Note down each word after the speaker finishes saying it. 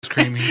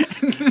creamy.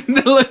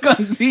 The look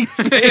on Zeke's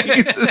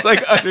face is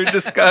like utter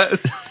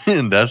disgust.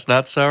 And that's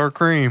not sour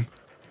cream.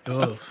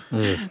 Ugh.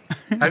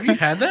 Have you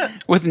had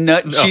that? With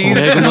nut cheese.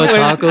 Megama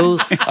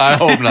tacos. I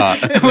hope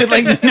not. With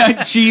like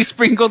nut cheese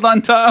sprinkled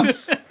on top.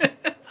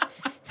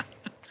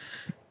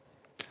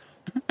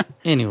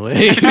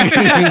 Anyway.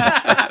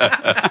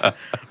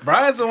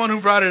 Brian's the one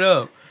who brought it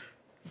up.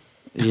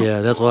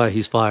 Yeah, that's why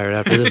he's fired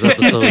after this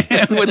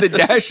episode. With a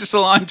dash of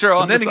cilantro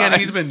on And then the again, side.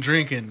 he's been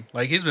drinking.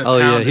 Like, he's been Oh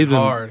yeah, pounding he's been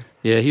hard.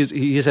 Yeah,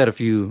 he's had a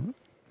few.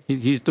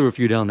 He threw a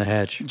few down the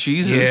hatch.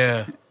 Jesus.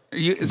 Yeah.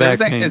 Is Back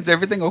everything, pain. is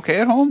everything okay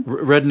at home?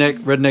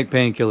 Redneck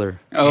painkiller.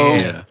 Oh.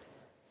 Yeah.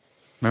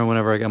 Remember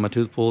whenever I got my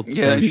tooth pulled?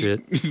 Yeah, Same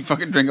shit. You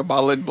fucking drink a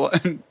bottle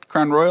of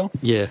Crown Royal?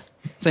 Yeah,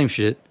 same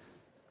shit.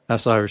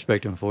 That's why I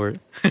respect him for it.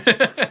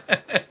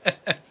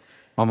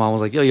 My mom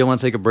was like, "Yo, you want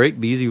to take a break?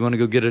 Be easy. You want to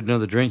go get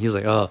another drink?" He's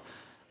like, "Oh,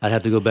 I'd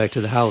have to go back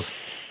to the house."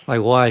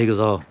 Like, why? He goes,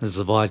 "Oh, this is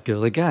a vodka."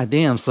 Like, God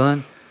damn,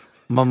 son.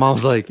 My mom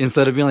was like,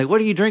 instead of being like, "What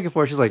are you drinking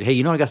for?" She's like, "Hey,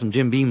 you know I got some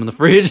Jim Beam in the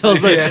fridge." I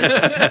was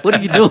like, "What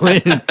are you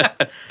doing?"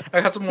 I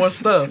got some more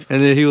stuff.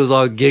 And then he was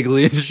all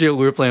giggly and shit.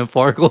 We were playing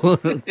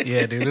Farkle.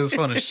 Yeah, dude, it was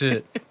fun as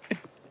shit.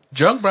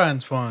 Drunk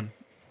Brian's fun.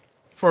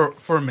 For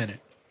a minute.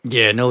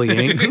 Yeah, no, he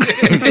ain't. And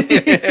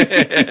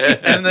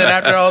then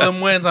after all them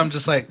wins, I'm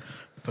just like,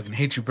 fucking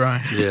hate you,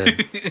 Brian. Yeah,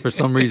 for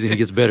some reason he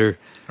gets better.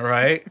 All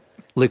right?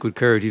 Liquid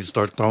courage. He just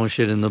starts throwing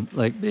shit in the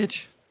like,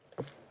 bitch.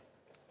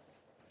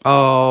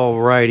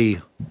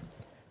 Alrighty,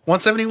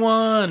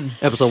 171.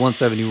 episode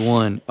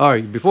 171. All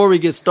right, before we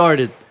get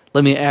started,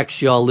 let me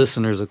ask y'all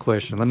listeners a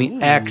question. Let me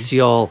ask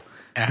y'all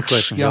a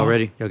question. Y'all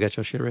ready? Y'all got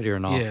your shit ready or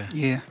not? Yeah.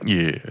 Yeah.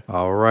 Yeah.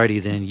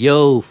 Alrighty then.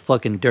 Yo,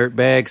 fucking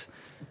dirtbags.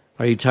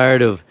 Are you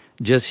tired of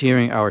just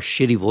hearing our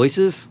shitty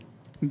voices?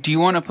 Do you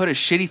want to put a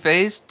shitty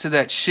face to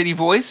that shitty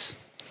voice?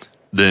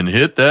 Then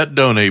hit that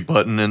donate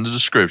button in the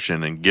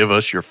description and give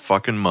us your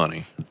fucking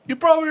money. You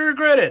probably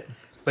regret it,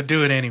 but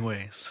do it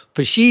anyways.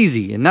 For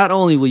Sheezy. And not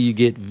only will you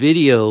get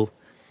video,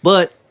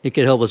 but it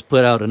could help us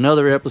put out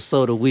another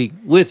episode a week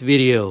with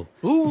video,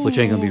 which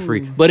ain't gonna be free.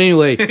 But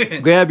anyway,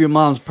 grab your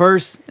mom's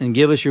purse and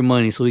give us your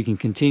money so we can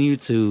continue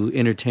to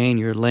entertain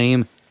your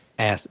lame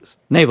asses.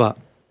 Navot,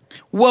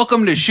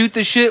 Welcome to Shoot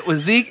the Shit with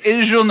Zeke,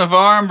 Israel,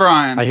 Navarre, and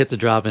Brian. I hit the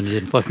drop and it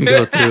didn't fucking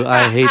go through.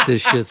 I hate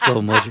this shit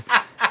so much.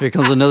 Here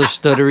comes another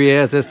stuttery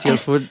ass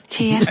STS for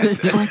STS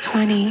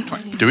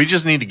 420. Do we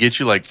just need to get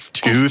you like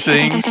two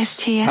things?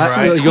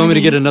 STS You want me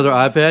to get another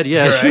iPad?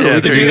 Yeah, Right. sure. Yeah,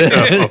 we can there do you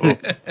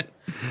that.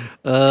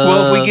 go.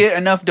 Well, if we get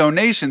enough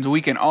donations,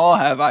 we can all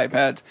have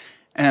iPads,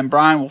 and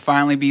Brian will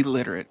finally be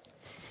literate.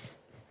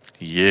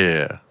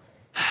 Yeah.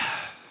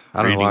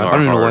 I don't know Reading why. I our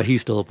don't even know why heart.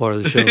 he's still a part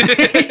of the show.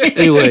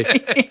 Anyway,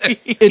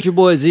 it's your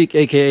boy Zeke,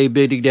 aka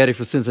Big Dick Daddy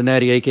from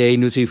Cincinnati, aka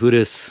New Chief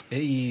Hoodis.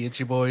 Hey, it's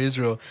your boy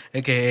Israel,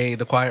 a.k.a.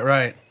 The Quiet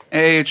Right.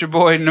 Hey, it's your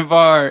boy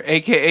Navarre,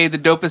 a.k.a. the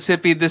dopest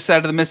hippie this side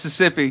of the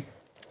Mississippi.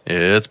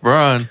 It's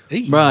Brian.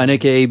 Hey. Brian,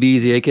 aka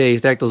Beezy, aka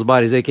Stack Those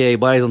Bodies, aka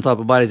Bodies on Top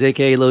of Bodies,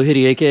 aka Lil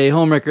Hitty, aka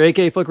Homewrecker,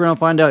 aka Fuck Around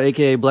Find Out,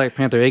 aka Black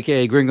Panther,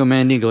 aka Gringo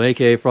Mandingo,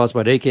 aka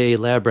Frostbite, aka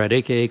Lab Rat,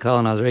 aka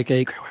Colonizer,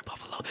 aka Great White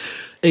Buffalo,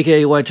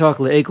 aka White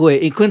Chocolate,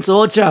 aka Quince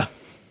Ocha.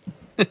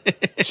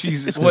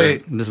 Jesus.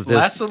 Wait, This is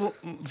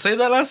say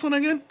that last one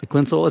again?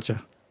 Quince Ocha.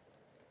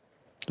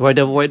 White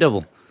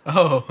Devil.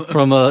 Oh,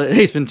 From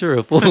Ace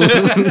Ventura. Fool.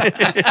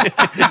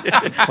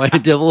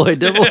 White Devil.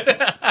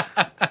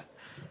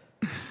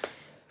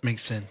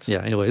 makes sense.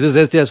 Yeah, anyway, this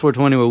is STS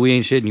 420 where we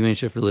ain't shit and you ain't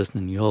shit for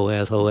listening, you hoe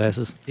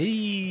asses. Hey.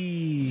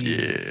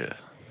 Yeah.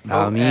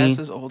 Nah, Hoe me.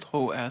 asses, old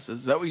hoe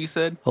asses. Is that what you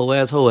said? Hoe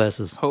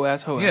asses. Hoe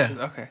Yeah. asses.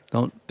 Okay.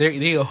 Don't There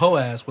you go, hoe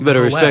ass. you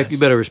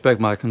better respect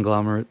my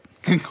conglomerate,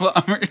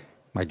 Conglomerate.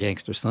 my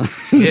gangster son.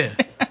 Yeah.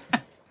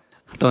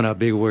 Throwing out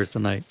big words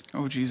tonight.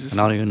 Oh, Jesus. And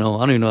I don't even know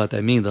what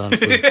that means,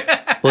 honestly.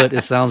 But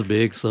it sounds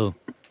big, so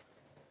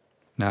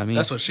I mean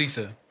That's what she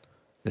said.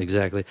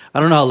 exactly. I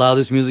don't know how loud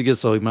this music is,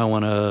 so you might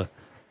wanna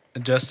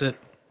Adjust it.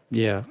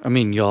 yeah, I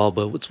mean y'all,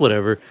 but it's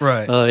whatever.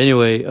 Right.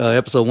 Anyway,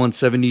 episode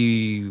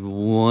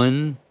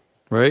 171,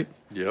 right?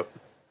 Yep.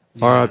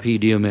 R.I.P.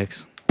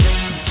 DMX.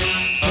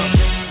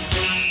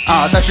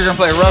 I thought you were going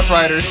to play Rough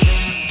Riders.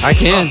 I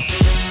can.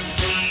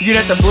 You'd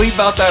have to bleep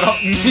out that whole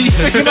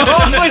music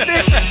along with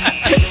it.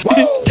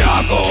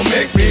 Y'all gon'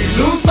 make me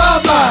lose my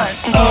mind.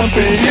 Up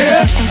in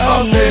here,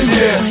 up in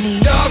here.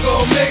 Y'all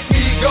gon' make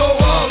me go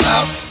all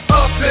out.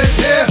 Up in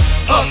here,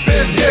 up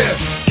in here.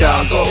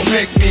 Y'all gon'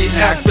 make me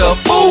act a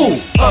fool.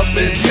 Up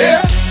in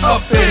here,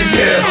 up in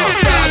here.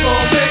 Y'all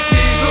gon' make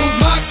me lose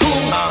my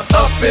cool.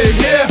 Up in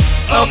here,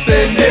 up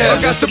in here.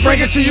 I got to bring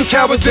it to you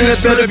cowards, then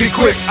it's better be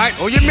quick. Alright,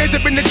 all your men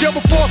that been in jail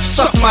before,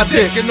 suck my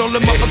dick. And all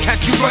the mother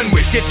cats you run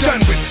with, get done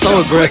with.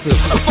 So aggressive.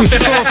 Fuck the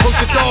dog, poke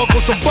the dog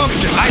on some bum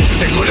shit. I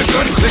they go to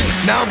gun click,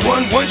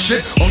 911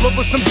 shit, all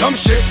over some dumb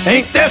shit.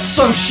 Ain't that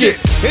some shit?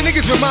 And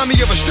niggas remind me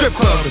of a strip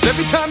club, cause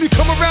every time you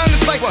come around,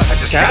 it's like, what? I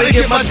just gotta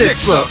get my dick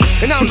sucked.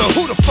 And I don't know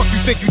who the fuck you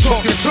think you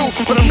talking to,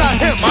 but I'm not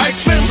him, I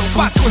explain, so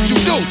watch what you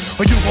do,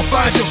 or you gon'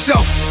 find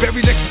yourself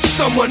buried next to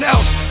someone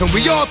else. And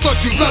we all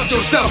thought you loved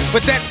yourself,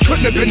 but that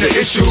couldn't have been the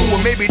issue. Or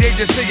maybe they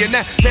just saying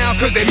that now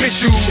cause they miss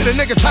you. Shit, a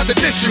nigga tried to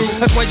diss you.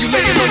 That's why you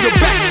laying on your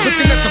back,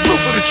 looking at the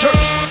roof of the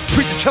church.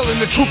 Preacher telling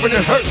the truth and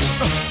it hurts.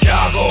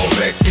 Y'all gon'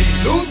 make me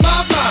lose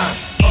my mind.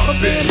 Up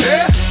in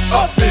here,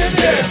 up in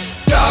here.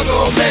 Y'all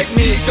gon' make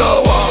me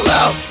go all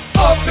out.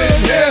 Up in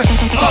here,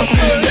 up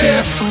in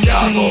here.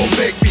 Y'all gon'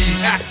 make me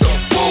act a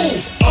fool.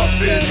 Up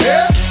in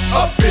here,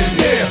 up in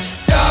here.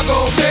 Y'all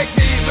gon' make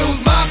me lose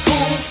my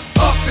cool.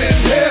 Up in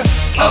here,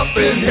 up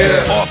in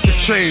here. Off the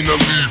chain of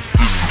me.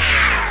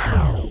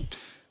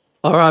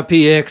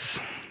 R.I.P. X.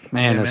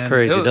 Man, Yeah, that's man.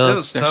 crazy, It dog.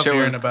 was That tough shit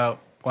was- hearing about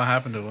what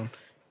happened to him.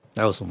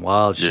 That was some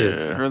wild shit. It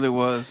Yeah. really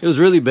was. It was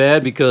really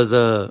bad because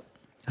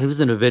he was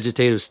in a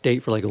vegetative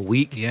state for like a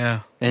week.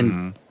 Yeah.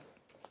 And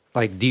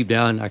like deep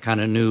down, I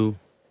kind of knew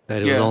that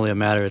it was Yeah. only a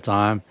matter of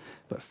time.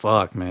 But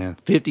fuck, man,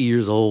 50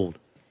 years old.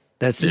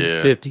 That's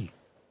Yeah. 50.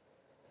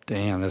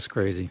 Damn, that's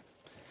crazy.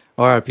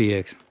 R.I.P.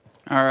 X.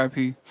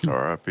 R.I.P.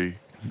 R.I.P.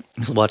 I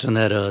was watching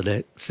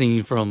that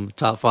scene from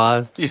Top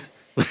 5. Yeah.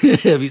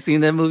 Have you seen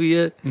that movie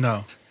yet?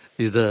 No.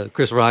 He's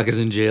Chris Rock is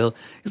in jail.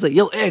 He's like,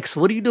 "Yo, X,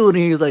 what are you doing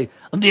here?" He's like,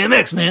 "I'm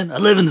DMX, man. I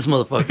live in this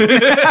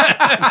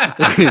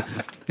motherfucker."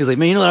 He's like,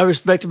 "Man, you know what I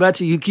respect about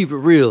you? You keep it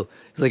real."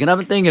 He's like, "And I've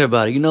been thinking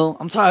about it. You know,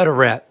 I'm tired of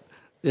rap.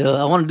 Yeah,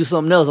 I want to do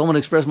something else. I want to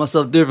express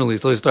myself differently."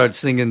 So he starts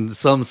singing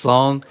some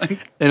song,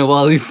 and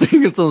while he's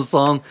singing some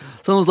song,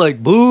 someone's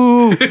like,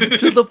 "Boo!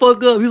 Shut the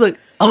fuck up!" He's like,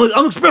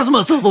 "I'm expressing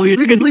myself over here.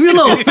 You can leave me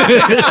alone."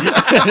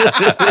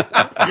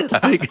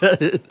 Like,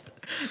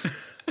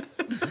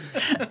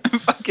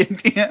 Fucking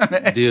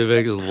DMX.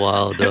 DMX is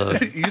wild,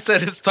 dog. You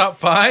said it's top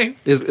 5?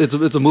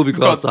 It's a movie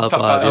called Top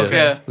 5. okay.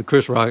 Yeah. With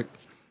Chris Rock.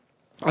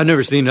 I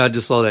never seen it. I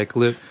just saw that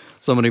clip.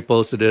 Somebody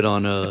posted it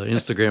on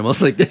Instagram. I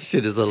was like, this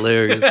shit is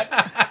hilarious.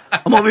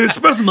 I'm over here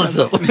expressing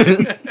myself.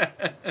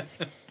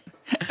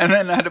 And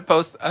then I had to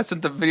post. I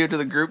sent the video to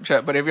the group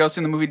chat. But have y'all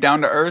seen the movie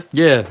Down to Earth?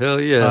 Yeah,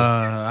 hell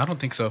yeah. I don't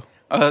think so.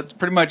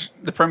 Pretty much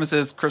the premise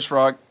is Chris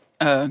Rock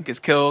gets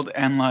killed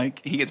and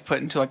like he gets put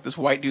into like this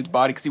white dude's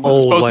body because he wasn't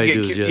Old supposed white to get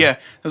dude, killed. yeah. Yeah,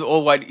 this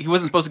old white. He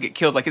wasn't supposed to get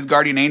killed. Like his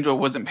guardian angel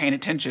wasn't paying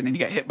attention and he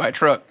got hit by a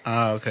truck.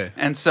 Oh, okay.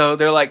 And so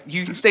they're like,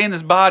 you can stay in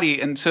this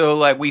body until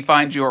like we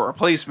find you a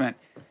replacement.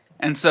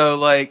 And so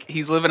like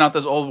he's living out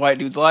this old white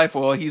dude's life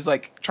while he's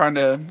like trying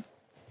to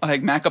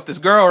like mac up this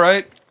girl,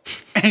 right?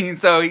 And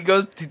so he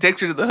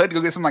takes her to the hood to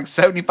go get some like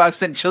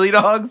 75-cent chili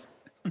dogs.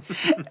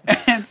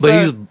 And so,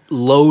 But he's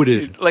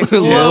loaded. Like,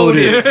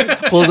 loaded.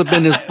 Pulls up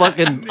in this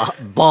fucking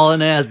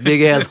ballin' ass,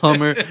 big ass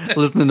Hummer,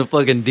 listening to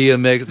fucking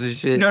DMX and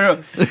shit.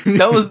 No.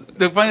 That was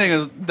the funny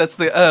thing. That's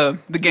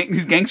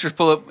these gangsters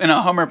pull up in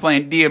a Hummer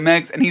playing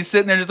DMX, and he's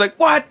sitting there just like,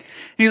 what?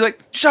 He's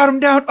like, shot him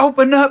down,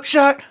 open up,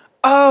 shot.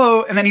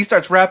 Oh, and then he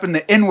starts rapping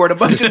the N-word a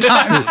bunch of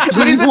times.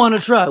 So you want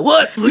to try?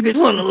 What? Look at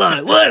want to lie?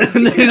 What?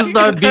 And they just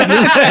start beating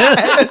his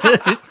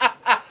ass.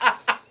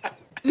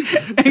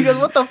 And he goes,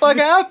 what the fuck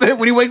happened?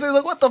 When he wakes up, he's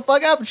like, what the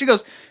fuck happened? She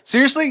goes,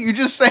 seriously? You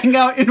just sang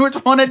out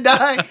N-words want to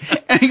die?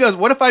 And he goes,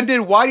 what if I did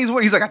Whitey's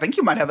word? He's like, I think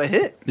you might have a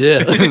hit. Yeah.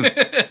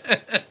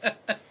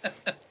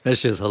 That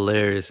shit's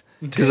hilarious.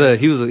 Because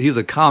he's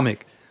a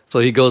comic. So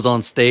he goes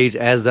on stage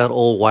as that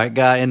old white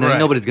guy. And then Right.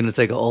 nobody's going to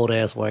take an old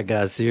ass white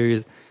guy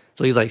serious.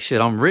 So he's like, shit,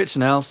 I'm rich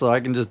now, so I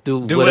can just do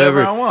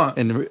whatever I want.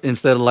 And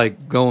instead of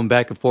like going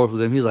back and forth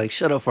with him, he's like,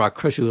 shut up or I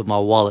crush you with my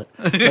wallet.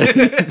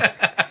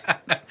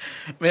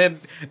 Man,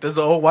 does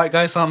the old white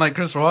guy sound like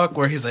Chris Rock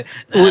where he's like,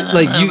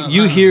 Like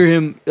you hear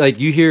him, like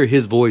you hear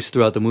his voice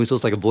throughout the movie, so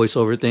it's like a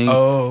voiceover thing.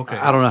 Oh, okay.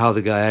 I don't know how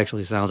the guy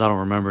actually sounds. I don't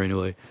remember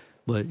anyway.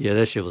 But yeah,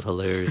 that shit was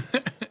hilarious.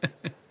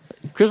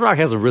 Chris Rock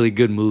has some really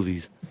good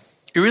movies.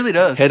 He really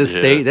does. Head of Yeah.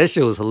 State, that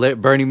shit was hilarious.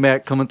 Bernie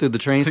Mac coming through the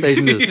train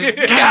station, just,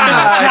 just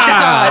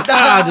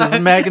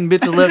smacking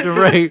bitches left and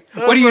right.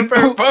 What do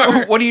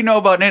you know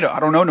about NATO? I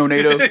don't know no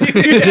NATO. You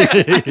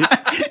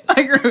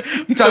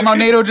talking about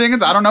NATO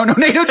Jenkins? I don't know no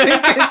NATO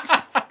Jenkins.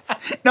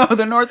 No,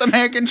 the North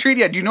American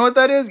Treaty. Do you know what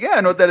that is? Yeah,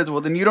 I know what that is.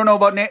 Well, then you don't know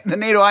about the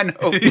NATO I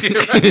know.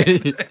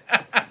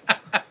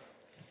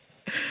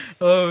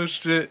 oh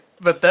shit.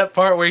 But that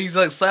part where he's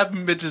like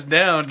slapping bitches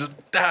down, just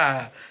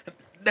die.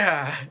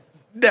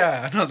 And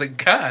I was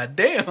like, God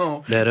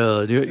damn. That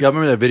y'all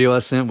remember that video I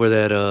sent where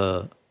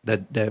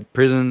that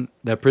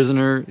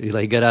prisoner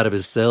he got out of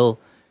his cell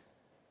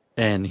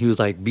and he was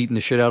like beating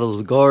the shit out of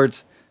those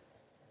guards.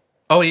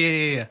 Oh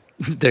yeah.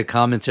 The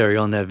commentary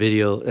on that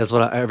video. That's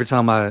what every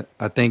time I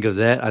think of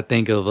that, I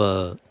think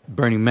of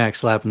Bernie Mac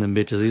slapping them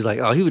bitches. He's like,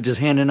 oh, he was just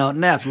handing out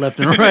naps left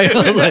and right.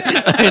 I was like,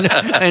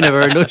 I ain't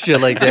never heard no shit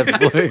like that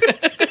before.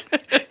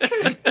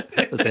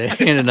 I was like,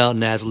 handing out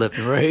naps left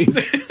and right.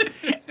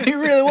 He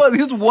really was.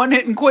 He was one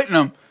hit and quitting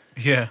them.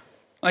 Yeah.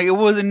 Like it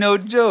wasn't no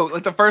joke.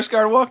 Like the first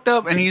guard walked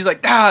up and he's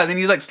like, and then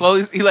he's like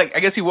slowly, I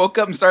guess he woke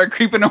up and started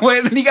creeping away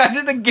and then he got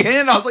it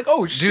again. I was like,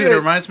 oh shit. Dude, it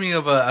reminds me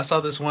of I saw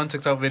this one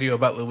TikTok video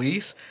about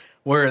Luis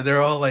where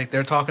they're all like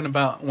they're talking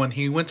about when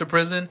he went to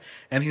prison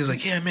and he's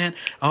like, yeah man,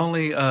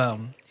 I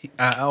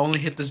only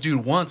hit this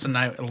dude once and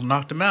I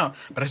knocked him out,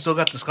 but I still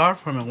got the scar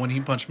from him when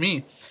he punched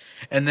me.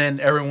 And then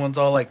everyone's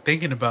all like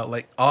thinking about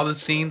like all the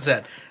scenes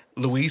that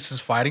Luis is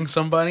fighting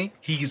somebody,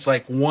 he's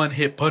like one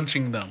hit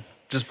punching them.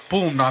 just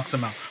boom, knocks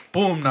him out.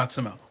 Boom, knocks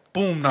him out.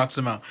 Boom, knocks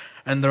him out.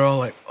 And they're all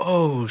like,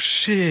 oh,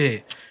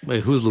 shit.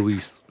 Wait, who's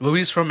Luis?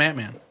 Luis from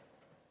Ant-Man.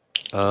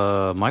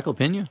 Michael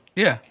Pena?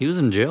 Yeah. He was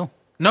in jail.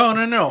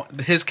 No.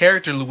 His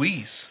character,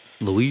 Luis.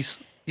 Luis?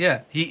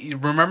 Yeah. He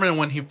remember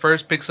when he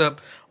first picks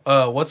up,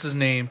 what's his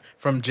name,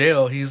 from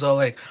jail, he's all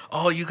like,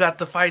 oh, you got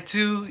the fight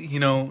too? You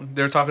know,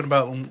 they're talking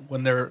about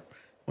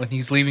when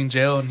he's leaving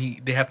jail and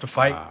they have to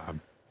fight.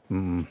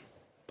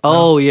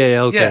 Oh,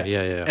 yeah, okay.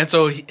 Yeah. And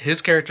so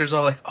his character's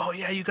all like, oh,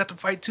 yeah, you got to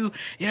fight too?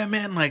 Yeah,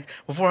 man, like,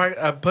 before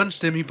I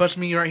punched him, he punched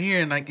me right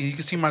here, and like you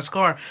can see my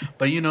scar.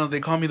 But, you know, they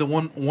call me the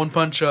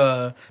one-punch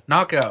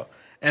knockout.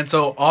 And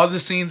so all the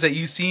scenes that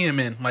you see him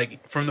in,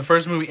 like, from the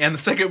first movie and the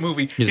second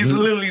movie, he's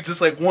literally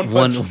just like one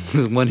punch.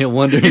 One hit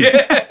wonder.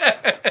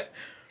 Yeah.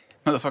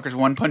 Motherfucker's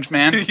One Punch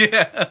Man.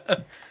 Yeah.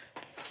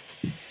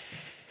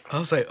 I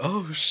was like,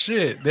 oh,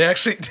 shit, they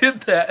actually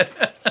did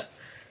that.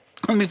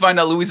 Let me find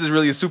out Luis is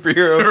really a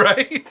superhero.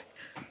 Right?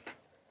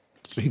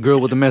 He grew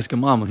up with a Mexican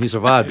mama. He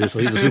survived it, so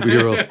he's a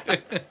superhero.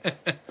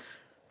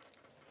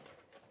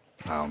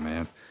 Oh,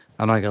 man.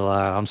 I'm not going to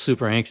lie. I'm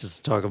super anxious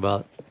to talk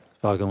about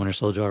Falcon Winter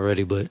Soldier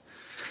already, but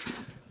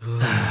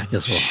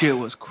Shit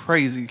was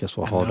crazy. guess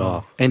we'll hold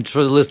off. And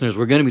for the listeners,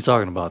 we're going to be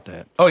talking about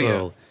that. Oh,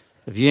 so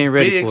if you ain't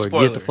ready Big for it,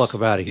 spoilers. get the fuck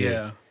up out of here.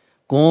 Yeah.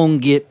 Go on,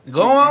 get.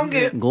 Go on,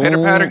 get. Go Pitter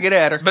on. patter, get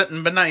at her. But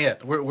not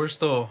yet. We're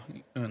still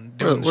doing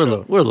We're, the we're, a show.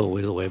 little, we're a little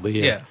ways away, but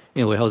yeah. Yeah.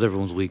 Anyway, how's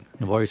everyone's week?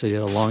 Navari said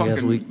you had a long ass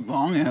Fucking week.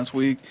 long ass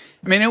week.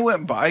 I mean, it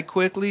went by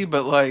quickly,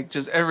 but like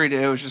just every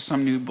day was just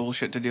some new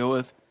bullshit to deal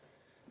with.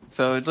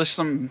 So it's just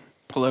some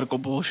political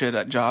bullshit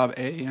at job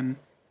A and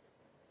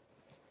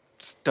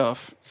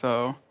stuff.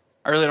 So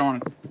I really don't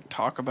want to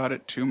talk about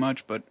it too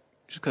much, but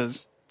just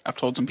because I've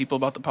told some people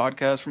about the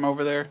podcast from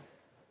over there.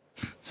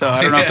 So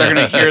I don't know if they're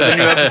going to hear the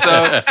new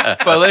episode,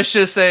 but let's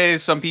just say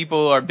some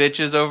people are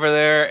bitches over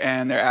there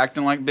and they're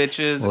acting like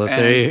bitches. Well,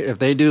 and if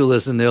they do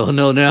listen, they'll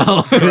know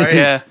now. right?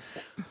 Yeah.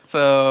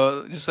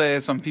 So just say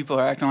some people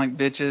are acting like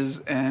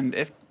bitches, and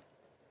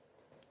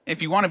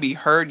if you want to be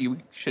heard, you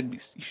should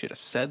have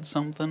said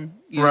something.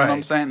 You know what I'm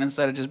Right. saying?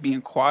 Instead of just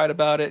being quiet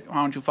about it, why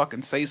don't you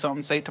fucking say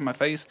something? Say it to my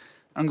face.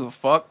 I don't give a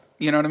fuck.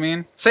 You know what I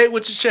mean? Say it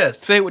with your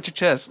chest. Say it with your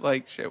chest.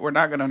 Like shit, we're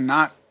not gonna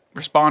not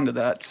respond to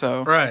that.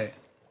 So, Right.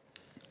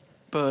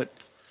 but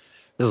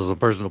This is some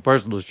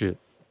personal shit.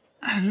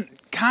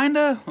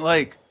 kinda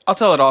like I'll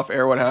tell it off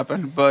air what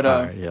happened. But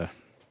All right, yeah.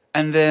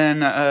 and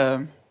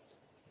then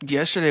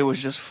yesterday was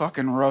just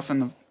fucking rough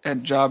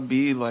at job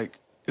B. Like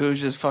it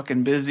was just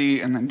fucking busy,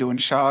 and then doing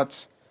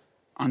shots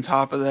on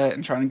top of that,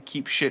 and trying to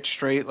keep shit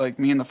straight. Like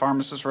me and the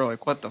pharmacist were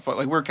like, "What the fuck?"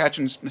 Like we were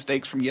catching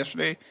mistakes from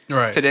yesterday,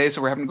 Right. today,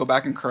 so we're having to go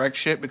back and correct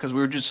shit because we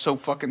were just so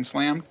fucking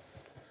slammed.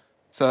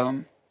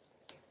 So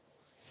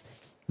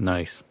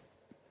Nice.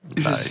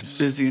 it's just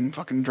busy and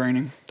fucking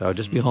draining. Dog,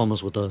 just be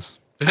homeless with us.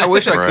 I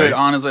wish I could. Right.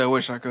 Honestly, I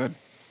wish I could.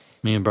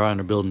 Me and Brian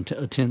are building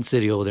a tent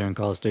city over there in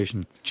College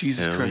Station.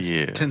 Jesus Hell Christ.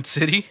 yeah. Tent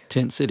City?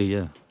 Tent city,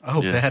 yeah.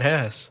 Oh, Yeah.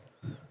 badass.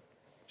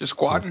 Just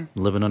squatting.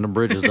 Living under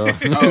bridges, dog.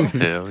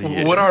 Hell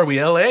yeah. What are we,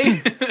 LA?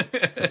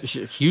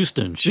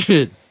 Houston,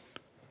 shit.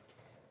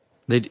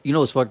 You know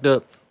what's fucked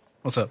up?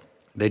 What's up?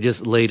 They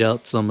just laid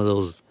out some of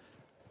those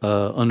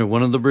under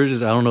one of the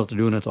bridges. I don't know if they're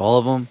doing it to all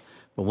of them,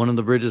 but one of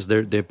the bridges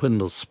they're putting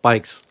those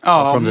spikes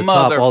Oh, from the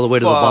top all the way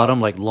to the motherfuck.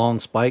 bottom, like long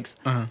spikes,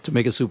 to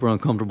make it super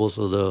uncomfortable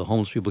so the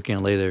homeless people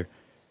can't lay there.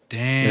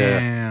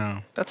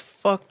 Damn. That's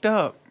fucked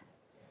up.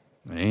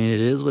 And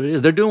it is what it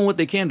is. They're doing what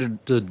they can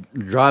to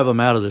drive them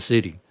out of the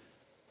city.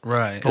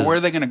 Right. But where are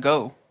they gonna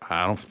go?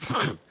 I don't.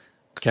 I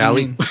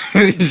Cali, mean-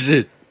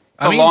 shit.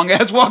 It's a long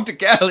ass walk to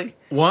Cali.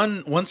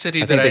 One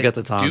city I that think they I got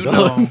the time, do though.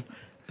 know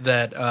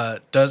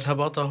that does help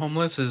out the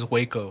homeless is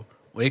Waco.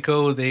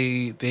 Waco,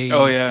 they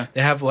Oh, yeah.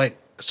 they have like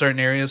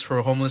certain areas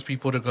for homeless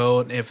people to go.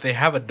 And if they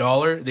have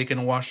 $1, they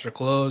can wash their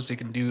clothes. They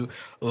can do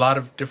a lot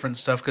of different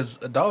stuff because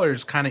 $1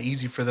 is kind of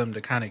easy for them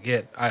to kind of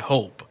get. I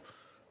hope,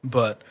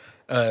 but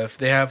if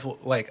they have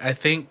like I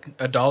think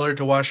 $1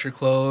 to wash your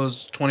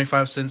clothes,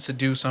 25 cents to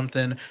do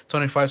something,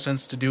 25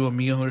 cents to do a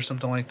meal or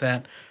something like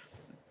that.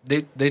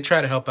 They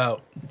try to help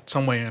out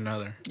some way or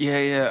another.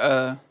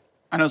 Yeah.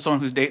 I know someone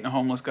who's dating a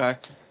homeless guy.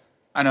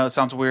 I know it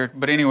sounds weird,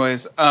 but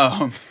anyways,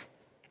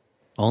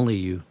 Only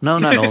you. No,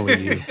 not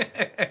only you.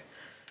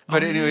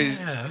 but anyways,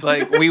 yeah.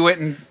 like we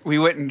went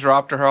and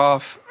dropped her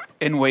off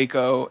in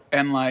Waco,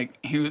 and like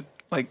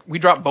we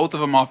dropped both of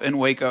them off in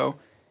Waco,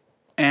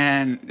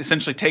 and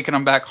essentially taking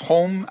him back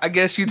home. I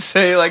guess you'd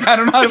say, like, I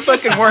don't know how to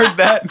fucking word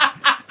that.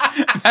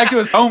 Back to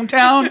his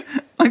hometown.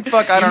 Like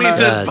fuck, I don't know. mean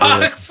to his Yeah,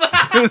 box.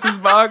 To his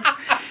box.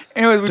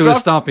 Anyways, we To his dropped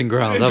stomping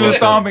grounds. How to a about that?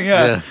 stomping,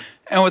 yeah.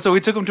 And so we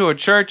took him to a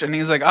church, and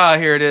he's like,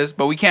 here it is,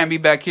 but we can't be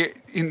back here.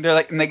 And they're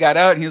like, and they got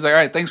out, and he was like, all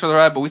right, thanks for the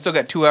ride, but we still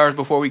got 2 hours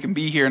before we can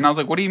be here. And I was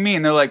like, what do you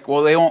mean? They're like,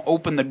 well, they won't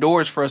open the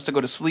doors for us to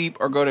go to sleep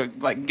or go to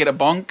like get a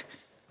bunk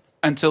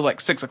until like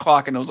 6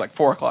 o'clock, and it was like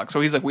 4 o'clock.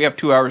 So he's like, we have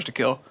 2 hours to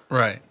kill.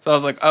 Right. So I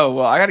was like, oh,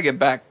 well, I got to get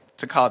back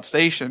to College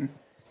Station.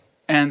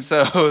 And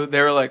so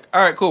they were like,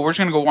 all right, cool, we're just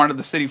going to go wander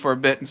the city for a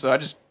bit. And so I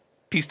just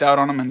pieced out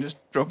on them and just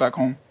drove back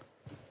home.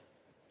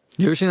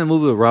 You ever seen that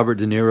movie with Robert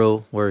De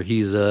Niro where he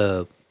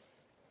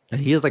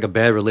has like a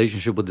bad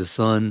relationship with his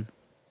son,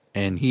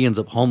 and he ends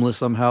up homeless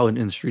somehow in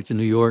the streets of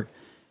New York?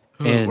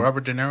 Who, And-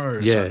 Robert De Niro? Or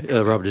Yeah,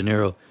 something? Robert De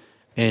Niro,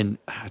 and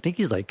I think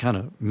he's like kind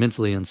of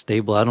mentally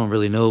unstable. I don't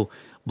really know,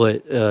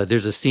 but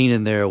there's a scene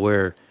in there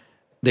where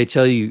they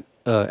tell you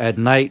at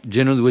night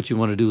generally what you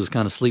want to do is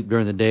kind of sleep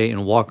during the day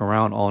and walk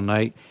around all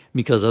night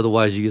because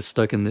otherwise you get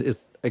stuck in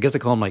I guess they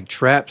call them like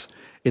traps.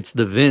 It's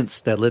the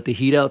vents that let the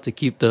heat out to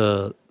keep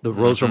the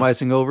roads from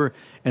icing over,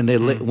 and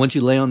once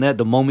you lay on that,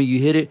 the moment you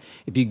hit it,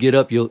 if you get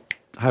up, you'll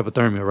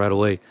hypothermia right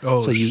away.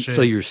 Oh, so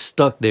shit. you're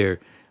stuck there,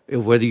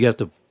 whether you have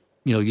to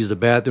use the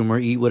bathroom or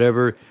eat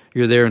whatever.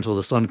 You're there until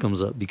the sun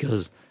comes up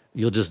because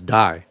you'll just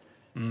die.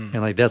 And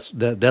like that's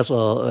that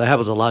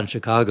happens a lot in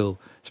Chicago,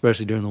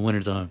 especially during the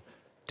wintertime.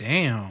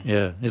 Damn.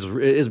 Yeah,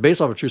 it's based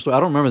off a true story. I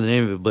don't remember the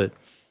name of it, but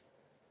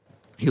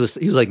he was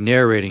like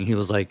narrating. He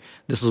was like,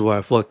 "This is where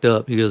I fucked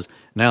up." He goes,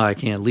 "Now I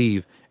can't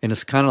leave," and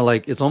it's kind of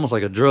like it's almost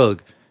like a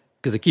drug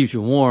because it keeps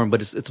you warm, but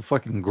it's a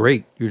fucking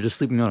grate. You're just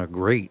sleeping on a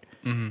grate.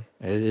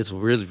 It's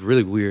really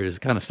really weird. It's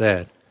kind of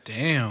sad.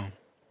 Damn.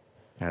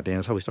 God damn,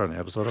 that's how we started the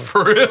episode off.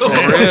 For real.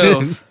 For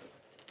reals.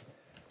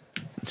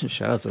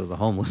 Shout out to the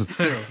homeless.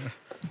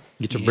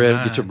 Get your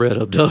Yeah. bread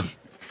up, Doug.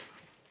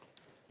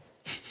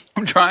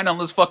 I'm trying on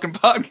this fucking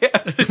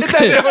podcast. Hit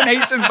that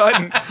donation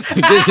button.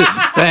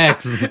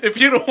 Facts. If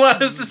you don't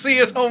want us to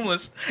see us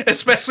homeless,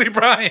 especially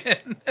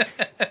Brian.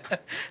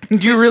 Do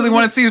you really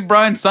want to see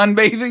Brian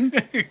sunbathing?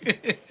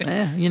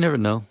 You never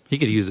know. He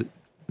could use it.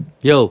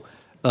 Yo,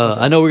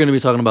 I know we're going to be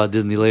talking about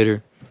Disney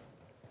later,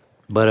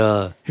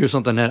 but here's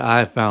something that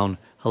I found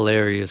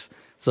hilarious.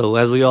 So,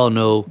 as we all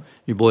know,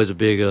 your boy's a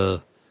big,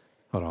 hold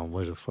on,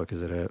 where the fuck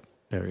is it at?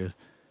 There he is.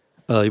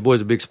 Your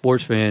boy's a big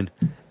sports fan,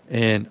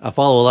 and I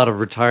follow a lot of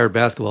retired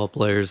basketball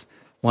players,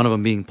 one of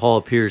them being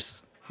Paul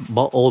Pierce,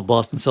 old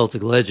Boston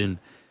Celtic legend.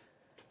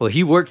 Well,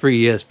 he worked for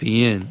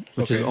ESPN,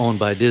 which is Okay. owned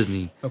by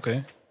Disney.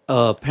 Okay.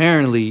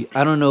 Apparently,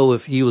 I don't know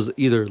if he was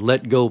either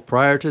let go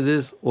prior to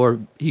this or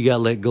he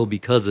got let go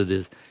because of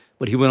this,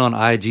 but he went on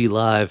IG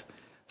Live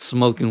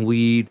smoking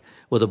weed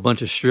with a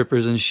bunch of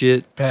strippers and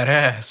shit.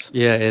 Badass.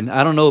 Yeah, and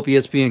I don't know if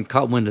ESPN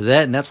caught wind of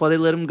that and that's why they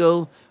let him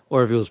go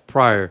or if it was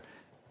prior,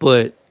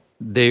 but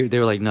they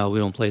were like, no, we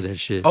don't play that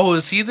shit. Oh,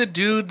 is he the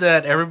dude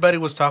that everybody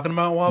was talking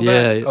about a while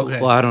yeah. back? Okay.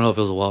 Well, I don't know if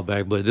it was a while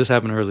back, but this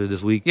happened earlier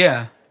this week.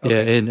 Yeah. Yeah,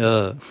 and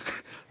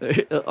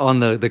on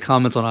the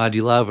comments on IG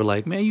Live were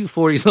like, man, you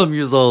 40-something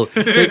years old.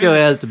 Take your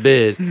ass to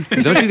bed.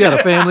 Don't you got a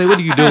family? What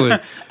are you doing?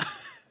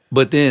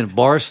 But then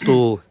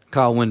Barstool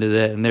caught wind of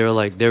that, and they were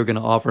like, they were going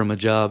to offer him a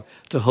job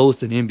to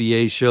host an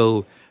NBA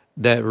show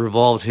that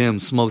revolves him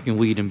smoking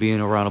weed and being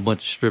around a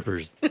bunch of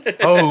strippers.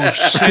 Oh,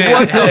 shit.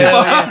 What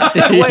the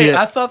fuck? Wait,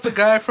 Yeah. I thought the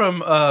guy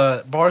from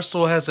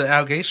Barstool has an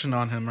allegation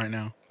on him right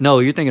now. No,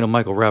 you're thinking of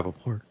Michael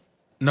Rappaport.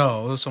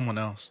 No, it was someone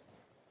else.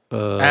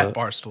 At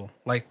Barstool.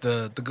 Like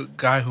the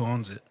guy who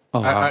owns it.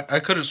 Oh, I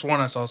could have sworn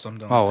I saw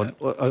something like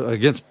that.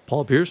 Against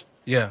Paul Pierce?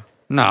 Yeah.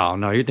 No,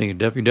 you're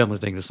definitely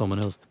thinking of someone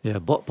else. Yeah,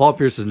 Paul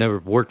Pierce has never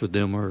worked with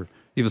them or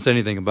even said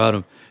anything about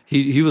him.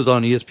 He was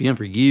on ESPN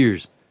for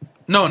years.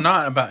 No,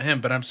 not about him,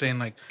 but I'm saying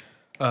like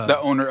The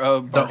owner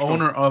of the Barstool.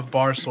 owner of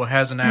Barstool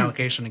has an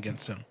allegation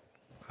against him.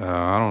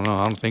 I don't know.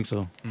 I don't think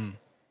so.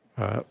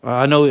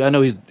 I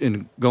know he's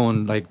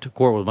going like to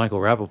court with Michael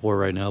Rappaport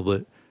right now,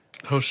 but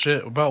Oh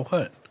shit! About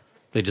what?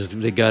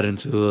 they got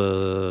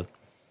into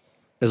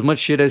as much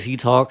shit as he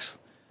talks.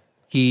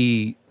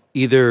 He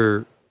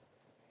either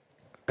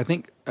I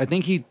think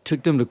he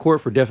took them to court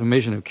for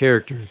defamation of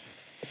character,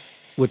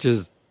 which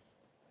is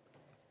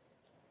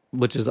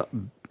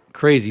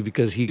crazy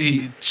because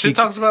He shit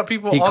talks about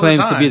people. he all claims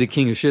the time. to be the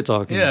king of shit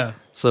talking. Yeah.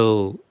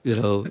 So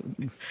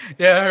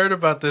Yeah, I heard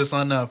about this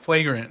on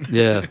Flagrant.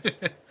 yeah,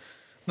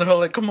 They're all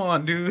like, "Come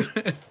on, dude."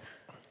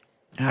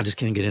 I just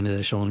can't get into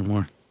that show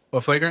anymore.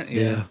 What Flagrant?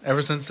 Yeah.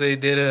 Ever since they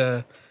did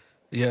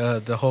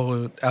the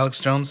whole Alex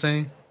Jones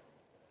thing.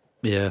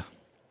 Yeah.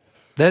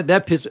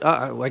 That pissed.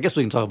 I guess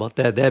we can talk about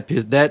that. That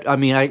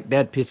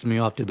pissed me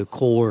off to the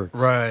core.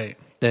 Right.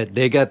 That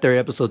they got their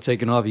episode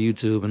taken off of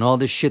YouTube and all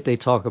this shit they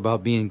talk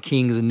about being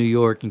kings of New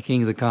York and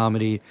kings of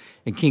comedy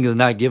and kings of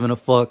not giving a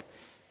fuck.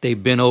 They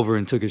bent over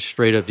and took it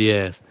straight up the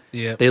ass.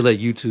 Yep. They let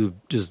YouTube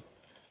just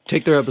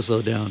take their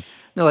episode down.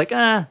 They're like,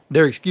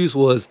 their excuse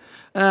was,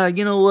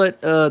 you know what?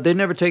 They've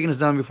never taken us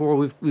down before.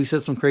 We've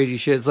said some crazy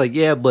shit. It's like,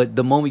 yeah, but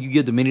the moment you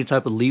give them any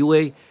type of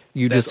leeway,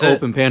 you That's just it.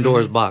 open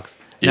Pandora's box.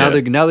 Yeah.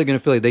 Now they're gonna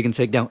feel like they can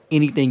take down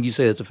anything you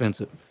say that's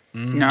offensive.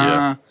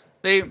 Nah,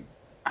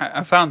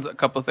 I found a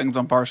couple of things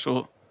on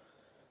Barstool.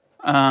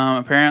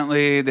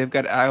 Apparently, they've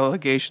got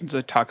allegations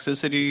of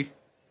toxicity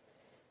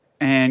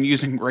and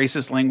using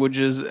racist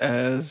languages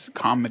as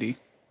comedy,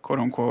 quote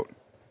unquote.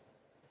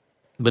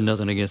 But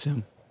nothing against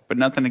him. But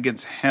nothing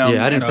against him.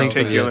 Yeah, I didn't in think so.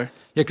 particular.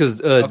 Yeah,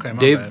 because Okay, my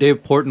bad.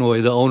 Dave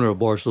Portnoy, the owner of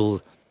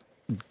Barstool,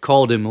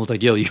 called him and was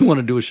like, "Yo, you want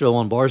to do a show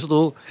on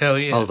Barstool?" Hell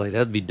yeah. I was like,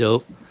 "That'd be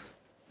dope."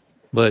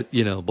 But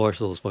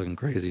Barstool is fucking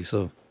crazy.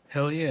 So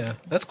Hell yeah.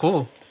 That's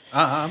cool.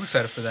 I'm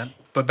excited for that.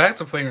 But back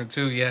to Flagrant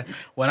 2, yeah.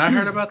 When I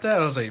heard about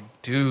that, I was like,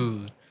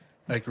 dude,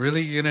 Like,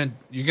 really, you're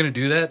gonna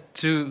do that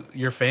to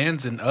your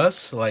fans and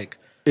us? Like,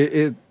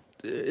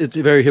 It's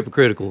very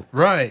hypocritical.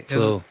 right? 'Cause-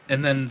 So-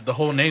 and then the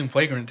whole name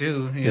Flagrant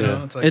too. You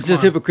know, it's like it's come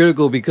just on.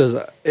 hypocritical because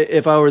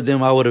if I were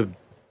them, I would have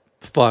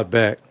fought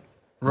back.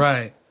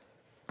 Right.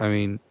 I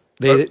mean,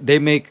 they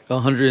make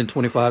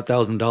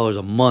 $125,000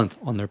 a month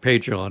on their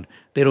Patreon.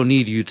 They don't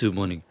need YouTube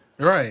money.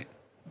 Right.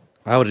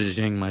 I would have just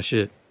yanked my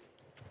shit.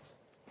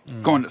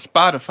 Going to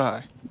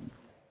Spotify.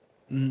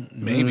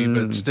 Maybe,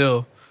 but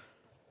still,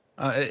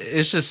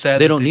 it's just sad.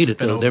 They that don't need just it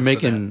been though. over They're for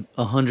making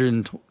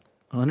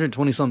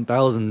 120 something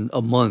thousand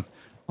a month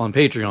on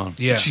Patreon. that.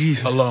 Yeah,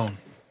 Jesus. alone.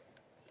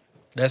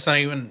 That's not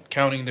even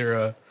counting their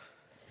other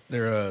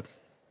Their shit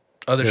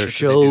that they do.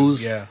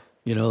 shows. Yeah,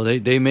 You know,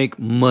 they make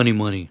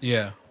money.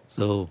 yeah,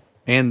 So,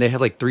 and they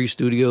have like 3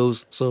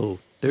 studios, so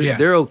Yeah.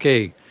 they're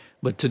okay.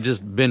 But to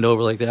just bend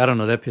over like that, I don't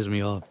know, that pissed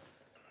me off.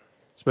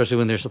 Especially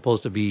when they're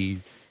supposed to be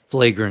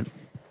flagrant.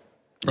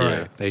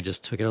 Yeah. They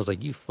just took it. I was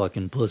like, you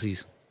fucking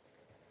pussies.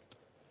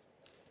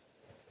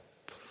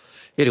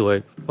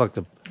 Anyway, fuck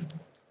the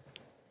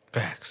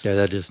facts.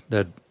 yeah.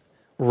 That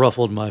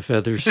ruffled my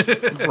feathers.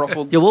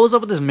 Ruffled. Yo, what was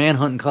up with this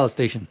manhunt in College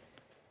Station?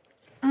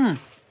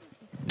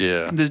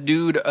 Yeah. This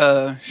dude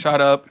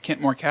shot up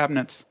Kentmore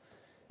Cabinets,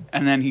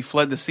 and then he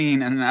fled the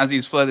scene. And as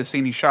he's fled the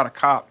scene, he shot a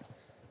cop,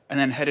 and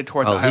then headed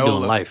towards Oh, he Iola.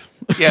 doing life.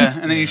 Yeah,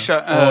 and then he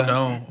shot. Oh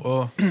no!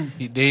 Oh,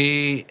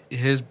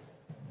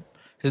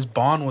 his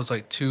bond was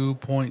like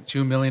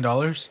 $2.2 million.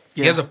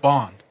 He Yeah. has a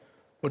bond,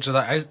 which is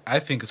I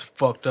think is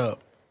fucked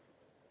up.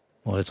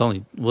 Well, it's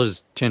only what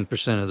is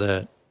 10% of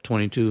that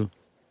 22,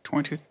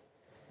 22.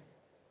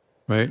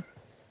 right?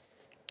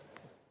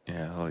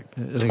 Yeah, like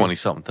I think 20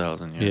 something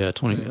thousand. Yeah. Yeah,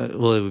 20.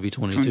 Well, it would be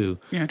 22.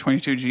 Yeah,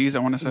 22 G's. I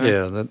want to say.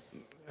 Yeah,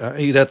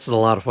 that's a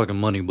lot of fucking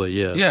money. But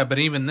yeah, Yeah, but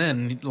even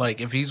then,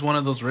 like if he's one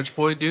of those rich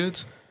boy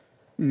dudes,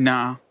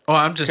 Nah, oh,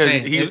 I'm just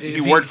because saying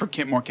he worked for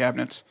Kentmore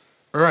Cabinets.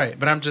 right.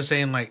 But I'm just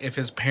saying, like if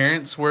his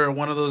parents were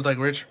one of those like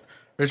rich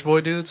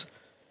boy dudes,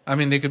 I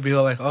mean, they could be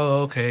all like,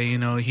 oh, okay, you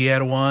know, he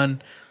had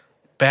one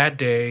bad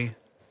day,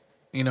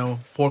 you know,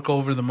 fork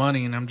over the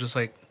money, and I'm just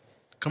like,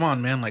 come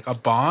on, man, like a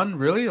bond,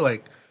 really?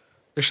 Like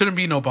there shouldn't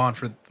be no bond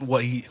for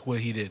what he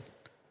did.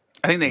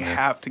 I think they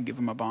have to give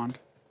him a bond.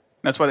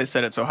 That's why they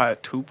set it so high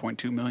at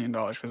 $2.2 million,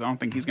 because I don't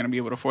think he's going to be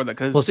able to afford that.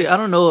 Because Well, see, I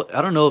don't know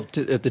if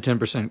the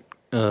 10%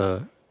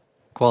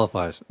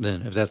 qualifies.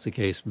 Then, if that's the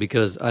case,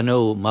 because I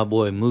know my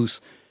boy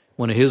Moose,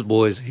 one of his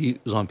boys, he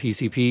was on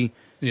PCP,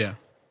 Yeah.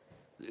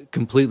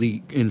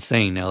 completely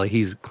insane now. Like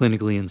he's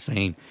clinically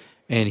insane,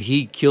 and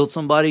he killed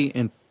somebody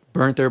and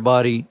burnt their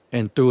body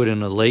and threw it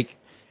in a lake.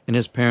 And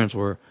his parents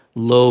were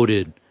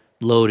loaded.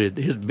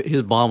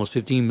 His bond was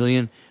 15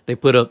 million. They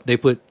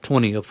put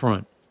 20 up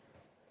front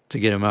to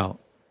get him out,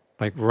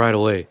 like right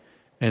away.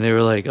 And they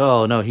were like,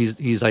 "Oh no,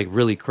 he's like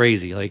really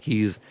crazy. Like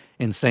he's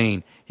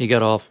insane. He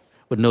got off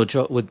with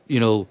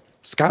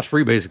scotch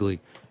free basically.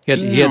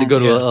 He had to go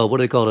to a what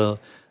do they call it,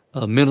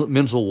 a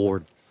mental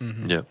ward.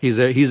 Yeah. He's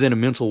in a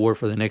mental ward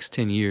for the next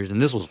 10 years,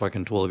 and this was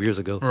fucking 12 years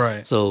ago.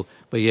 Right. So,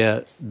 but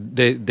yeah,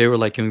 they were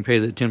like, "Can we pay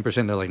the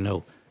 10%?" They're like,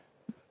 "No,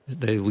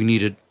 we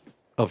need it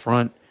up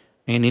front,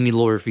 and any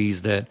lawyer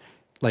fees that."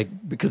 Like,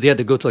 because he had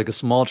to go to like a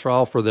small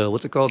trial for the,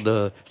 what's it called?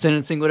 The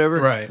sentencing, whatever.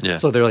 Right. Yeah.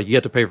 So they're like, you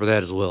have to pay for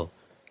that as well.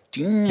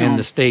 And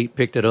the state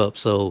picked it up.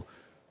 So,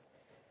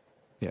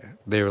 yeah,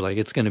 they were like,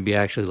 it's going to be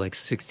actually like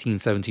 16,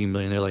 17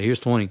 million. They're like, here's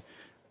 20.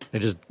 They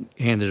just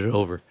handed it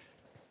over.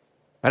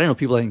 I didn't know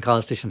people like in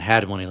College Station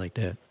had money like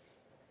that.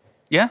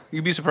 yeah,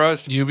 you'd be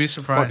surprised. You'd be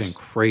surprised. Fucking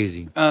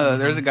crazy.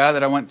 There's a guy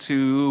that I went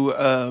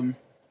to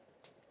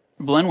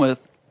blend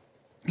with.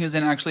 He was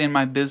actually in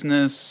my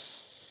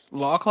business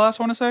law class,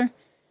 I want to say.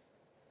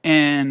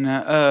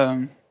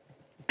 And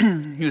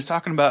he was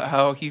talking about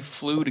how he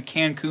flew to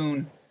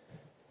Cancun.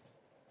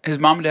 His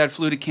mom and dad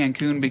flew to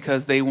Cancun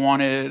because they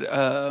wanted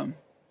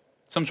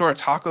some sort of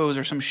tacos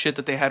or some shit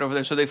that they had over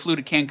there. So they flew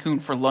to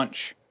Cancun for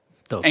lunch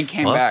and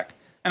came back.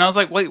 And I was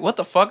like, wait, what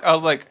the fuck? I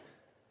was like,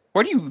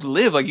 where do you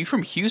live? Like, you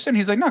from Houston?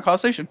 He's like, no, College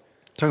Station.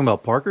 Talking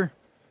about Parker?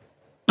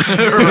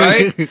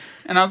 Right?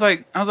 And I was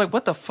like,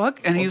 what the fuck?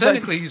 And Well, he's like,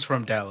 technically he's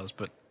from Dallas,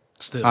 but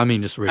still. I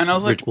mean, just rich, And I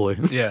was like- rich boy.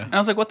 yeah. and I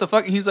was like, what the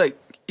fuck? And he's like,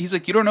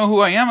 you don't know who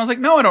I am? I was like,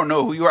 no, I don't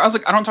know who you are. I was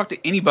like, I don't talk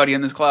to anybody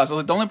in this class. I was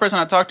like, the only person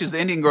I talk to is the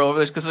Indian girl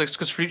over there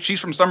because she's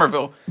from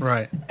Somerville.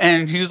 Right.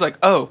 And he was like,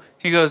 oh,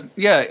 he goes,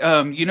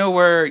 yeah, you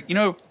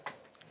know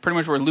pretty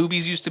much where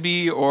Luby's used to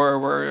be, or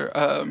where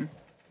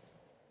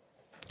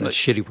That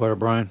shitty part of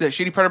Brian. that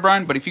shitty part of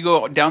Bryan. But if you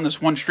go down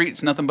this one street,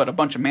 it's nothing but a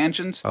bunch of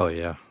mansions. Oh,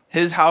 yeah.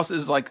 His house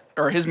is like,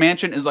 or his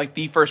mansion is like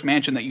the first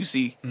mansion that you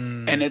see,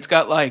 and it's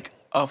got like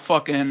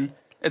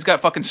it's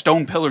got fucking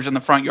stone pillars in the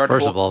front yard.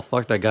 First of all,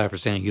 fuck that guy for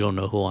saying you don't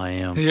know who I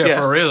am. Yeah, Yeah.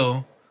 for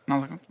real. and I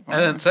was like,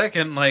 And then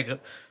second, like,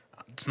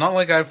 it's not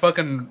like I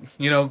fucking,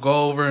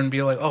 go over and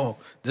be like, oh,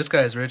 this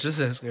guy's rich, this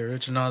guy's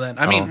rich, and all that.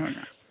 I mean,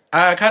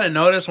 I kind of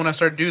noticed when I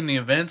started doing the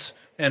events,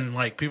 and,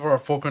 like, people are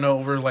forking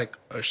over, like,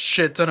 a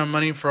shit ton of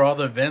money for all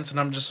the events, and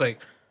I'm just like,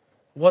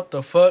 what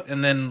the fuck?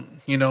 And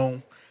then,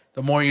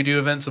 the more you do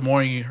events, the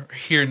more you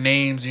hear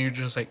names, and you're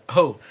just like,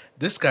 oh,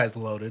 this guy's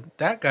loaded,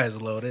 that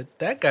guy's loaded,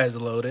 that guy's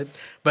loaded.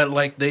 But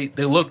like they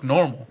look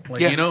normal,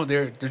 like Yeah.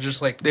 they're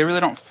just like They really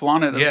don't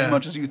flaunt it Yeah. as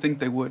much as you think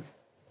they would.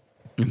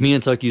 Me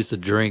and Tuck used to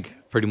drink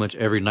pretty much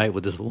every night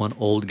with this one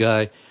old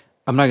guy.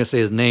 I'm not gonna say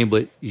his name,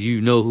 but you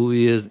know who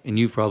he is, and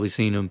you've probably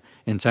seen him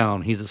in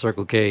town. He's at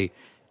Circle K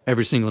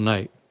every single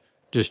night,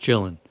 just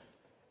chilling.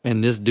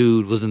 And this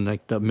dude was in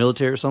like the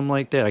military or something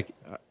like that.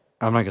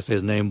 I'm not gonna say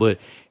his name, but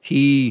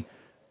he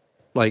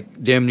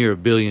like damn near a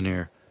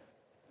billionaire.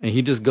 And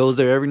he just goes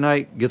there every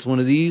night, gets one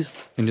of these,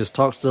 and just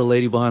talks to the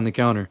lady behind the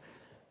counter.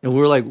 And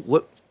we're like,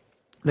 what?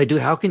 Like,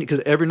 dude, how can you?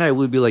 Because every night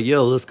we'd be like,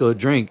 yo, let's go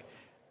drink.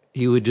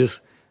 He would just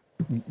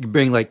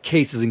bring like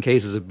cases and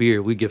cases of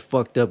beer. We'd get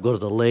fucked up, go to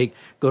the lake,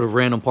 go to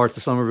random parts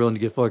of Somerville and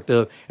get fucked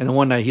up. And then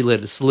one night he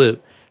let it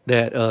slip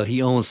that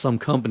he owns some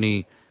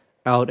company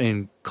out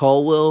in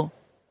Caldwell,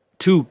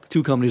 two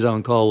companies out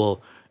in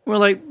Caldwell. We're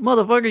like,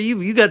 motherfucker,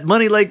 you got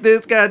money like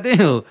this?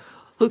 Goddamn,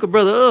 hook a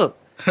brother up.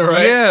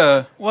 right.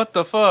 Yeah. What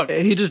the fuck?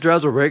 And he just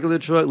drives a regular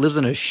truck, lives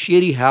in a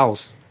shitty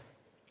house,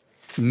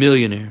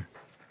 millionaire.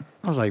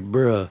 I was like,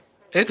 bruh.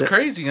 It's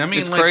crazy. I mean,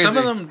 It's like some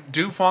of crazy. them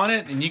do fawn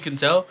it, and you can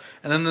tell.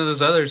 And then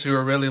there's others who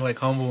are really like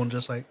humble and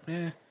just like,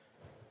 eh.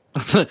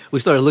 We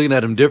started looking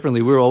at him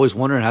differently. We were always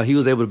wondering how he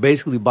was able to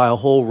basically buy a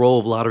whole roll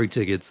of lottery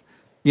tickets.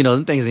 You know,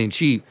 them things ain't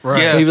cheap.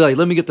 Right. Yeah. He'd be like,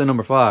 let me get the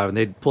number 5. And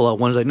they'd pull out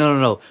one. He's like,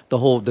 no. The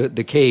whole,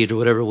 the cage or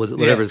whatever it was,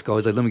 whatever Yeah. it's called.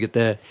 He's like, let me get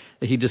that.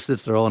 And he just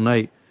sits there all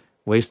night,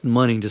 wasting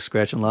money, just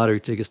scratching lottery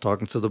tickets,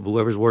 talking to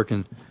whoever's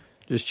working,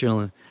 just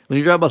chilling. When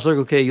you drive by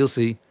Circle K, you'll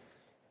see.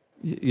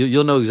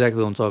 You'll know exactly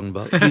what I'm talking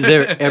about. He's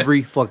there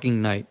every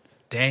fucking night.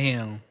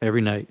 Damn. Every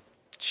night.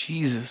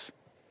 Jesus.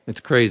 It's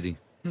crazy.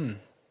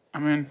 I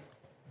mean,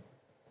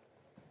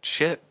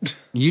 shit.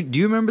 Do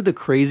you remember the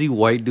crazy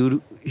white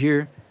dude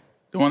here?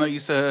 The one that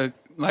used to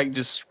like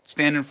just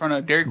stand in front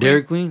of Dairy Queen.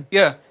 Dairy Queen?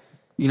 Yeah.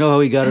 You know how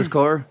he got his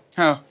car?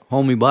 Huh.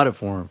 Homie bought it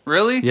for him.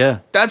 Really? Yeah.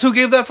 That's who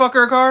gave that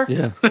fucker a car?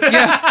 Yeah.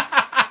 Yeah.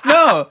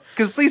 No,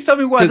 because please tell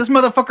me why this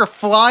motherfucker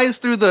flies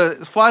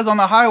on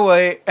the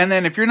highway, and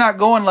then if you're not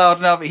going loud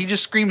enough, he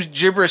just screams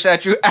gibberish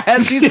at you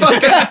as he's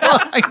fucking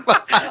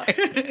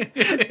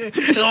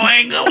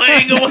flying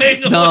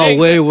by. No,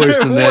 way worse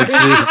than that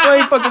shit.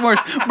 Way fucking worse,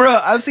 bro.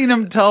 I've seen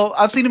him tell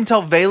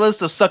Velas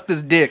to suck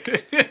this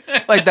dick.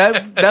 Like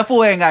that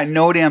fool ain't got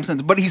no damn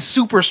sense. But he's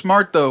super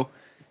smart though,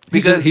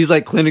 because He's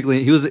like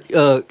clinically, he was,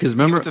 because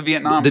remember, went to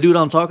Vietnam. the dude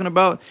I'm talking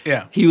about?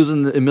 Yeah. He was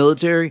in the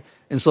military,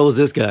 and so was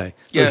this guy.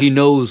 So Yeah. he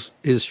knows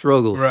his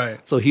struggle.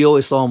 Right. So he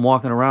always saw him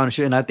walking around and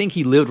shit, and I think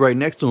he lived right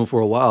next to him for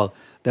a while.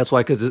 That's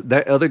why, because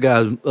that other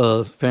guy's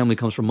family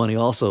comes from money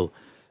also.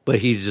 But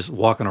he's just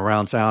walking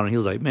around town, and he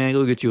was like, man,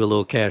 go get you a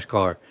little cash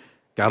car.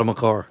 Got him a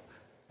car.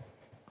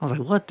 I was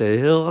like, what the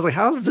hell? I was like,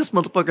 how does this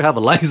motherfucker have a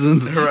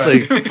license?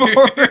 Right.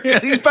 Like,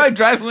 he's probably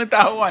driving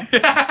without one.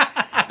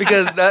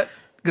 because that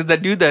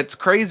dude that's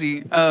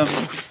crazy.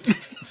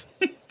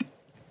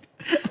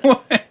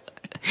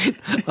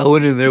 I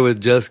went in there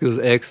with Jessica's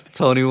ex,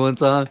 Tony, one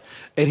time,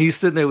 and he's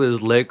sitting there with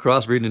his leg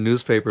crossed reading the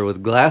newspaper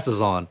with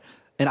glasses on.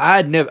 And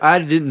I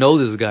didn't know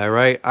this guy,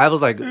 right? I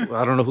was like,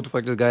 I don't know who the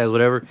fuck this guy is,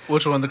 whatever.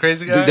 Which one? The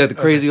crazy guy? The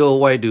crazy old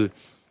white dude.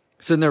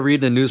 Sitting there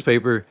reading the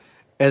newspaper,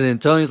 and then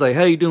Tony's like,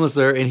 how you doing,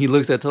 sir? And he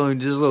looks at Tony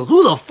and just goes,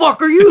 who the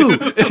fuck are you?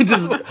 And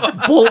just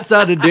bolts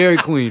out of Dairy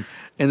Queen.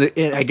 And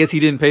I guess he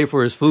didn't pay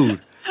for his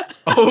food.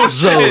 Oh,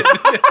 shit.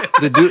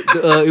 The dude,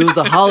 it was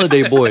the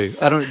Holiday boy.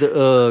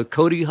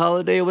 Cody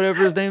Holiday or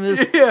whatever his name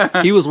is.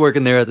 Yeah. He was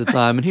working there at the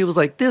time, and he was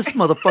like, "This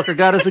motherfucker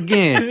got us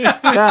again.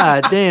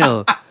 God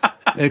damn!"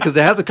 Because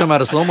it has to come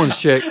out of someone's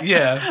check.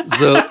 Yeah.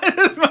 So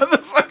This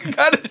motherfucker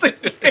got it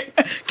again.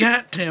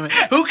 God damn it.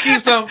 Who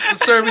keeps on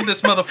serving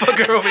this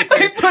motherfucker over He's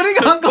here? putting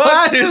on Fuck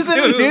glasses this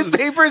and dude.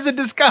 newspapers in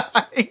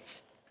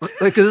disguise.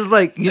 because it's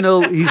like,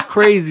 he's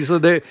crazy. So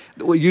they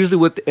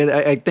usually and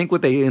I think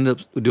what they end up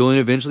doing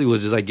eventually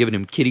was just like giving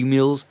him kiddie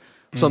meals,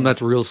 something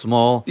that's real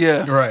small.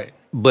 Yeah. Right.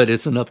 But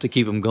it's enough to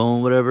keep him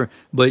going, whatever.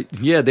 But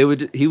yeah,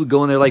 he would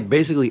go in there like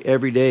basically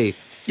every day.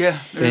 Yeah.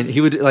 And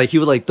he would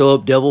throw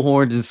up devil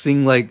horns and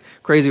sing like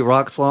crazy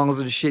rock songs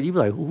and shit. You'd be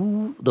like,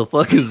 who the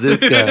fuck is this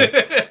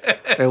guy?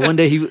 And one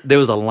day there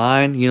was a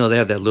line, they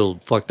have that little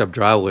fucked up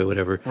driveway,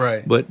 whatever.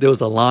 Right. But there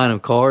was a line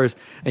of cars,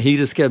 and he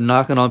just kept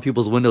knocking on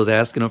people's windows,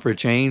 asking them for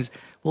change.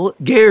 Well,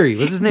 Gary,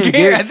 what's his name?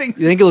 Gary, I think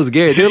it was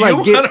Gary. They're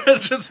like, You want to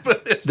just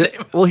put his name?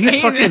 well, he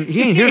ain't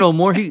here no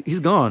more. He's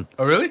gone.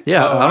 Oh, really?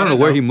 Yeah, Oh, I don't know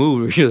where he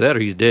moved, or either that or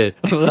he's dead.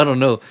 I don't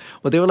know.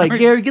 But they were like,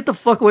 Gary, get the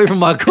fuck away from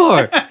my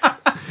car.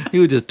 He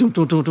would just doom,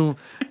 doom, doom, doom.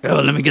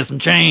 Oh, let me get some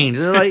change.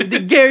 They're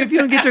like, Gary, if you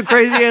don't get your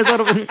crazy ass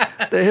out of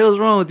the hell's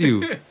wrong with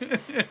you?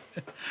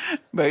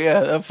 But yeah,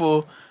 that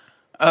fool.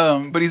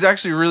 But he's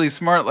actually really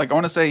smart. Like I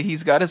want to say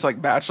he's got his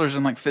like bachelor's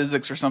in like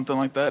physics or something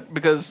like that.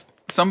 Because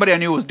somebody I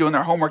knew was doing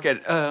their homework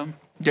at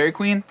Dairy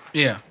Queen,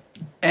 Yeah.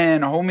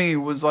 and a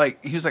homie was like,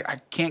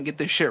 I can't get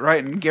this shit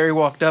right. And Gary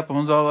walked up and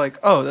was all like,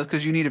 oh, that's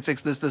because you need to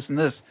fix this, this, and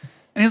this.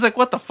 And he's like,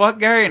 what the fuck,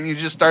 Gary? And he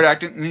just started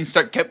acting,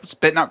 and kept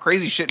spitting out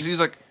crazy shit. And he was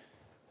like,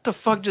 the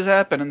fuck just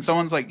happened? And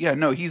someone's like, yeah,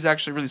 no, he's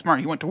actually really smart.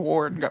 He went to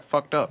war and got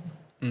fucked up.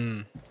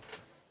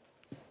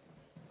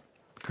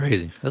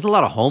 Crazy. That's a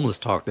lot of homeless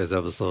talk this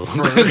episode.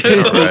 What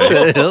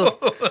the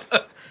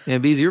hell? Yeah,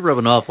 Bees, you're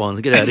rubbing off on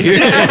us. Get out of here.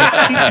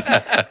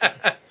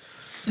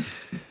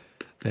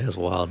 That's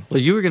wild.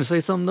 Well, you were gonna say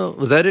something though.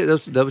 Was that it?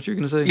 That what you were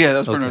gonna say? Yeah,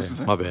 that's what I was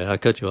okay. gonna say. My bad. I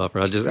cut you off.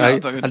 I just, No,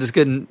 it's all good. I just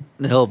couldn't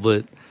help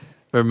but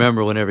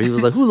remember whenever he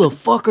was like, "Who the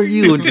fuck are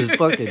you?" and just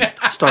fucking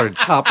started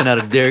chopping out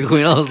of Dairy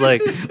Queen. I was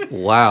like,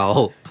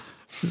 "Wow,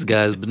 this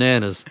guy's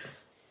bananas."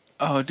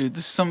 Oh, dude,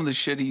 this is some of the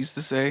shit he used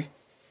to say.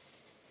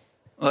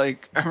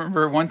 Like, I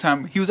remember one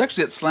time, he was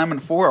actually at Slammin'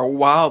 4 a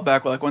while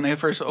back, like when they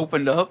first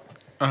opened up.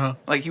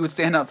 Like, he would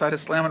stand outside of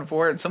Slammin'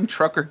 4, and some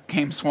trucker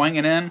came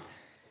swinging in,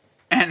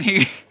 and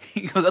he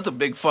goes, "That's a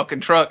big fucking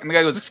truck." And the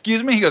guy goes,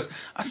 "Excuse me?" He goes,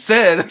 "I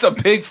said it's a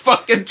big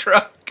fucking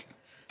truck."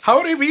 How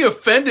would he be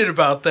offended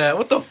about that?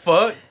 What the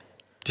fuck?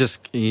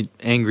 Just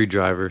angry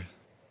driver.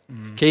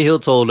 Cahill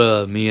told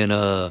me and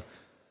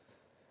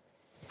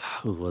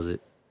who was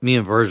it? Me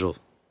and Virgil.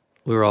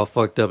 We were all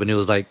fucked up, and it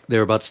was like they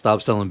were about to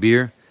stop selling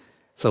beer.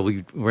 So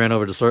we ran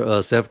over to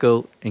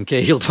Sefco, and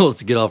Cahill told us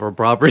to get off our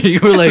property.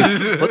 We were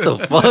like, "What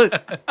the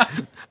fuck?"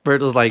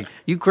 Bert was like,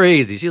 "You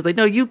crazy?" She was like,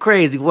 "No, you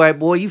crazy, white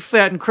boy. You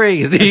fat and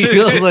crazy."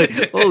 I was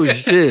like, "Oh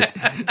shit!"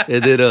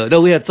 And then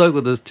no, we had Tug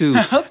with us too.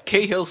 How's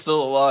Cahill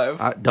still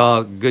alive?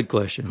 Dog, good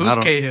question. Who's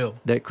Cahill?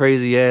 That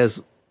crazy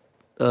ass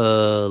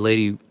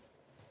lady,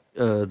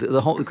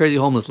 the crazy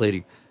homeless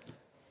lady,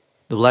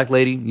 the black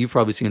lady. You've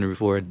probably seen her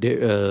before.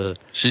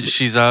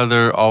 She's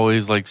either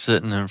always like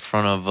sitting in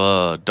front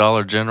of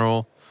Dollar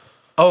General.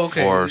 Oh,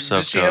 okay. Or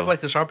Does she Sefco. have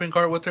like a shopping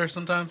cart with her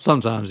sometimes?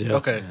 Sometimes, yeah.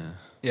 Okay.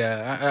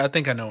 Yeah, I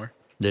think I know her.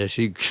 Yeah,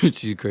 she's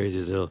crazy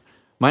as hell.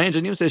 My Aunt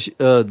Janine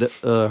said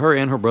her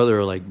and her brother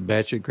are like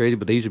batshit crazy,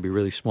 but they used to be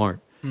really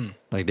smart.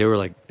 Like they were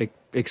like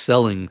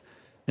excelling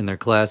in their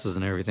classes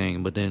and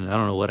everything. But then I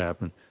don't know what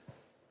happened.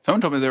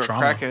 Someone told me they were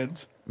Trauma.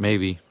 crackheads.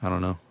 Maybe I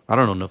don't know. I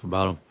don't know enough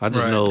about them. I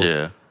just Right. know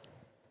Yeah,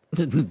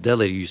 that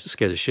lady used to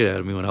scare the shit out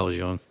of me when I was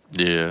young.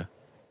 yeah.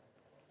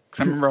 Because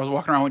I remember I was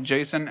walking around with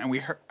Jason,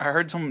 and I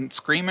heard someone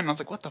screaming, and I was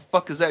like, "What the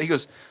fuck is that?" He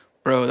goes,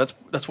 "Bro,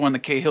 that's one of the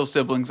Cahill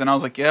siblings." And I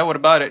was like, "Yeah, what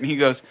about it?" And he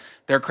goes,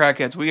 "They're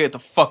crackheads. We get the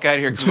fuck out of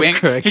here." 'Cause we ain't,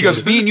 he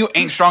goes, Crackheads. "Me and you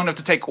ain't strong enough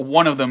to take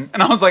one of them."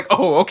 And I was like,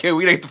 "Oh, okay,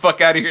 we get the fuck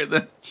out of here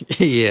then."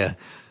 Yeah.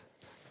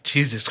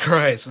 Jesus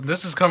Christ. And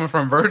this is coming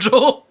from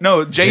Virgil?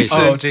 No, Jason.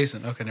 Oh,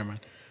 Jason. Okay, never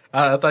mind.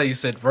 I thought you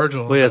said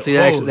Virgil. Well, yeah. So- See,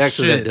 oh, actually, that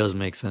shit. does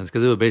make sense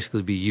because it would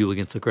basically be you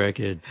against a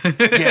crackhead.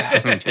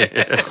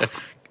 Yeah.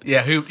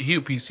 Yeah, he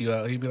would piece you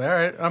out. He'd be like, "All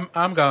right,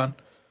 I'm gone."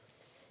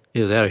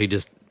 Either that, or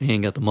he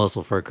ain't got the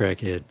muscle for a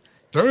crackhead.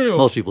 Damn.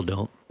 Most people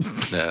don't.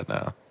 Yeah,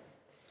 no.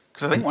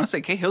 Because I think I want to say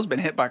Cahill's been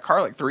hit by a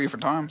car like 3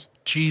 different times.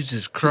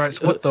 Jesus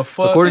Christ, what the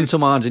fuck? According to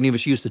my Aunt Geneva,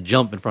 she used to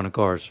jump in front of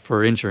cars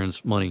for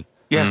insurance money.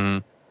 Yeah.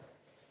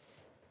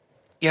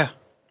 Yeah.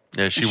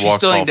 Yeah, she She walks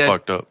still all ain't dead.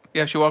 fucked up.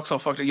 Yeah, she walks all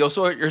fucked up. You'll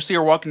see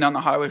her walking down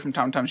the highway from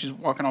time to time. She's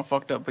walking all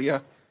fucked up. But yeah,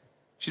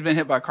 she's been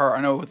hit by a car,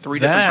 I know, 3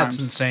 different That's times.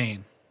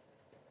 insane.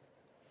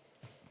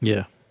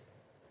 Yeah.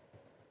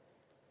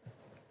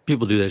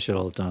 People do that shit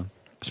all the time,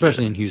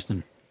 especially in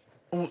Houston.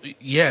 Well,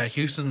 yeah,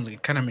 Houston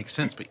kind of makes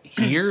sense, but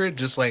here,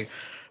 just like,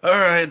 all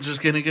right,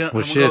 just gonna go. Well,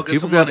 We'll shit, go get people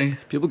some got money.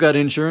 people got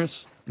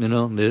insurance. You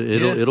know,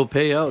 it'll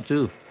pay out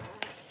too,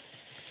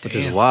 which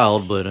is Damn.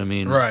 wild. But I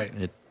mean, Right.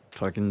 It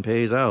fucking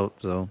pays out.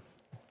 So,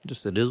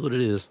 just it is what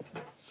it is.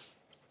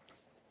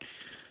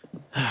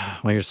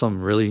 When you're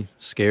something really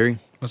scary.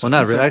 What's Well, up? not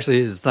What's really. up? Actually,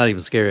 it's not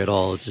even scary at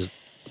all. It's just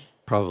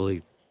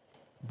probably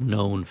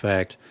known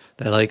fact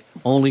that like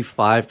only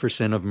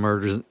 5% of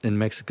murders in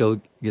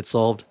Mexico get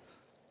solved.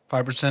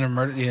 5% of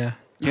murder. Yeah,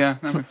 Yeah,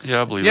 that makes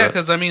Yeah, I believe yeah, that.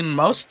 because I mean,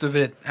 most of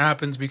it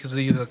happens because of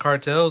either the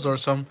cartels or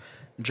some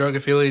drug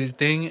affiliated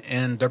thing,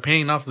 and they're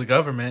paying off the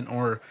government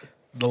or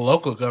the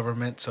local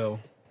government. So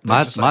they're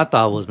My just my like,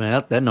 thought was,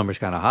 man, that number's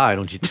kind of high,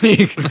 don't you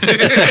think?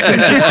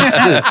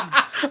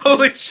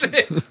 holy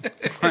shit.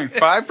 like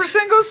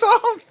 5% goes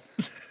solved?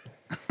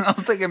 I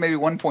was thinking maybe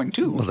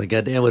 1.2. I was like,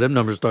 goddamn, well, them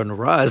numbers starting to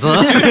rise,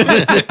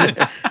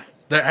 huh?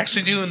 They're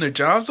actually doing their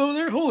jobs over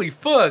there. Holy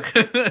fuck.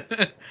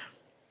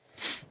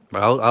 I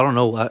don't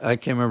know. I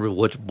can't remember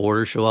which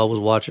border show I was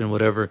watching,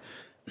 whatever.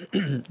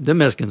 The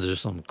Mexicans are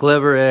some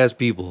clever ass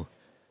people.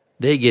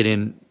 They get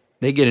in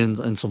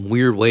some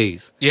weird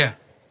ways. Yeah.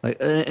 Like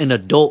an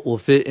adult will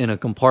fit in a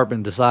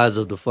compartment the size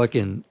of the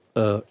fucking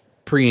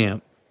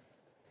preamp.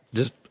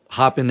 Just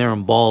hop in there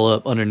and ball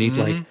up underneath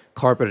like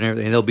carpet and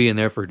everything. And they'll be in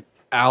there for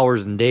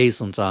hours and days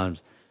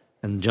sometimes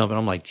and jumping.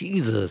 I'm like,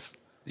 Jesus.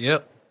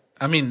 Yep.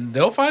 I mean,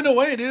 they'll find a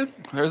way, dude.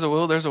 There's a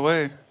will, there's a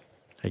way.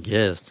 I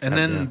guess. And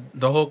then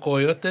the whole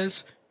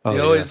coyotes, Oh, they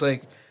yeah. always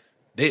like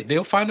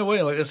they'll find a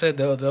way. Like I said,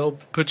 they'll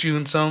put you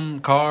in some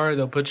car,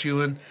 they'll put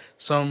you in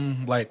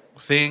some like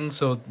thing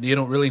so you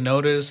don't really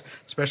notice,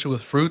 especially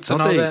with fruits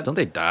and all that. Don't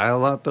they die a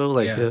lot though?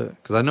 Like, Yeah.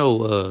 because I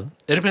know.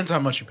 It depends how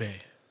much you pay.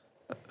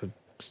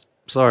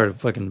 Sorry to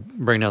fucking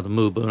bring out the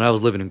mood, but when I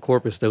was living in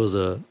Corpus, there was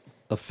a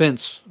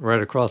fence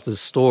right across this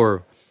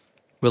store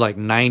with like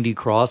 90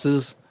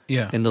 crosses.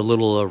 Yeah. And the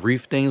little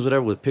reef things,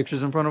 whatever, with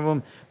pictures in front of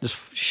them. This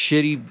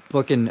shitty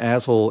fucking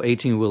asshole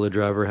 18-wheeler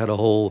driver had a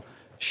whole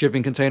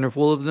shipping container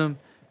full of them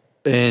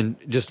and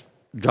just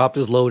dropped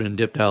his load and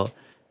dipped out.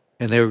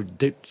 And they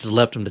just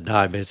left him to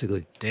die,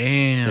 basically.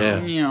 Damn.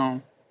 Yeah. You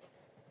know,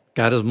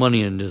 Got his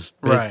money and just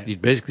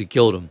basically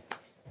killed him.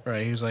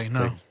 Right. He's like,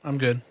 no, I'm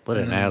good. What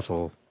an And then-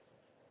 asshole.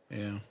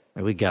 Yeah.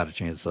 Like, we got to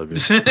change the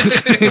subject.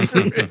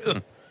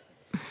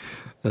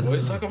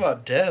 Boys talk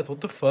about death.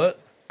 What the fuck?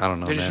 I don't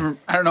know, they just man.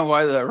 I don't know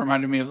why that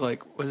reminded me of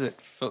like, was it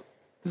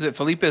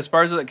Felipe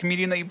Esparza, that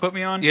comedian that you put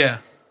me on? Yeah.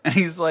 And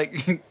he's like,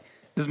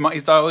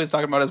 he's always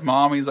talking about his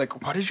mom. He's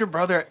like, why does your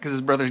brother, because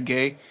his brother's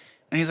gay.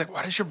 And he's like,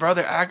 why does your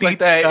brother act like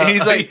that? And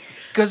he's like,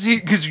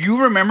 because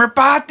you remember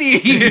Pati.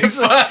 He's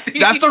like, Pati.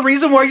 that's the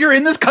reason why you're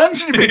in this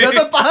country, because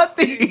of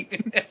Pati.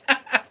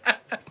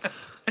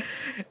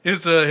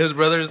 His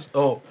brother's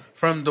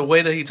from the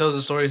way that he tells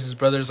the stories, his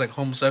brother's like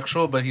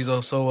homosexual, but he's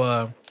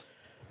also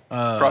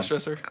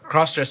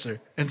Crossdresser.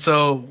 And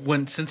so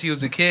since he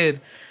was a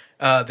kid,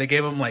 they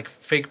gave him like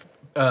fake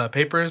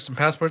papers and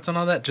passports and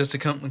all that just to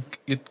come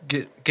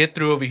get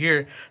through over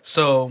here.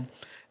 So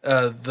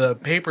the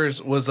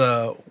papers was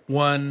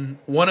one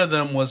of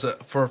them was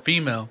for a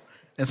female.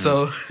 And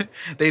so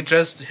they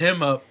dressed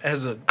him up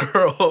as a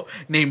girl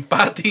named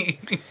Pati.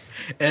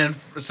 And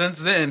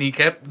since then, he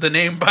kept the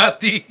name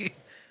Pati.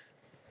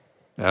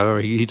 I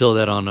remember he told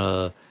that on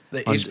The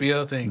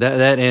HBO thing.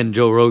 that and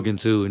Joe Rogan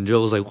too, and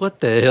Joe was like, "What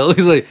the hell?"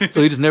 He's like,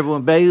 "So he just never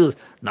went back." He was,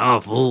 "Nah,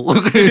 fool."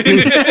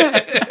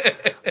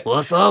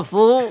 What's up,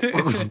 fool?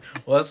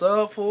 What's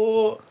up,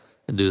 fool?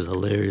 That dude's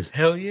hilarious.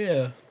 Hell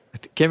yeah. I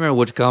can't remember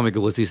which comic it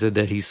was. He said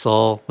that he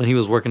saw when he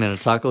was working at a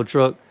taco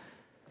truck.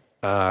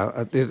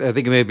 I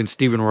think it may have been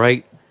Stephen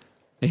Wright,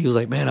 and he was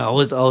like, "Man, I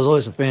was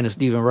always a fan of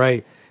Stephen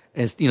Wright."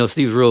 And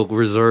Steve's real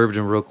reserved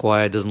and real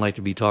quiet, doesn't like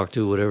to be talked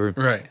to, whatever.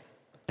 Right.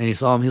 And he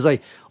saw him. He's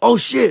like, "Oh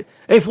shit!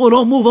 Hey fool,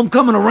 don't move! I'm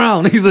coming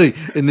around." He's like,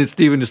 and then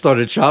Steven just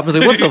started chopping.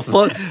 He's like, "What the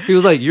fuck?" He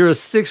was like, "You're a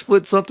 6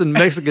 foot something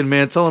Mexican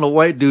man telling a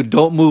white dude,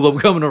 'Don't move! I'm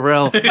coming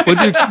around.' What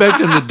do you expect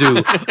him to do?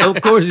 Of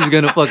course he's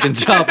gonna fucking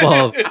chop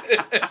off."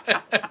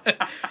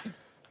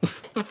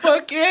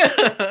 Fuck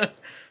yeah.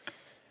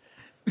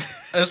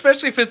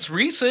 Especially if it's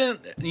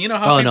recent. You know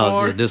how Oh people no,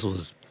 are. this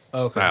was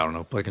Okay. I don't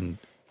know, fucking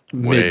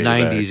Way mid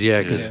 '90s, back.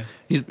 yeah, because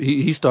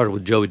he started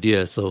with Joey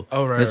Diaz, so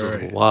Oh, right, this right,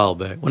 was right. a while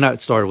back. Well,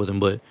 not started with him,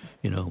 but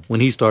when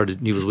he started,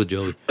 he was with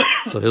Joey,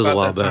 so it was a About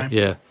while that back.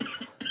 time.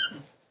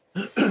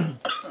 Yeah.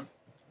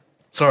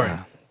 Sorry.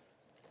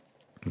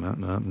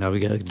 Now we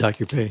gotta dock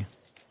your pay.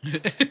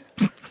 The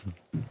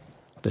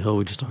hell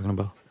we just talking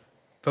about?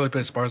 Felipe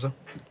Esparza.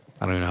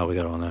 I don't even know how we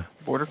got on that.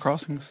 Border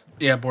crossings.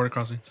 Yeah, border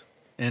crossings.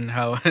 And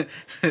how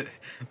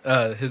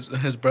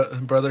his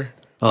brother.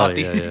 Oh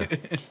Pati. yeah.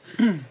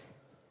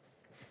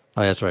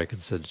 Oh, that's right. Because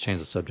it said to change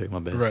the subject. My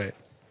bad. Right.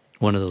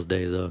 One of those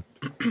days, though.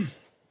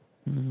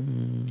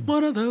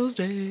 One of those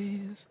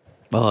days.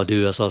 Oh,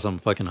 dude, I saw something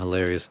fucking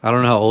hilarious. I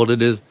don't know how old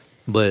it is,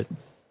 but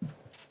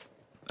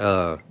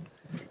because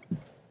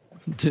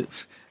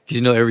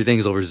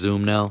everything's over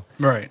Zoom now.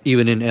 Right.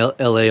 Even in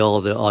LA,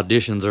 all the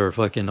auditions are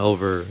fucking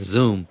over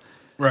Zoom.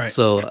 Right.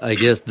 So I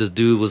guess this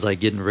dude was like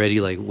getting ready,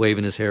 like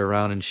waving his hair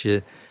around and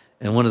shit.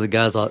 And one of the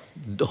guys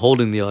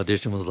holding the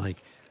audition was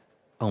like,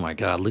 "Oh my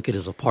God, look at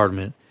his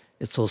apartment.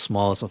 It's so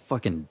small. It's a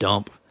fucking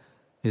dump."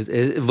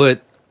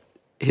 But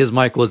his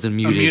mic wasn't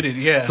muted.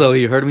 Unmuted, yeah. So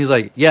he heard him. He's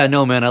like, "Yeah,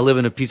 no, man, I live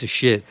in a piece of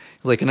shit."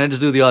 He's like, "Can I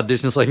just do the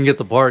audition so I can get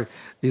the part?"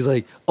 He's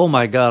like, "Oh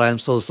my God, I'm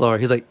so sorry."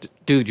 He's like,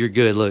 "Dude, you're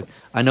good. Look,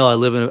 I know I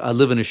live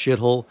in a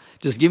shithole.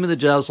 Just give me the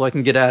job so I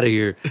can get out of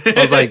here." I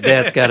was like,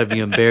 "That's got to be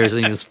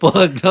embarrassing as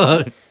fuck,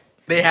 dog."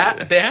 They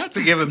have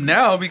to give him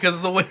now because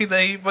of the way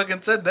that he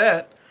fucking said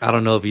that. I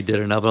don't know if he did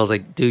or not, but I was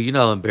like, dude, you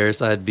know how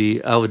embarrassed I'd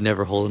be? I would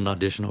never hold an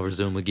audition over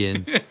Zoom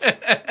again.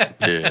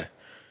 Yeah.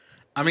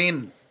 I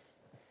mean,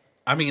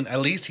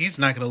 at least he's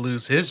not going to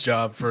lose his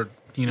job for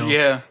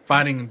Yeah.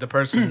 finding the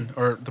person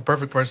or the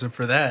perfect person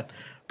for that.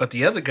 But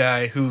the other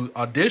guy who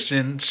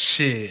auditioned,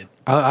 shit,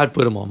 I'd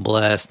put him on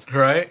blast.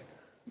 right?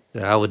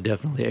 Yeah, I would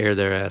definitely air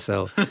their ass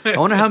out. I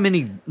wonder how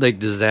many like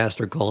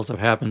disaster calls have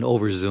happened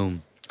over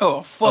Zoom. Oh,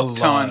 a fuck A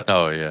ton. lot.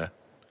 Oh yeah.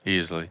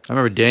 Easily. I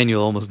remember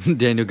Daniel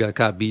got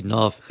caught beating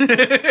off.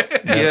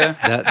 Yeah.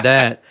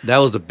 That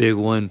was the big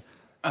one.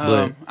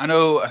 But I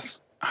know, I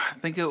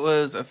think it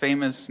was a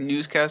famous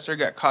newscaster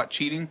got caught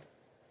cheating.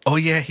 Oh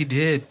yeah, he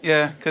did.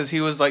 Yeah, because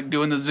he was like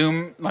doing the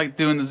Zoom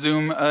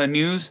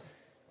news,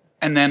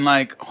 and then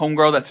like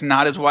homegirl that's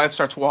not his wife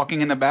starts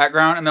walking in the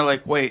background, and they're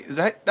like, "Wait,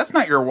 that's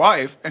not your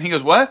wife?" And he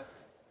goes, "What?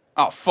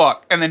 Oh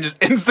fuck!" And then just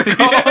ends the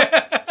call.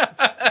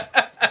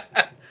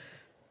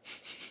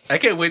 I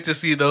can't wait to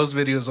see those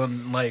videos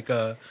on like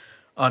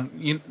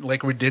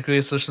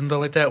Ridiculous or something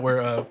like that,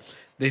 where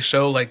they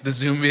show like the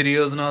Zoom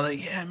videos and all that.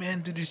 Yeah,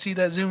 man, did you see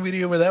that Zoom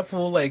video where that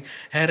fool like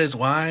had his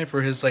wife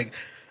or his like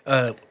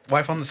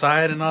wife on the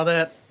side and all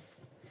that?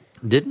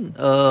 didn't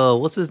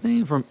what's his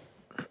name from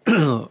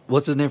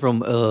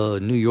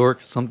New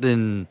York?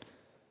 Something.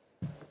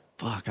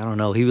 Fuck, I don't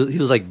know. He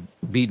was like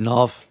beaten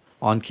off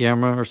on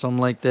camera or something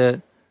like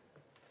that.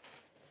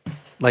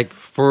 like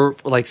for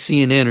like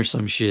CNN or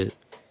some shit.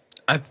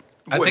 I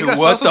Wait, think I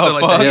saw what the something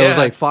like fuck? that. Yeah, it was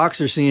like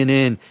Fox or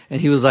CNN, and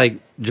he was like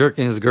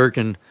jerking his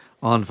gherkin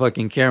on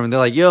fucking camera. And they're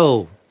like,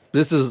 "Yo,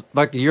 this is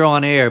fucking you're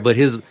on air," but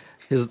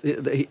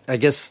I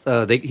guess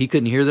he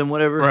couldn't hear them,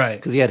 whatever, Right.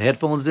 Because he had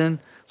headphones in,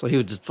 so he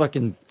was just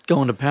fucking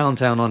going to Pound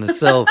Town on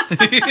himself.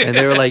 And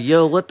they were like,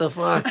 "Yo, what the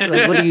fuck?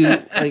 Like, what do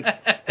you like?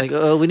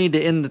 Oh, we need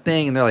to end the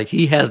thing." And they're like,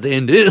 "He has to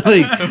end it."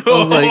 Like, I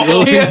was like,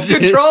 "Oh, He has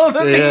shit." control of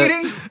the Yeah.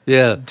 meeting.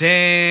 Yeah.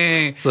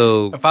 Dang.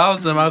 So If I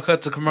was them, I'd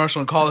cut to commercial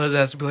and call his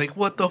ass to be like,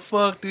 "What the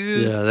fuck,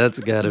 dude?" yeah, that's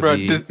gotta Bro,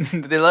 be. did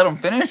they let him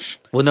finish?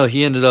 Well, no,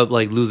 he ended up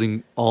like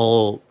losing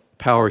all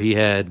power he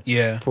had.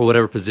 Yeah. For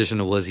whatever position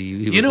it was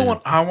he was You know in.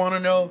 what I want to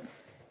know,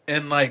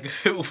 and like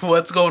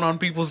what's going on in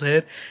people's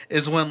head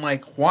is when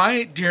like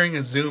why during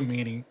a Zoom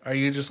meeting are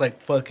you just like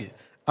fuck it,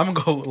 I'm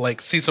gonna go like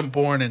see some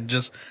porn and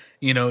just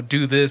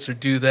do this or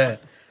do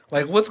that.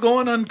 Like what's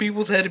going on in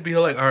people's head to be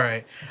like, all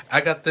right,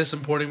 I got this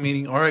important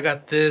meeting or I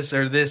got this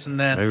or this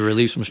and that. Maybe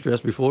relieve some stress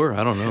before.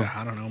 I don't know.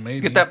 I don't know, maybe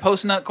Get that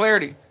post nut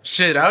clarity.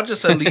 shit. I'll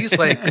just at least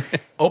like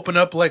open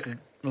up like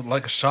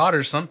a shot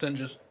or something.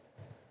 Just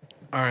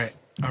all right,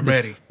 I'm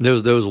ready. There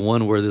was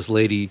one where this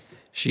lady,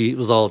 she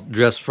was all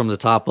dressed from the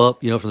top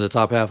up, from the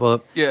top half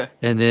up. Yeah.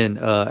 And then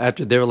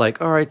after they were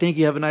like, "All right, thank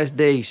you, have a nice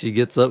day," she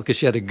gets up because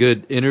she had a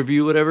good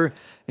interview, whatever.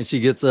 And she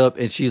gets up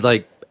and she's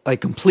like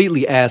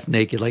completely ass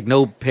naked, like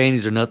no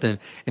panties or nothing,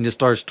 and just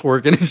starts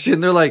twerking and shit.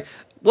 And they're like,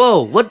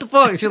 "Whoa, what the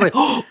fuck?" And she's like,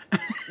 "Oh,"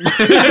 she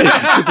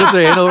puts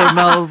her hand over her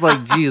mouth. I was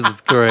like, Jesus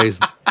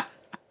Christ.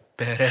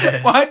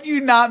 Badass. Why do you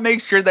not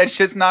make sure that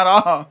shit's not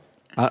off?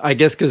 I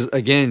guess because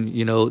again,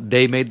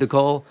 they made the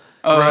call.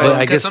 Right, But I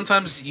because guess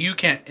sometimes you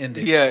can't end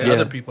it. Yeah, yeah.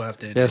 Other people have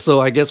to end Yeah, it.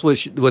 so I guess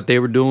what they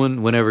were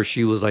doing whenever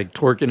she was like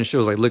twerking and she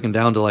was like looking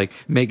down to like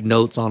make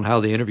notes on how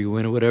the interview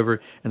went or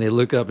whatever, and they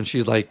look up and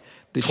she's like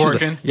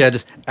Twerking? yeah,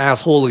 just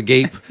asshole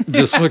agape,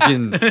 just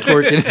fucking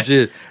twerking and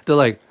shit. They're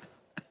like,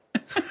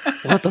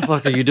 "What the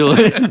fuck are you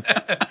doing?"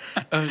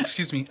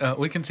 Excuse me,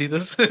 we can see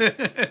this.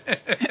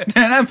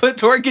 And I put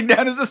twerking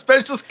down as a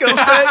special skill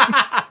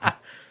set.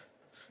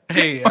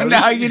 Hey, Well,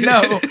 now you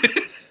know.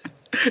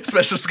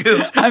 special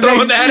skills. I Throwing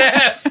mean- that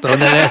ass. Throwing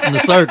that ass in the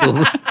circle.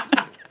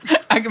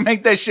 I can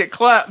make that shit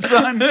clap,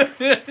 son.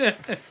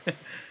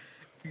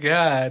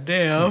 God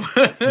damn.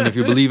 And if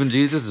you believe in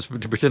Jesus,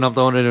 just pretend I'm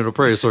throwing it in a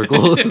prayer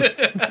circle.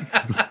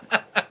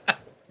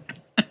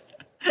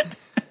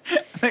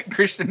 That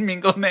Christian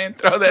Mingle name,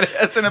 throw that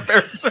ass in a pair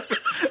of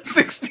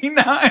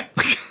 69.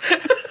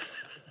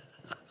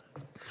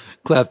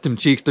 Clap them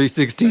cheeks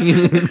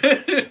 316.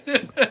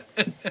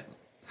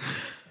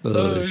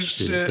 Oh,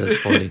 shit. shit, that's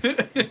funny.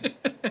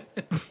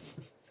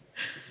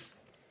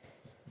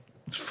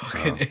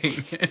 Fucking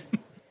A,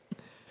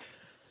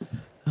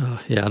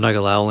 Yeah, I'm not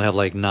gonna lie. I only have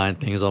like 9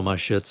 things on my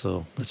shit,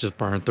 so let's just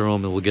burn through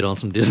them and we'll get on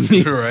some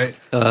Disney. man.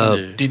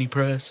 Right. Denny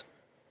Press.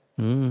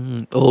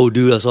 Oh,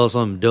 dude, I saw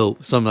something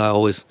dope. Something I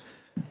always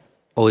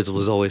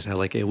had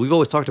like. We've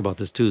always talked about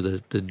this too.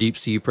 The deep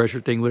sea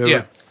pressure thing, whatever.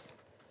 Yeah.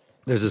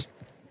 There's this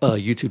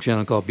YouTube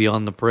channel called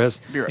Beyond the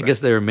Press. Be right I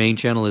guess their main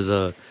channel is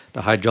the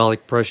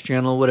hydraulic press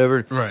channel,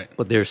 whatever. Right.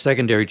 But their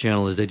secondary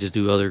channel is they just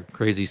do other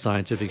crazy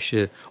scientific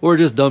shit or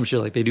just dumb shit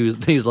like they use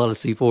a lot of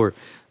C4.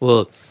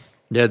 Well,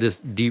 they had this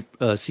deep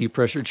sea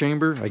pressure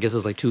chamber. I guess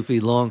it's like 2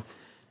 feet long,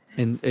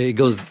 and it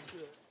goes.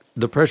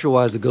 The pressure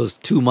wise, it goes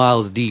 2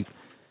 miles deep.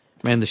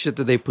 Man, the shit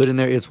that they put in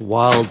there, it's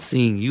wild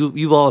seeing.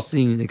 You've all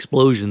seen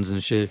explosions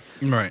and shit.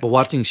 Right. But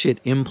watching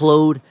shit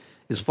implode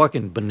is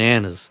fucking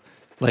bananas.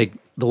 Like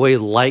the way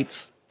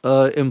lights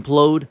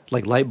implode,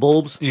 like light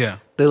bulbs. Yeah.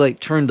 They like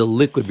turn to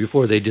liquid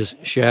before they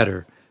just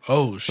shatter.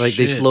 Oh, shit. Like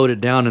they slowed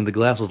it down and the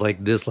glass was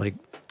like this, like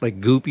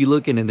goopy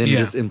looking, and then Yeah. it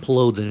just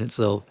implodes in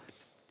itself.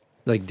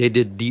 Like they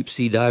did deep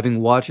sea diving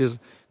watches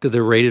because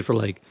they're rated for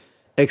like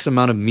X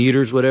amount of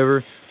meters,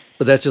 whatever.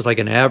 But that's just like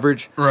an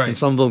average. Right. And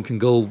some of them can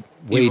go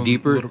way Even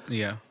deeper.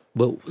 yeah.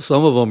 But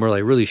some of them are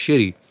like really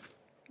shitty.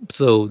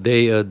 So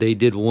they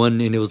did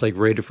one and it was like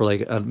rated for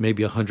like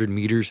maybe 100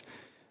 meters.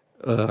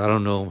 I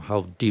don't know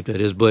how deep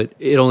that is, but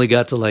it only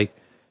got to like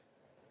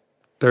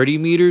 30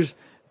 meters.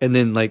 And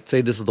then like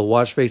say this is the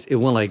watch face, it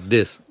went like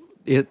this,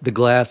 the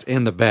glass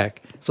and the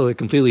back. So it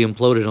completely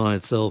imploded on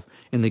itself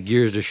and the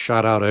gears just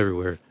shot out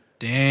everywhere.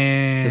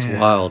 Damn. It's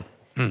wild.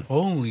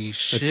 Holy A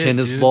shit.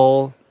 tennis dude.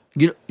 ball.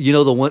 You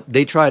know the one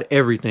they tried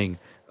everything.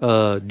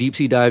 Deep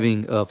sea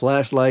diving,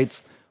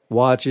 flashlights,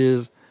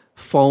 watches,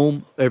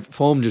 foam.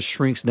 Foam just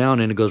shrinks down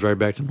and it goes right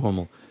back to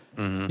normal.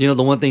 You know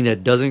the one thing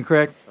that doesn't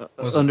crack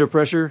under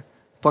pressure?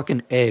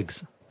 Fucking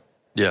eggs.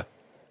 Yeah.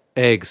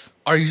 Eggs.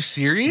 Are you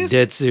serious?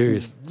 Dead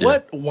serious.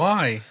 What?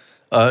 Why?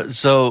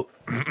 So,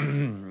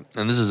 and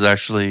this is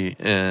actually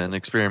an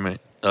experiment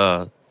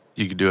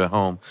you could do at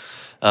home.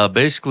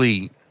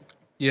 Basically,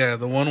 Yeah,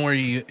 the one where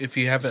if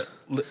you have it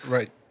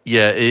right.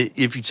 yeah,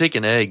 if you take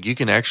an egg, you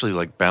can actually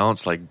like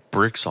balance like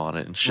bricks on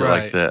it and shit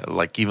like Right. that,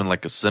 like even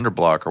like a cinder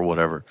block or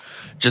whatever,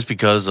 just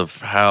because of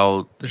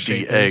how The the,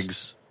 shape is.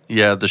 eggs,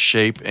 yeah, the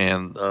shape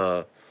and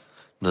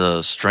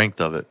the strength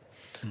of it.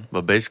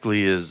 But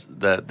basically, is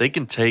that they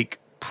can take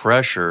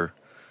pressure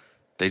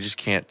They just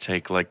can't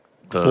take like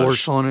the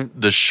Force on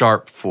it. the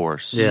sharp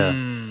force. Yeah.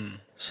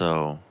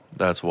 So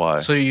that's why.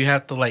 So you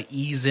have to like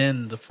ease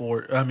in the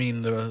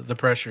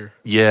pressure.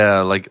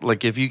 Yeah,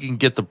 like if you can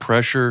get the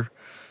pressure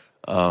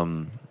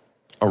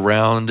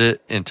around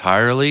it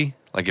entirely,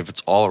 like if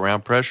it's all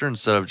around pressure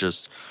instead of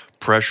just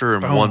pressure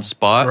in one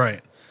spot, Right.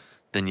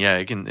 then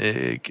yeah,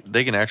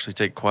 they can actually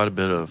take quite a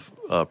bit of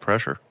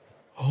pressure.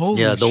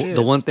 Holy Yeah, shit.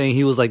 the one thing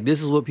he was like, this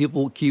is what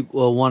people keep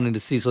wanting to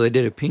see. So they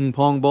did a ping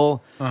pong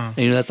ball,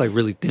 and that's like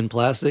really thin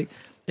plastic.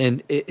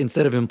 And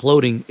instead of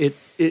imploding,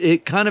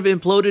 it kind of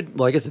imploded.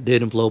 Well, I guess it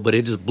did implode, but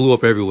it just blew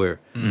up everywhere.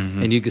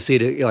 And you could see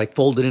it like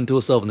folded into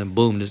itself, and then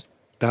boom, just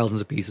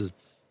thousands of pieces.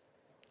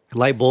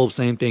 Light bulb,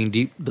 same thing,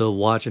 deep the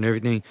watch and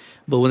everything.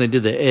 But when they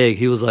did the egg,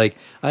 he was like,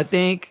 I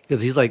think,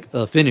 because he's like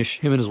Finnish,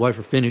 him and his wife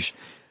are Finnish.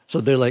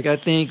 So they're like, I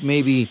think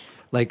maybe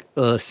like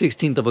a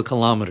 16th of a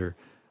kilometer.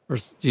 Or,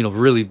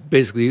 really,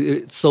 basically,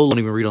 it's so long to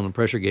even read on the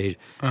pressure gauge.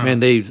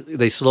 And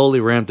they slowly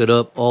ramped it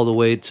up all the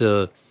way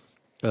to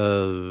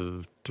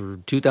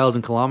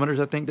 2,000 kilometers.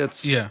 I think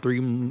that's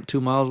 2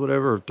 miles,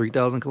 whatever, or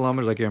 3,000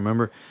 kilometers. I can't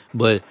remember,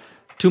 but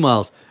 2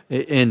 miles,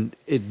 and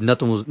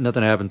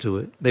nothing happened to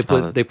it.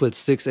 They put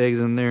 6 eggs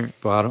in there.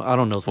 But I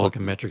don't know the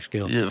fucking metric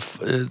scale. Yeah,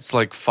 it's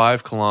like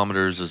 5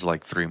 kilometers is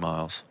like 3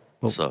 miles.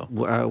 So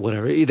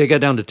Whatever, they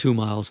got down to 2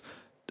 miles.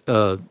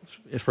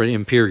 For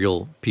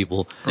imperial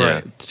people,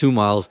 Right. 2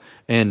 miles,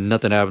 and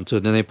nothing happened to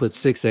it. Then they put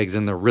 6 eggs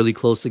in there really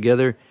close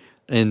together,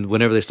 and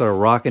whenever they started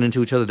rocking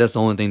into each other, that's the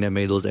only thing that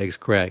made those eggs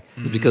crack.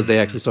 Because they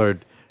actually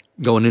started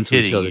going into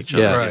Hitting each other. each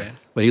other. Yeah, Right.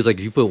 But he was like,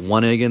 if you put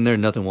 1 egg in there,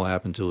 nothing will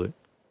happen to it.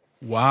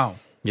 Wow.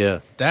 Yeah,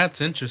 That's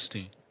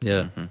interesting.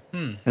 yeah.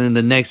 And then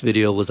the next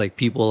video was like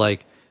people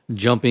like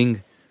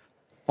jumping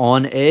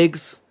on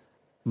eggs,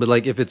 but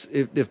like if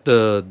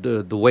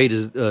the weight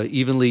is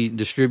evenly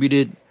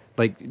distributed.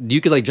 Like, you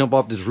could, like, jump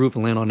off this roof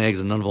and land on eggs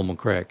and none of them will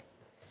crack.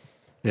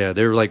 Yeah,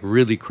 they're, like,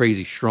 really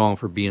crazy strong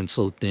for being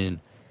so thin.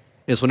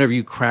 It's whenever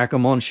you crack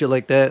them on shit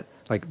like that,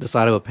 like the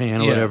side of a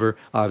pan or whatever,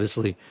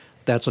 obviously,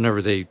 that's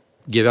whenever they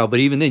give out.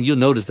 But even then, you'll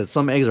notice that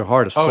some eggs are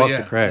hard as fuck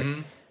to crack.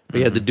 But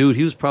yeah, the dude,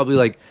 he was probably,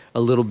 like,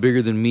 a little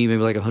bigger than me,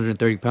 maybe, like,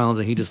 130 pounds,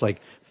 and he just,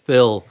 like,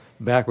 fell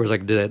backwards,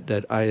 like, did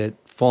that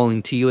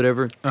falling T or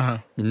whatever.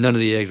 None of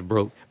the eggs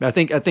broke. I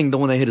think the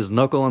one that hit his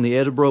knuckle on the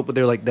edge broke, but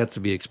they're like, that's to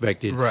be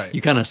expected. Right.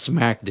 You kind of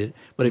smacked it,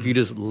 but if you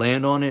just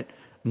land on it,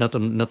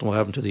 nothing will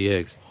happen to the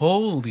eggs.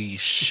 Holy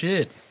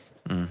shit.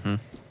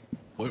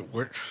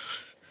 We're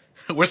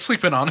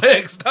sleeping on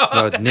eggs,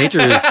 dog. Nature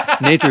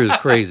is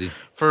crazy.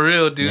 For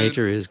real, dude.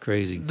 Nature is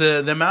crazy.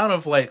 The amount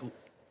of like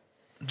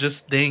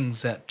just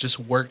things that just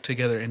work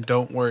together and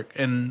don't work,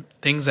 and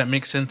things that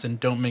make sense and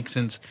don't make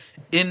sense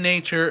in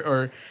nature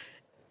or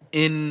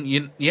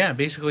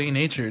basically in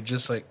nature,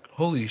 just like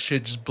holy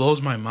shit, just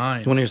blows my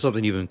mind. You want to hear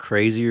something even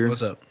crazier?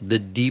 What's up? The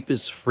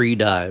deepest free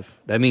dive.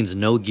 That means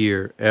no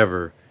gear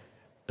ever.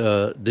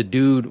 The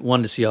dude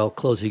wanted to see how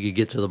close he could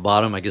get to the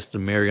bottom. I guess the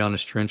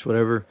Marianas Trench,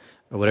 whatever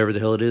the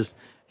hell it is.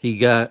 He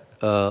got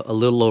a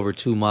little over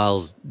 2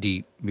 miles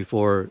deep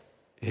before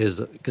because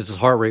his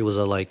heart rate was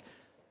at like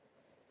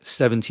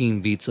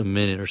 17 beats a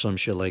minute or some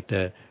shit like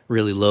that,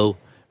 really low,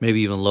 maybe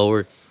even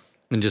lower,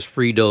 and just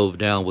free dove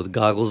down with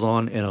goggles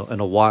on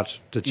and a watch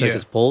to check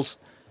his pulse,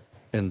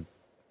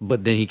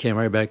 but then he came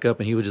right back up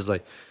and he was just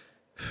like,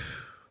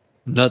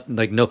 nothing,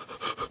 like no,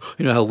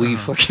 you know how we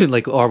fucking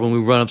like are when we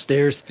run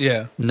upstairs,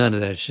 none of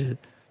that shit.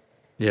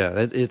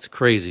 Yeah, it's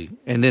crazy.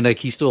 And then like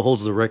he still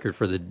holds the record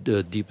for the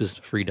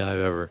deepest free dive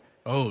ever.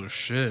 Oh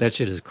shit, that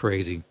shit is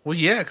crazy. Well,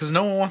 yeah, because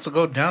no one wants to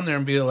go down there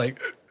and be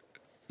like,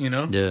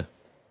 yeah.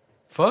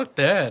 Fuck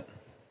that.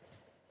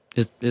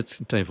 It's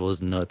painful.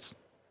 It's nuts.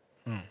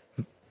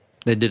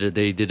 They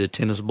did a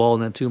tennis ball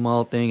in that 2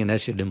 mile thing, and that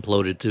shit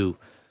imploded too.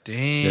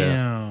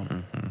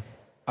 Damn. Yeah.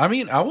 I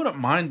mean, I wouldn't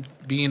mind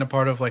being a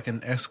part of like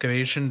an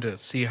excavation to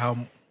see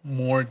how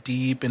more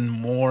deep and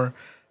more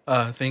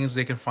things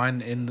they can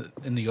find in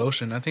the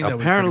ocean. I think that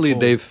apparently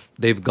would be pretty cool.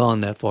 they've gone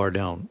that far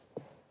down.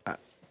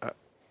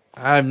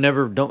 I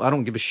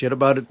don't give a shit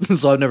about it,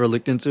 so I've never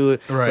looked into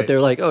it. Right. But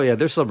they're like, oh yeah,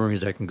 there's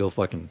submarines that can go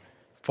fucking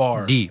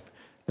far deep.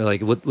 They're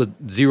like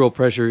with zero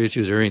pressure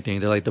issues or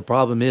anything. They're like, the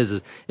problem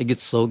is it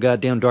gets so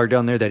goddamn dark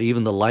down there that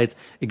even the lights,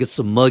 it gets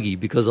so muggy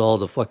because of all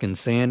the fucking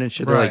sand and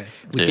shit. They're like,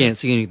 we can't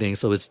see anything,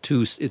 so it's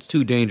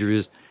too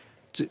dangerous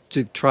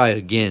to try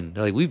again.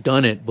 They're like, we've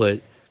done it,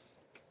 but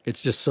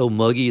it's just so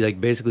muggy.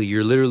 Like basically,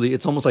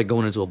 it's almost like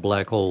going into a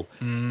black hole.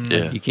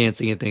 Yeah. You can't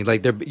see anything.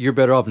 Like you're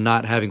better off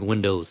not having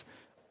windows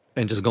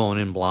and just going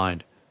in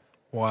blind.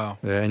 Wow.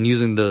 Yeah, and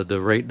using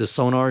the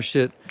sonar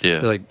shit. Yeah.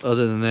 Like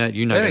other than that,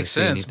 you're not. That gonna makes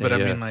see sense, anything. but I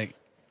Yeah. mean, like,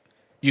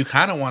 you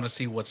kind of want to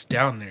see what's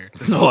down there.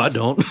 No, I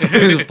don't.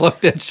 Fuck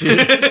that shit.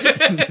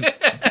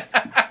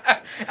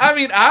 I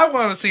mean, I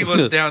want to see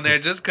what's down there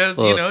just because,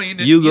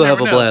 you go have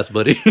a blast,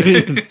 buddy.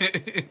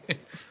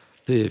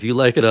 If you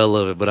like it, I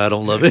love it, but I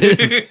don't love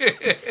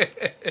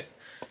it.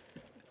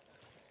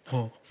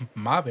 Oh,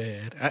 my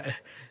bad.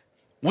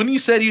 When you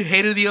said you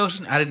hated the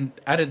ocean, I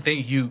didn't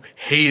think you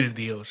hated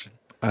the ocean.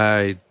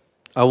 I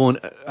I won't.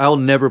 I'll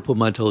never put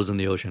my toes in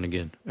the ocean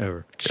again,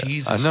 ever.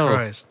 Jesus I know.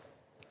 Christ.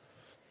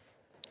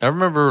 I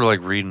remember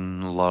like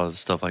reading a lot of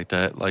stuff like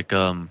that. Like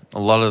a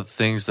lot of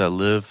things that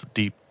live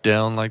deep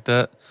down like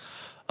that.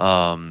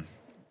 A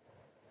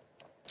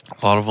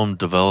lot of them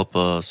develop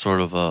a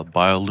sort of a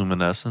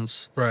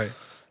bioluminescence. Right.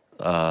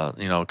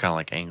 You know, kind of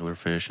like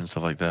anglerfish and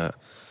stuff like that.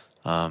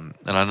 And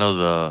I know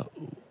the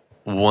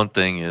one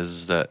thing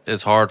is that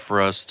it's hard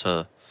for us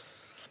to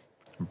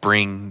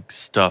bring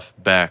stuff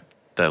back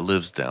that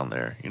lives down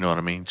there. You know what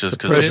I mean? Just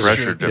because pressure. of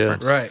pressure Yeah.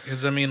 difference. Right.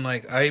 Because, I mean,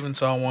 like, I even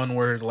saw one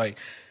where, like,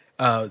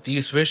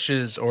 these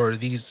fishes or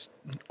these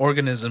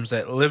organisms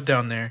that live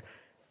down there,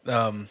 they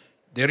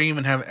don't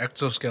even have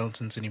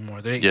exoskeletons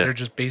anymore. They're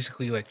just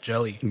basically like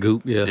jelly.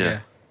 Goop. Yeah. Yeah.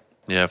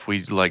 Yeah, if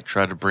we like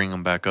try to bring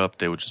them back up,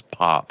 they would just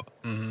pop.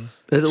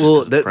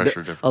 Well,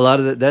 pressure difference. a lot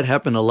of that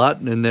happened a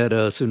lot in that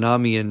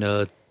tsunami in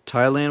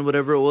Thailand,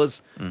 whatever it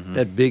was,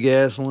 that big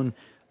ass one.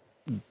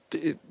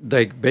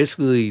 Like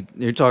basically,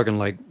 you're talking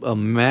like a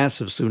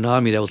massive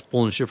tsunami that was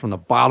pulling shit from the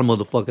bottom of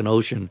the fucking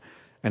ocean,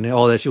 and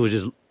all that shit was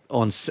just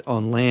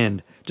on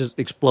land, just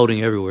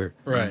exploding everywhere.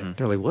 Right.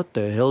 They're like, what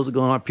the hell is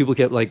going on? People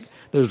kept like,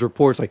 there's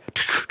reports like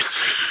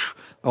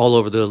all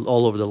over the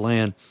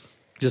land,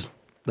 just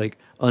like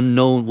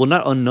unknown. Well,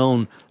 not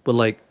unknown, but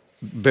like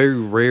very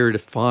rare to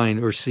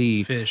find or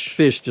see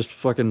fish just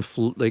fucking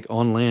like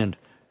on land,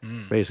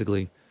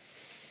 basically.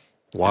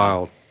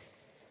 Wild.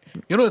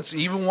 You know what's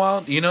even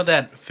wild? You know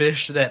that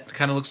fish that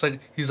kind of looks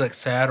like he's like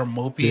sad or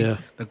mopey? Yeah.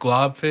 The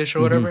glob fish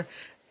or whatever?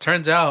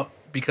 Turns out,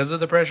 because of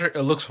the pressure,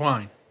 it looks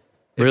fine.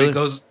 Really?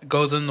 If it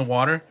goes in the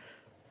water,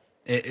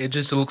 it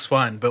just looks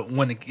fine. But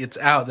when it gets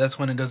out, that's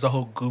when it does the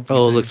whole goop.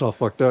 Oh, it looks all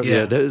fucked up.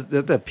 Yeah.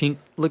 Yeah, that pink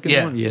looking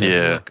one.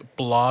 Yeah. Like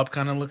blob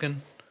kind of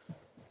looking.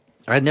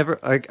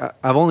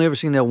 I've only ever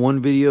seen that one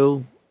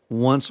video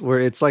once where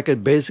it's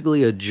like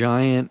basically a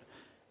giant.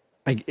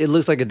 Like it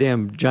looks like a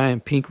damn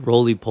giant pink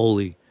roly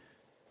poly.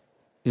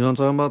 You know what I'm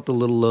talking about? The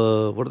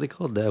little what are they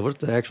called? That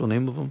what's the actual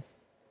name of them?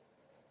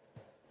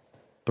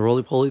 The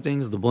roly poly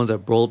things, the ones that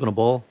roll up in a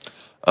ball.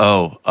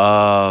 Oh,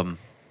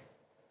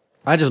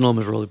 I just know them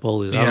as roly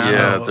polies. I don't know.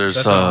 Yeah, there's,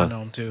 that's how I know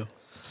them too.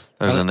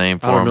 there's a name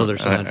for I don't know them.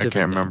 their I scientific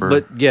can't name. remember.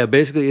 But yeah,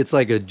 basically it's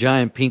like a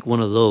giant pink one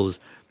of those,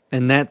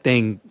 and that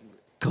thing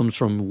comes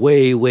from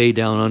way, way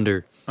down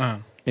under.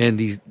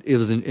 And it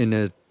was in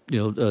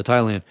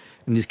Thailand,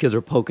 and these kids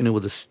are poking it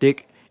with a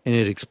stick, and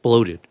it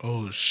exploded.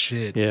 Oh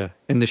shit! Yeah,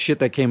 and the shit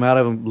that came out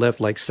of them left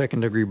like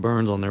 2nd-degree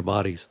burns on their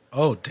bodies.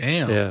 Oh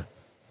damn! Yeah,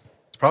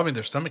 it's probably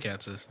their stomach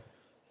acids.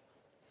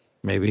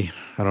 maybe.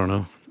 I don't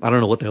know. I don't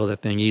know what the hell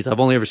that thing eats. I've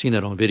only ever seen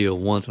that on video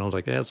once, and I was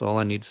like, that's all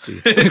I need to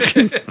see.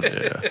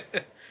 yeah.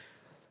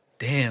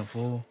 Damn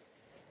fool!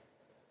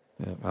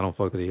 Yeah, I don't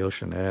fuck with the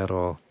ocean at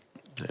all.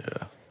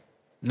 Yeah.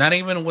 Not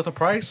even with a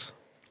price.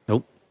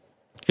 Nope.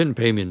 Couldn't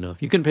pay me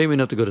enough. You couldn't pay me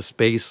enough to go to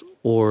space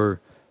or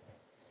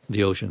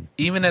the ocean.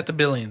 Even at the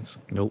billions.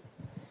 Nope.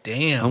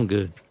 Damn. I'm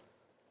good.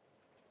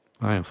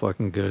 I am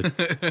fucking good.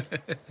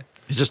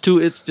 It's just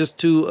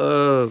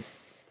too.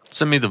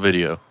 Send me the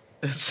video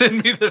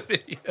Send me the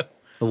video.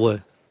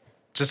 What?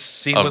 Just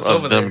see of, what's of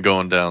over them there.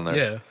 going down there.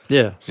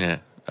 Yeah. Yeah.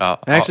 Yeah.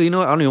 Actually, you know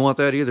what? I don't even want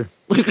that either.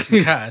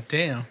 God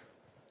damn.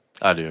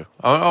 I do.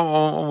 I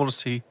want to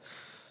see,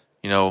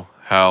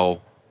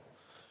 how,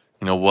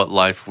 what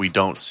life we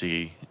don't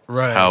see,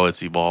 Right. how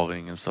it's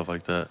evolving and stuff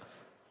like that.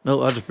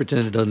 No, I just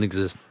pretend it doesn't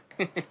exist.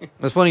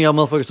 It's funny y'all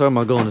motherfuckers talking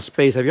about going to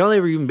space. Have y'all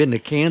ever even been to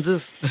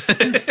Kansas?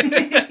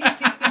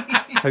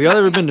 Have y'all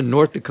ever been to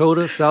North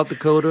Dakota, South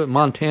Dakota,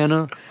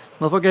 Montana?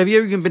 Motherfucker, have you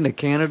ever even been to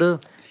Canada?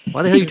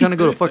 Why the hell are you trying to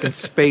go to fucking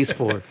space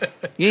for?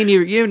 You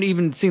haven't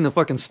even seen the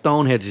fucking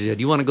Stonehenge yet.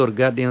 You want to go to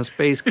goddamn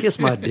space? Kiss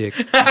my dick.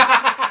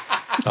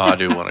 Oh, I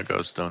do want to go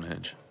to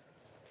Stonehenge.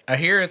 I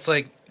hear it's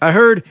like I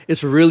heard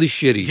it's really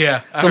shitty.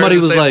 Yeah, I somebody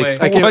heard the was same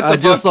like, way. I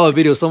just saw a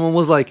video. Someone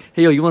was like,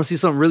 "Hey, yo, you want to see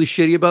something really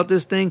shitty about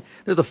this thing?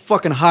 There's a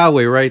fucking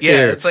highway right yeah,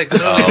 there." it's like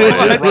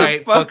literally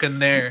right fucking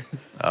there. It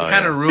Oh,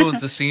 kind of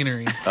ruins the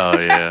scenery. Oh,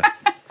 yeah.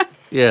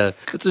 Yeah,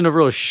 it's in a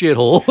real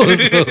shithole.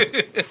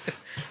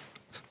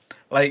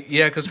 Like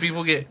because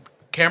people get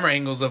camera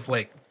angles of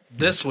like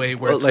this way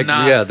where it's like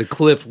not. yeah, the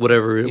cliff,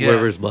 whatever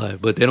it's by,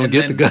 but they don't And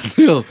get the then-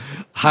 goddamn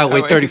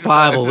Highway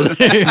 35 over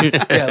there.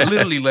 Yeah,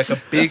 literally like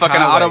a big fucking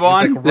highway.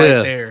 Autobahn? It's like right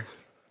Yeah. there.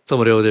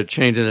 Somebody over there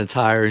changing a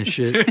tire and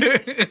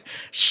shit.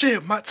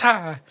 Shit, my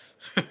tie.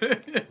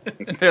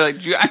 They're like,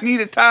 I need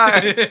a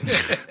tie.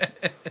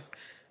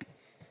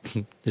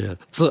 Yeah,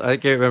 so I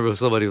can't remember if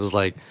somebody was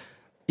like,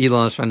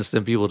 Elon's trying to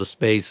send people to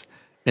space,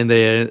 and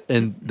they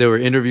were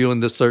interviewing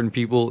this certain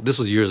people. This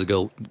was years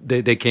ago.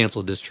 They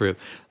canceled this trip,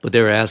 but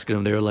they were asking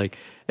them. They were like,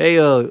 "Hey,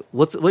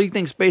 what do you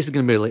think space is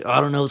gonna be?" Like,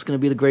 I don't know. It's gonna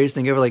be the greatest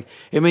thing ever. Like,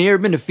 hey man, you ever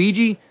been to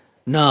Fiji?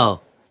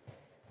 No.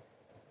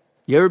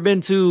 You ever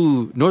been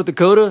to North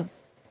Dakota?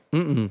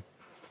 Mm-mm.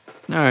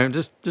 All right,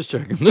 just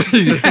checking.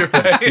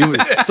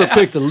 It's a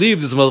pick to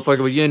leave this motherfucker,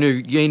 but you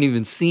ain't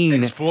even seen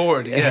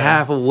Explored, yeah.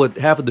 half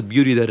of the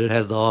beauty that it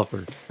has to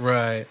offer.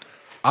 Right.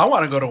 I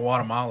want to go to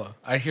Guatemala.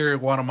 I hear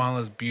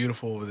Guatemala is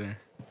beautiful over there.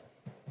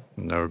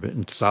 Never been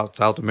in South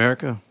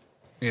America.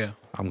 Yeah.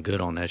 I'm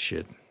good on that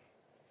shit.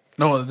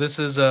 No, this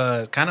is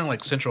kind of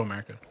like Central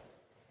America.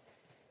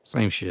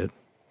 Same shit.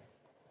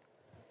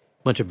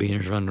 Bunch of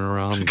beaners running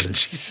around. But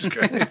Jesus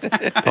Christ.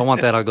 if I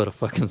want that, I'll go to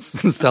fucking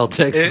South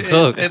Texas.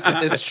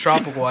 It's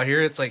tropical. I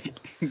hear it's like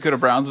Go to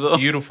Brownsville.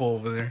 beautiful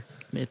over there.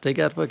 Man, they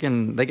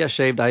got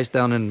shaved ice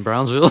down in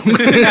Brownsville.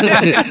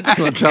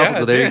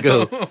 Tropical, there you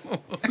go.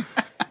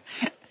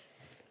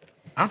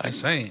 I'm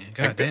just saying.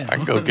 God damn. I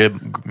can go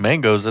get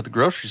mangoes at the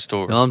grocery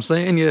store. You know what I'm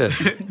saying? Yeah.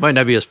 Might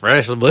not be as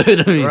fresh, but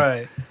I mean,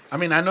 Right. I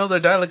mean, I know their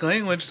dialect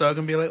language, so I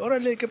can be like,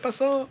 "Órale, ¿qué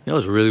pasó?" you know,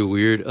 it's really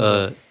weird.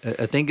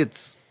 I think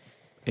it's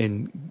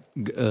in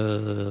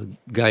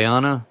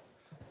Guyana.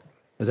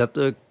 Is that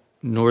the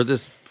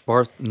northest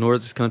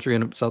country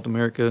in South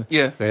America?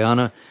 Yeah.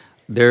 Guyana.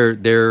 Their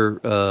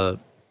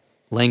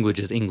language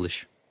is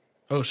English.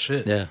 Oh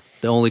shit. Yeah,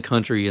 the only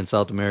country in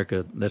South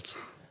America that's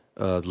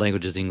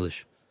language is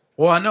English.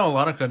 Well, I know a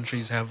lot of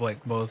countries have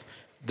like both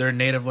their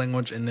native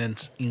language and then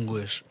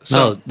English.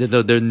 No,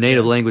 their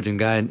native language in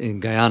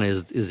Guyana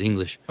is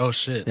English. Oh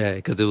shit. Yeah,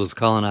 because it was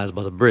colonized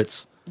by the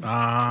Brits.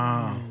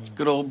 Ah,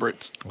 Good old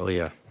Brits. Oh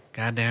yeah.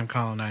 goddamn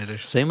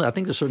colonizers. Same. I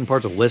think there's certain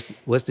parts of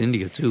West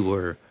India too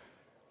where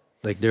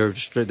like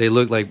they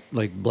look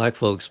like black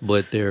folks,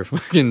 but their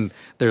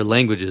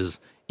language is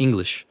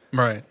English.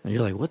 Right. And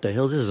you're like, what the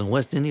hell is this in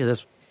West India?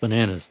 That's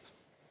bananas.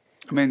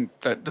 I mean,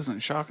 that doesn't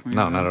shock me.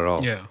 No, not at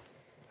all. Yeah.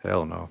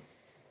 Hell no.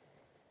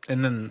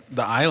 And then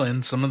the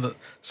islands, some of the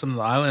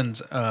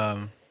islands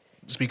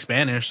speak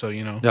Spanish, so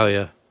you know. Oh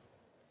yeah.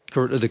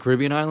 The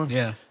Caribbean island.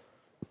 Yeah.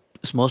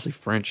 It's mostly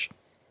French,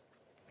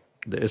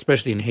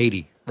 especially in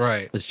Haiti.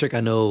 Right. This chick I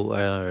know,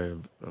 I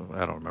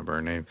don't remember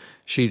her name.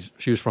 She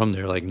was from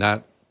there, like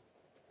not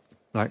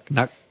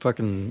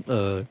fucking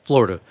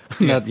Florida,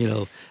 not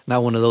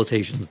not one of those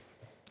Haitians,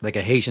 like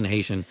a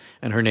Haitian,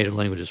 and her native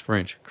language is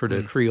French,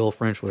 Creole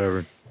French,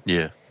 whatever.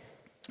 Yeah.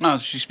 No,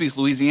 she speaks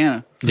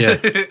Louisiana. Yeah,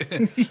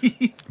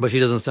 but she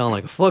doesn't sound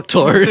like a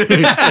fucktard.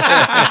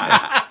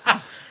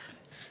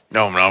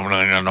 No, I'm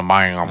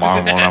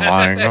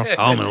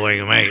the way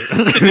you make.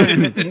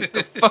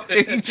 Fuck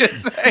did he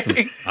just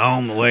say?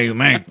 I'm the way you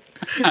make.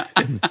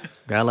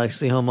 I like to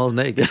see homos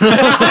naked.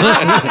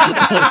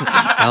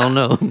 I don't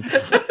know.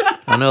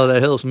 I know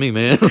that helps me,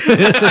 man.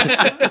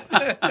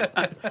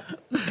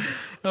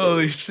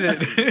 Holy shit.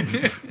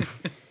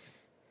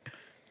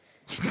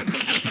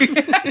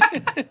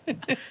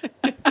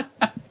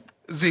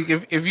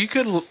 Zeke, if you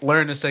could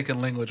learn a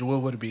second language,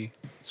 what would it be?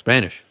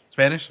 Spanish.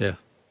 Spanish? Yeah.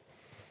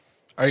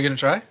 Are you gonna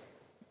try?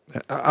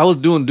 I was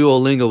doing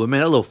Duolingo, but man,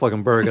 that little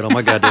fucking bird got on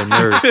my goddamn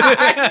nerve.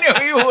 I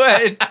knew he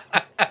would.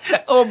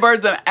 Little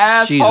bird's an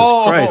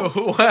asshole. Jesus Christ.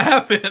 What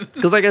happened?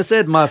 Because like I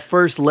said, my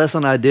first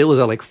lesson I did was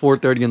at like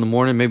 4:30 in the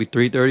morning, maybe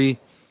 3:30,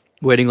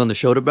 waiting on the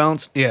show to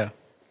bounce. Yeah.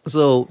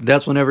 So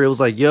that's whenever it was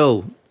like,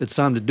 yo, it's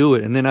time to do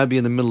it. And then I'd be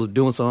in the middle of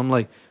doing something. I'm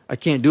like, I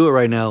can't do it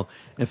right now.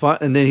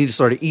 And then he just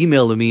started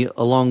emailing me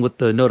along with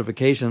the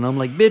notification. And I'm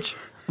like, bitch,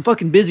 I'm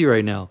fucking busy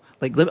right now.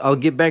 Like, I'll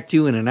get back to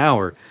you in an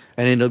hour.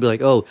 And then they'll be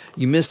like, oh,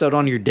 you missed out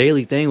on your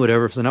daily thing,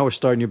 whatever. So now we're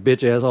starting your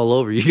bitch ass all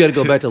over. You got to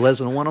go back to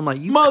lesson 1. I'm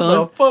like, you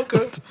cunt.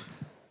 Motherfucker.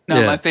 No,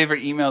 Yeah. my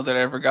favorite email that I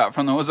ever got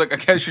from them was like, I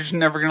guess you're just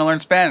never going to learn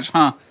Spanish,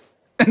 huh?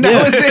 And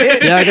that was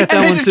it. Yeah, I got that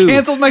and they one just too.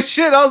 canceled my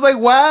shit. I was like,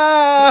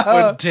 wow.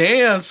 Oh,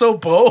 damn, so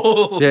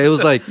bold. Yeah, it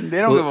was like, They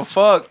don't give a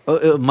fuck.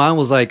 mine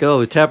was like,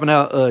 oh, tapping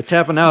out,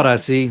 I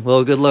see.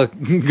 Well, good luck.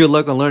 Good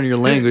luck on learning your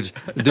language.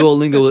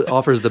 Duolingo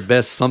offers the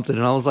best something.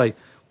 And I was like,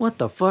 what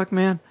the fuck,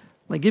 man?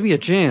 Like, give me a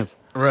chance.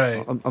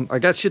 Right. I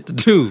got shit to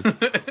do.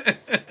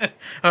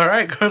 All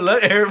right, good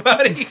luck,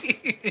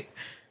 everybody.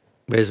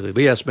 Basically.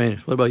 But yeah,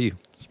 Spanish. What about you?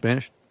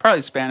 Spanish?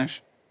 Probably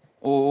Spanish.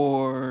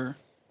 Or,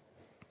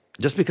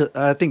 Just because,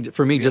 I think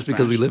for me, just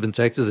because we Spanish. live in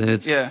Texas and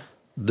it's yeah.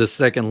 the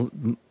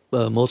second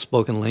most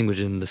spoken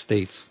language in the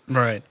States.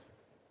 Right.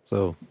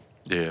 So,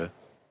 Yeah.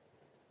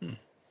 and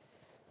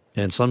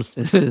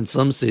in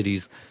some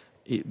cities,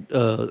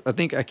 I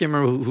think, I can't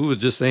remember who was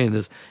just saying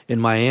this. In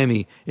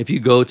Miami, if you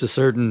go to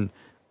certain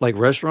like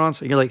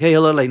restaurants and you're like, hey,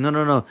 hello, like, no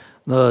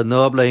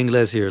habla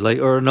inglés here. Like,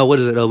 or no, what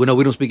is it? No,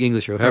 we don't speak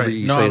English here. However Right.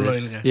 you No say habla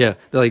that. inglés. Yeah.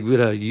 They're like,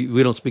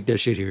 we don't speak that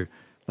shit here.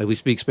 Like, we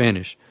speak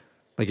Spanish.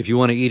 Like, if you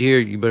want to eat here,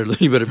 you better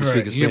be Right.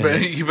 speaking You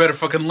Spanish. better, you better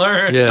fucking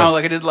learn. Yeah. Oh,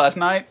 like I did last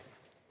night.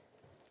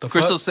 The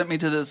Crystal fuck? sent me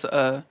to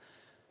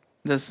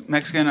this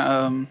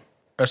Mexican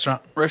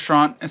Restaurant.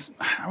 restaurant.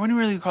 I wouldn't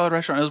really call it a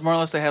restaurant. It was more or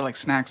less they had like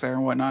snacks there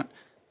and whatnot.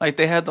 Like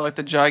they had the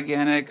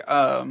gigantic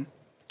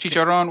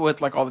chicharron with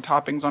like all the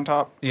toppings on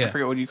top. Yeah. I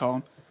forget what you call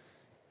them.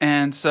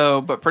 And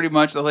so, but pretty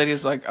much the lady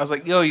is like, I was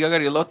like, yo, you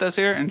got elotes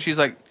here? And she's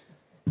like,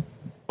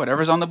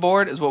 whatever's on the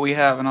board is what we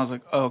have. And I was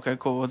like, oh, okay,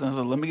 cool. And I was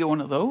like, let me get one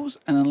of those.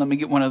 And then let me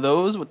get one of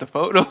those with the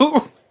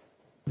photo.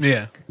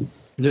 Yeah.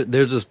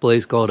 There's this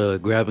place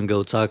called Grab and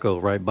Go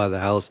Taco right by the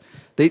house.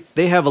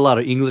 They have a lot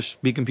of English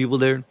speaking people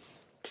there,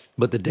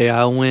 but the day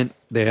I went,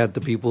 they had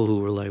the people who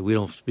were like, "We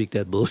don't speak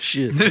that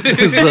bullshit." So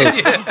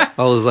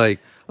I was like,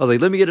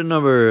 "Let me get a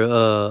number,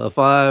 a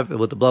 5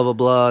 with the blah blah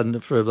blah." And I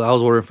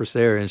was ordering for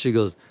Sarah, and she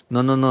goes, "No."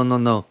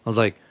 I was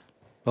like,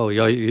 oh,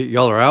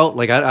 y'all are out?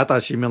 Like, I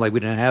thought she meant like we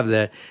didn't have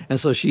that. And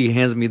so she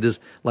hands me this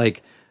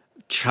like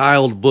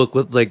child book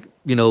with like,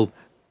 you know,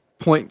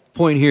 point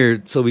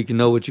here so we can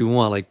know what you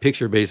want, like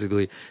picture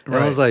basically. And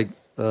I was like,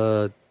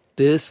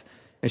 this,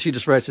 and she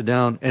just writes it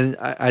down, and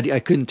I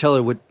couldn't tell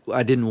her what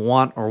I didn't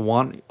want or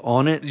want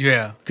on it.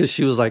 Yeah, because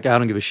she was like, I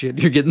don't give a shit,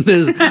 you're getting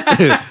this. And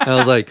I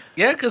was like,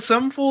 yeah, because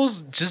some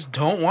fools just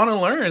don't want to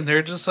learn.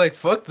 They're just like,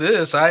 fuck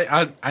this.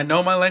 I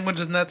know my language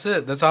and that's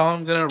it. That's how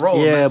I'm gonna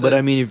roll. yeah, but it.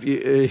 I mean,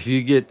 if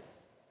you get,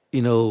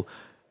 you know,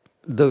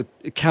 the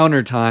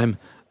counter time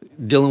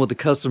dealing with the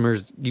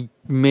customers, you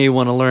may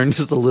want to learn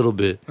just a little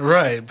bit.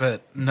 Right,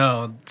 but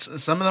no,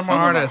 some of them are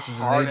hard asses,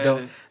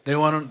 and they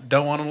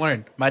don't want to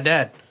learn. My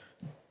dad,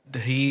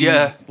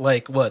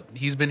 like what?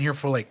 He's been here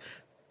for like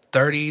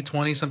 30,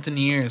 20 something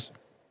years.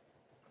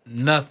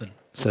 Nothing.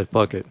 Said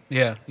fuck it.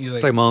 Yeah, he's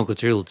It's like my uncle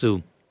Chilo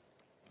too.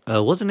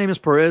 What's her name? Is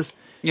Perez?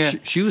 Yeah.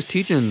 She was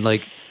teaching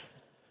like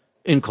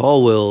in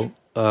Caldwell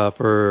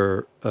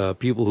for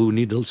people who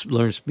need to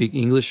learn to speak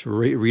English,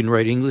 read and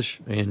write English,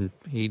 and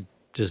he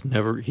just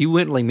never. He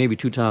went like maybe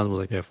 2 times. And was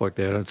like, yeah, fuck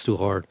that. That's too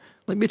hard.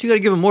 Like, bitch, you got to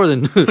give him more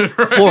than 4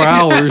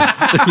 hours.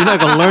 You're not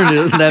gonna learn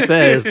it that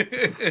fast.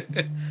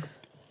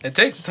 It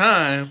takes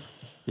time.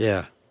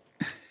 Yeah.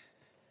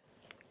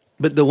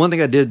 But the one thing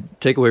I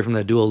did take away from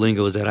that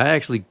Duolingo is that I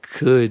actually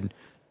could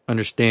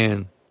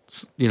understand,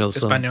 you know,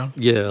 some, Espanol?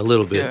 yeah, a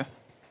little bit. Yeah.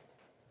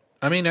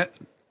 I mean,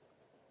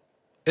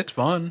 it's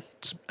fun.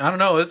 I don't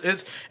know.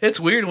 It's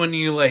weird when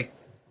you like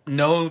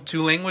know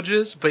 2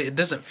 languages, but it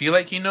doesn't feel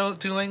like you know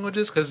 2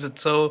 languages because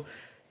it's so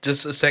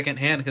just a second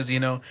hand. Because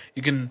you know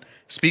you can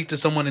speak to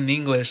someone in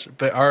English,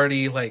 but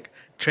already like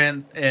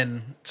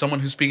and someone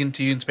who's speaking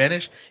to you in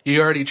Spanish,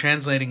 you're already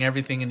translating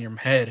everything in your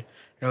head.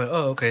 You're like,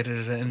 oh, okay,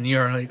 and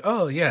you're like,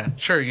 oh yeah,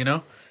 sure, you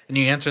know, and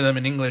you answer them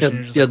in English. Yeah, and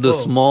you're just yeah, like, the whoa.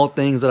 small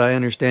things that I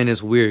understand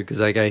is weird because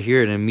like I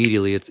hear it and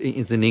immediately it's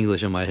in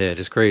English in my head.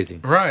 It's crazy.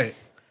 Right.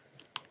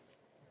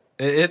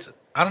 It's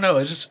I don't know.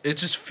 It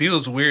just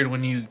feels weird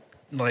when you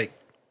like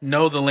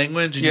know the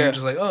language and you're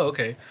just like, oh,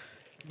 okay,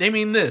 they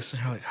mean this.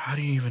 And you're like, how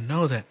do you even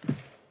know that?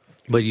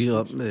 But you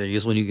know, I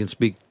guess when you can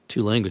speak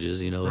 2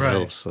 languages, you know, it Right.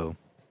 helps. So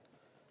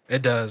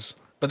It does.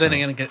 But then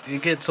again,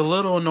 it gets a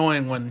little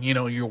annoying when you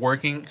know you're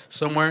working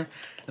somewhere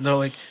and they're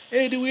like,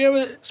 hey, do we have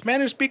a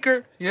Spanish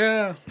speaker?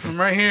 Yeah, I'm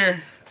right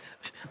here.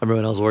 I remember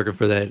when I was working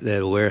for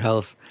that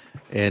warehouse,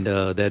 and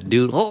that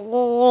dude,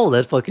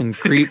 that fucking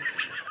creep,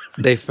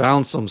 they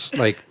found some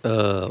like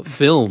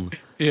film,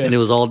 Yeah. and it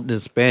was all in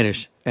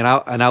Spanish. And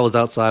I was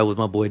outside with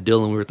my boy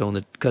Dylan. We were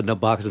cutting up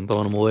boxes and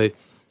throwing them away.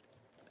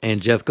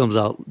 And Jeff comes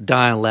out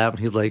dying laughing.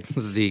 He's like,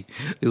 Zeke,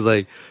 he's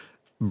like,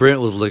 Brent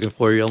was looking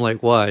for you. I'm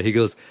like, why? He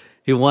goes,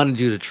 he wanted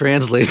you to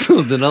translate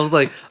something. I was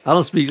like, I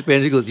don't speak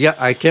Spanish. He goes, yeah,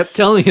 I kept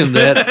telling him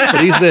that.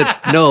 But he said,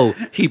 no,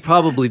 he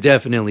probably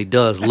definitely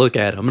does. Look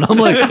at him. And I'm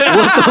like, what the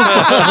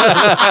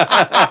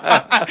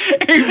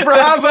fuck? He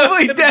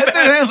probably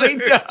definitely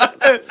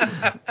does.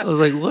 I was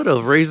like, what a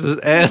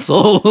racist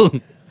asshole.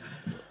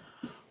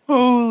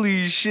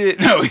 Holy shit.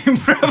 No, he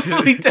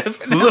probably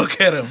definitely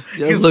Look at him.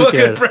 Yeah, He's look fucking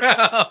at him.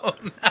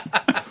 proud.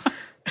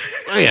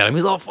 Oh, yeah,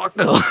 he's all fucked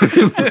up.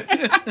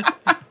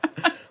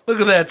 Look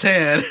at that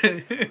tan.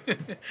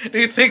 Do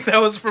you think that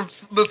was from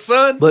the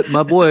sun? But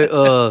my boy,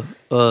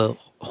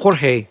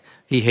 Jorge,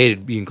 he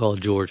hated being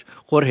called George.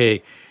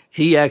 Jorge,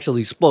 he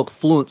actually spoke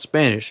fluent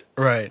Spanish.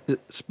 Right.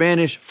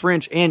 Spanish,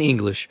 French, and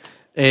English.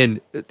 And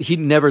he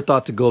never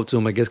thought to go up to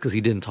him, I guess, because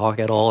he didn't talk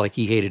at all. Like,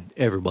 he hated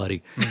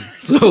everybody.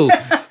 So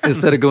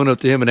instead of going up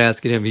to him and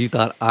asking him, he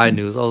thought I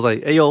knew. So I was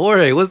like, hey, yo,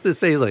 Jorge, what's this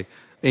say? He's like,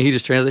 and he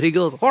just translated. He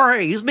goes,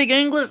 Jorge, you speak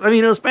English? I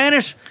mean,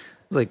 Spanish? I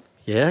was like,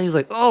 yeah. He's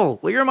like, oh,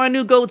 well, you're my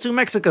new go-to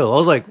Mexico. I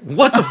was like,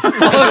 what the fuck?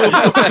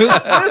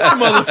 This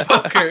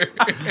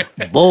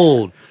motherfucker.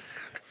 Bold.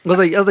 I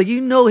was like,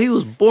 you know, he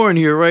was born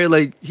here, right?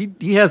 Like,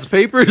 he has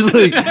papers.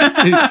 Like,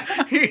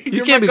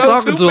 you can't be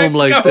talking to him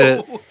like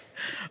that.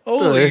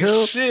 Holy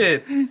hell?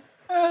 shit.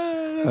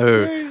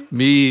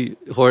 Me,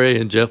 Jorge,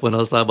 and Jeff went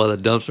outside by the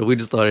dumpster. We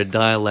just started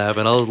dying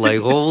laughing. I was like,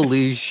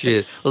 holy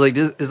shit. I was like,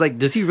 it's like,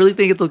 does he really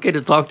think it's okay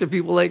to talk to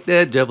people like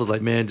that? Jeff was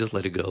like, man, just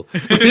let it go.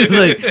 He's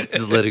like,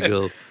 just let it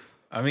go.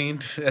 I mean,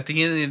 at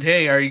the end of the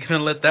day, are you going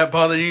to let that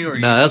bother you? Or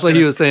Nah, that's what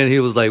he was saying.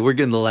 He was like, we're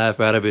getting the laugh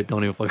out of it.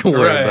 Don't even fucking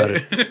worry about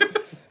it.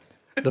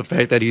 The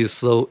fact that he is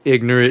so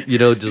ignorant, you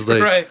know, just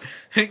like, right.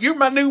 You're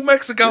my new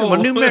Mexico. You're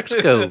my new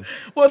Mexico.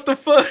 What the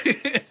fuck?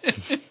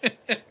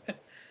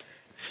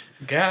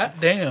 God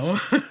damn.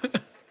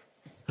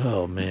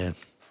 oh, man.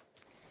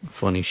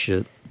 Funny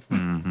shit.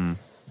 I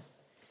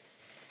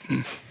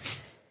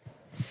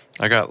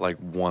got like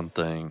one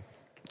thing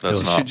that's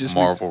Shit not just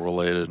Marvel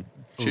related.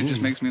 Shit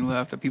just makes me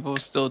laugh that people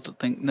still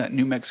think that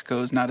New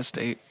Mexico is not a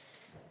state.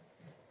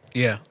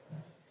 Yeah.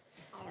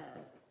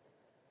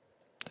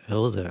 The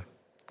hell is that?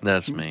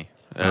 That's me.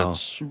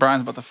 That's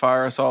Brian's about to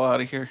fire us all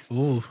out of here.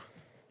 Ooh.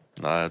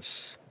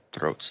 that's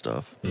throat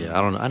stuff. Yeah,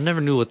 I don't know. I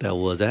never knew what that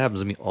was. That happens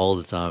to me all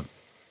the time.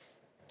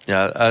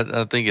 Yeah,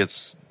 I think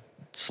it's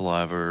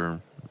saliva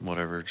or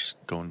whatever just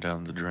going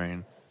down the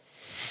drain.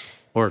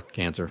 or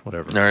cancer,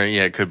 whatever. Or,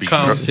 yeah, it could be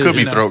Comes, could be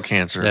you know. throat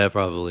cancer. Yeah,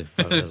 probably.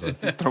 That's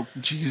it.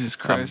 Jesus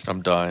I'm, Christ.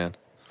 I'm dying.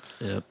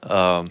 Yep.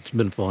 It's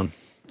been fun.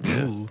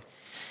 Ooh.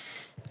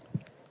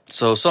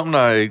 So something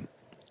I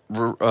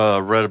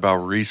read about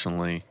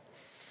recently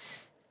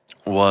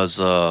was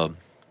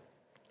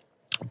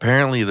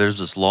apparently there's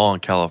this law in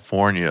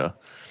California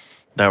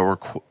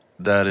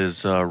that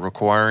is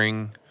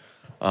requiring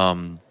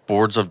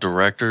boards of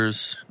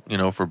directors,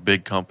 for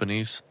big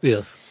companies.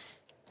 Yeah.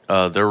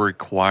 They're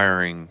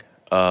requiring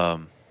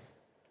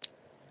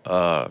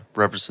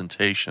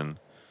representation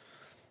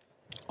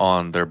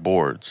on their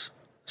boards.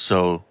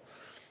 So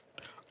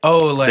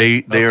Oh,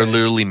 like they are okay.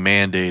 literally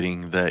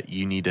mandating that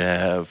you need to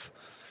have,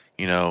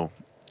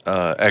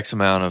 X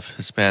amount of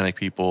Hispanic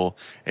people,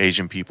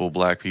 Asian people,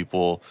 Black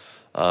people,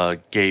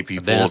 gay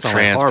people, that's on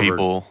trans Harvard.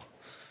 people,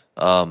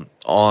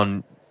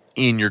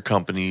 in your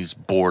company's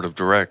board of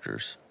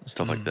directors and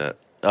stuff like that.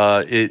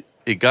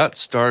 It got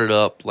started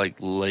up like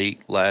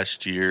late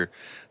last year.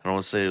 I don't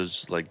want to say it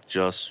was like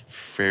just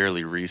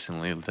fairly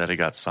recently that it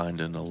got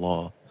signed into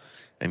law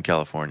in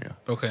California.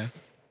 Okay.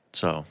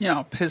 So You know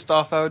how pissed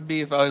off I would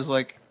be if I was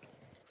like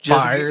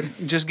just Fired.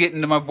 just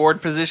getting to my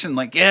board position,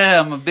 like,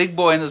 yeah, I'm a big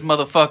boy in this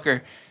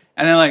motherfucker,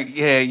 and then like,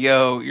 yeah,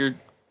 yo, you're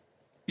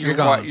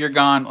gone. white, you're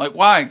gone. Like,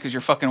 why? Because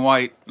you're fucking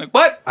white. Like,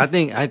 what? I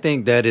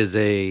think that is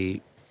a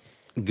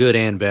good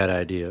and bad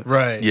idea.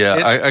 Right. yeah,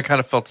 It's- I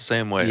kind of felt the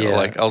same way. Yeah.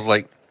 I was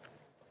like,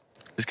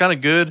 it's kind of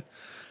good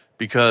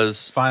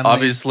because Finally.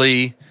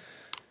 obviously,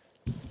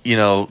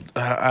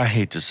 I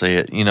hate to say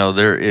it,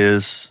 there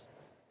is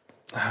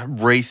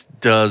race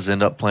does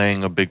end up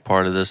playing a big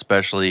part of this,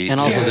 especially And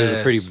also,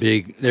 Yes.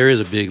 there is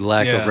a big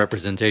lack Yeah. of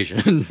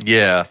representation.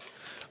 yeah,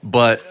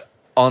 but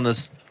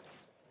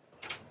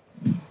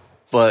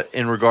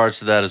in regards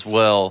to that as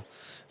well,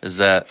 is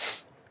that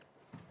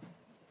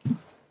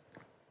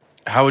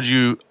how would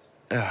you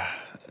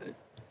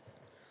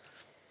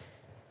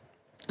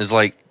is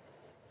like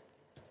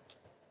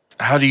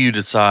how do you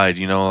decide?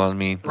 You know what I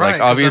mean? Right.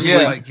 Like 'cause I mean,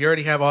 obviously, like you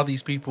already have all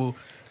these people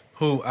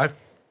who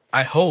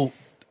I hope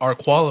are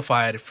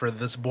qualified for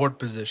this board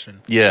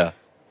position. yeah,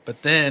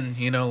 But then,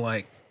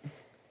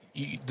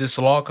 this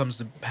law comes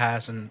to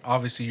pass, and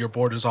obviously your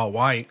board is all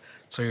white.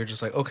 So you're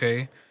just like,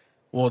 okay,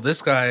 well,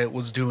 this guy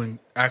was doing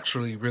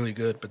actually really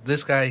good. But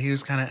this guy, he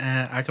was kind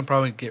of, I can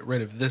probably get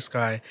rid of this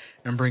guy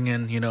and bring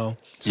in, Somebody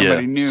yeah.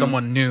 new.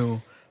 someone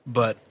new.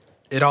 But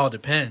it all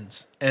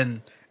depends.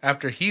 And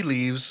after he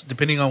leaves,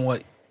 depending on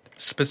what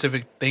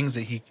specific things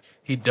that he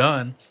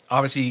done,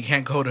 obviously you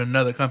can't go to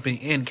another company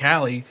in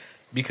Cali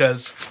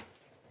because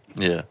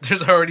yeah.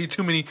 there's already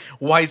too many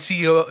white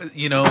CEO,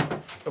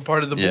 a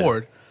part of the Yeah.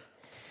 board.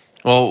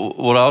 Well,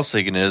 what I was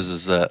thinking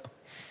is that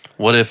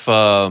what if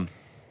I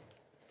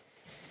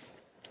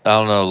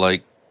don't know,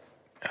 like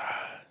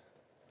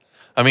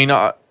I mean,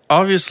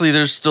 obviously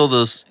there's still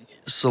this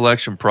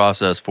selection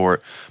process for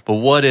it, but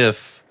what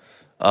if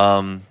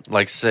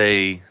like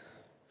say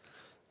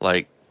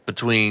like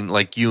between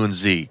like you and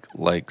Zeke,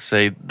 like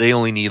say they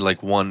only need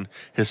like one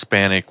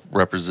Hispanic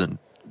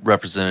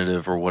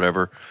representative or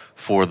whatever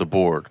for the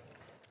board.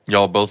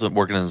 Y'all both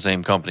working in the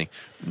same company.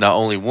 Not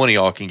only one of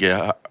y'all can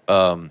get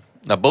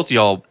now both of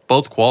y'all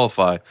both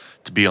qualify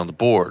to be on the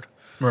board,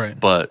 Right.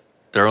 but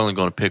they're only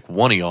going to pick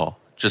one of y'all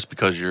just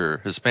because you're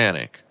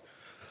Hispanic.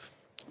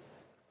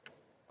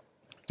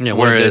 Yeah.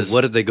 Whereas-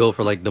 What if they go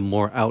for like the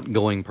more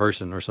outgoing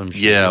person or some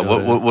shit? Yeah, you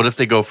know? what if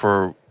they go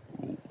for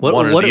What-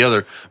 one or what the if-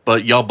 other,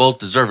 but y'all both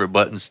deserve it,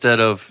 but instead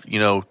of,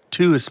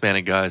 two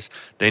Hispanic guys,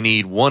 they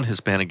need one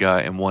Hispanic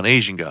guy and one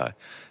Asian guy.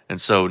 And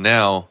so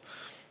now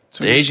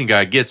the Asian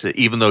guy gets it,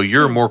 even though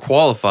you're more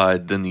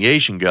qualified than the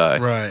Asian guy,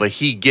 Right. but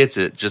he gets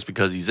it just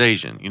because he's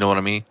Asian. You know what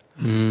I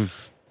mean?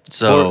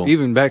 So Or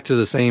even back to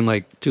the same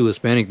like two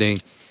Hispanic thing.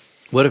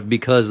 What if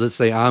because let's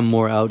say I'm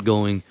more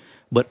outgoing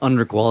but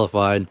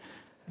underqualified,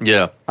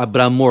 yeah, but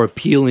I'm more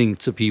appealing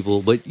to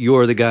people, but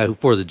you're the guy who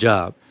for the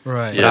job,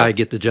 Right. but Yeah. I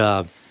get the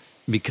job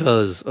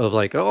because of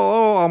like,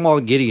 oh, I'm all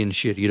giddy and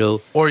shit,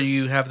 Or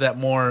you have that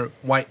more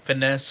white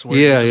finesse where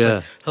Yeah, you're just yeah.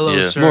 like, hello,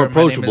 Yeah. sir. More my name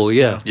approachable, is-"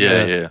 yeah.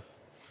 yeah.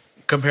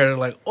 Compared to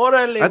like,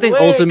 orale, I think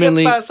güey,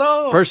 ultimately, ¿qué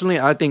pasó? personally,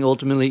 I think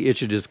ultimately it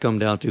should just come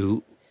down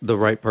to the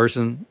right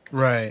person.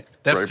 Right.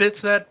 That Right.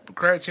 fits that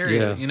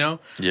criteria, Yeah.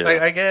 Yeah.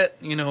 Like, I get,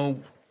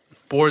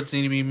 boards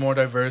need to be more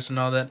diverse and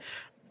all that.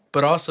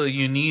 But also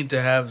you need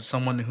to have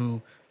someone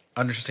who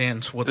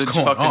understands what's The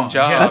going fucking on.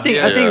 job. Yeah. I think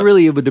Yeah.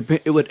 really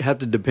it would have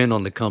to depend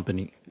on the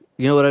company.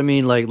 You know what I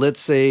mean? Like let's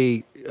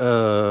say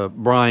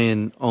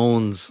Brian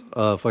owns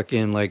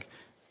fucking like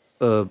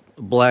a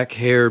black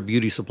hair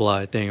beauty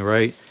supply thing,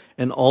 right?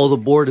 And all the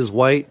board is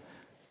white.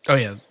 Oh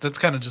yeah, that's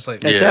kind of just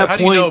like At Yeah. that how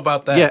point, do you know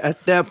about that? Yeah,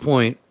 at that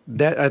point,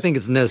 that I think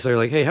it's necessary.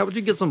 Like, hey, how would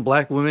you get some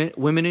black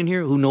women in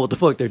here who know what the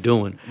fuck they're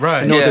doing, Right.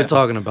 And know what Yeah. they're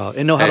talking about,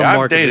 and know how Hey, to I've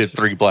market. dated this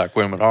 3 black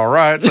women, all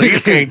right? So you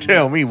can't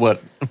tell me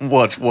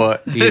what's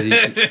what. shit. Easy.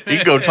 You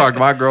can go talk to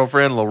my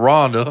girlfriend,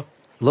 LaRonda.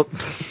 Look,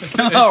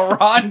 Oh,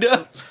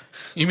 Rhonda.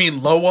 You mean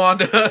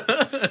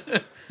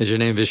Lowanda? is your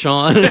name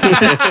Vishon?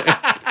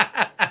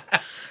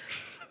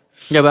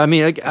 Yeah, but I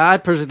mean, I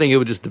personally think it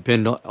would just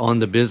depend on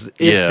the business.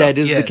 If Yeah. that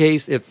is the Yes.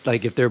 case,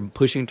 if they're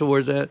pushing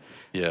towards that.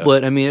 Yeah.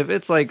 But I mean, if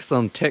it's like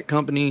some tech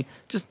company,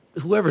 just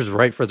whoever's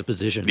right for the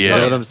position. You Yeah.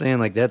 know what I'm saying?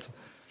 Like that's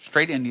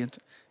Straight Indians.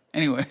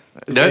 Anyway,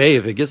 That- hey,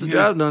 if it gets the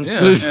job done.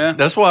 Yeah. yeah.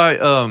 That's why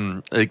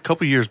a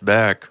couple years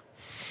back,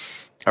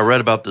 I read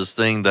about this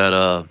thing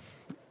that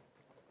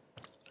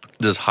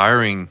this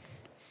hiring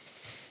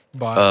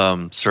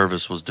But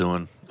service was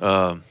doing,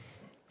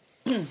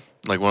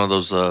 like one of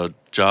those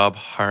job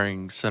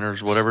hiring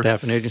centers, whatever.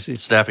 Staffing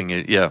agencies. Staffing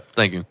it, yeah.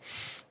 Thank you.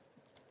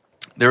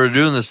 They were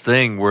doing this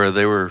thing where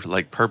they were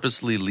like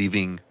purposely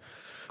leaving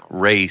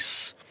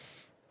race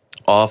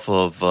off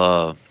of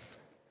the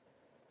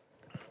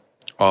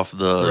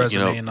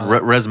Resume and all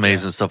that.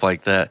 resumes and stuff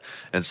like that,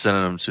 and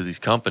sending them to these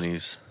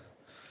companies,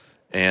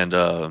 and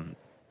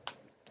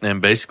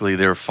basically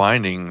they were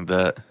finding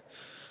that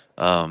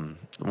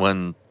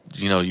when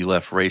you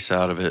left race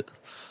out of it,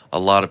 a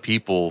lot of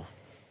people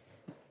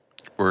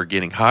were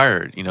getting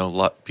hired. A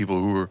lot of people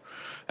who were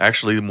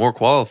actually more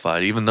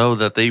qualified, even though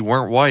that they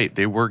weren't white,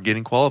 they were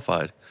getting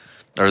qualified,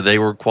 or they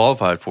were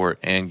qualified for it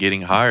and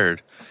getting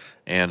hired.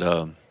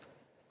 And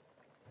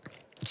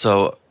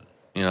so,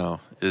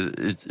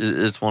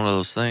 it's one of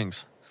those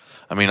things.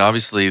 I mean,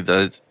 obviously,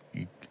 I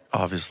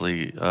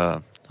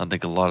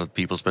think a lot of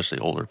people, especially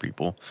older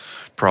people,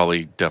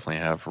 probably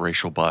definitely have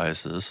racial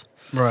biases.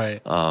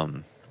 right.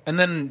 And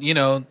then you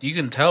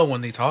can tell when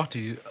they talk to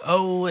you.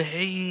 Oh,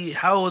 hey,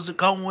 how is it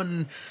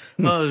going?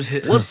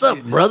 What's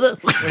up, brother?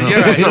 Yeah,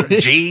 right. What's up,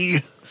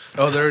 G?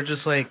 Oh, they're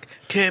just like,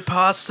 "Que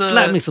pasa?"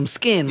 Slap me some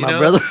skin, you my know?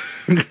 brother.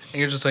 And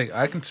you're just like,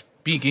 I can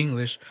speak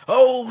English.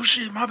 Oh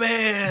shit, my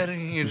bad.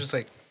 And you're just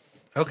like,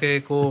 okay,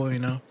 cool.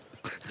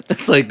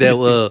 It's like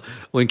that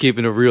when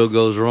keeping it real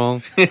goes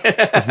wrong.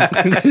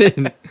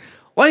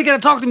 Why you gotta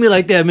talk to me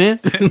like that, man?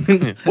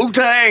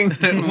 Wu-Tang!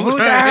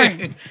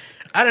 Wu-Tang.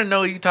 I didn't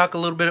know you talk a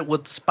little bit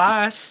with the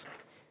spice.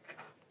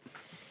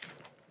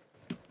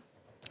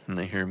 And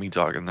they hear me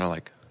talking, they're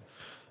like,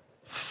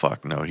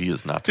 fuck no, he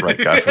is not the right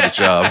guy for the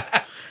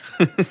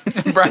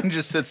job. Brian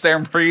just sits there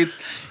and breathes.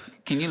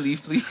 Can you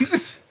leave,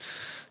 please?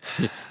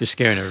 You're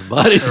scaring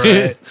everybody.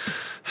 Right. You're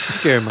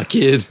scaring my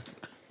kid.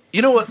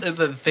 You know what?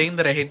 The thing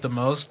that I hate the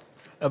most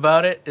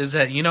about it is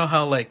that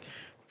how like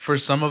for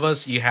some of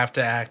us you have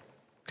to act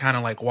kind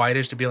of like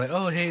whitish to be like,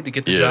 oh hey, to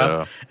get the Yeah.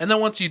 job, and then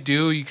once you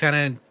do, you kind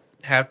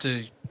of have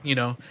to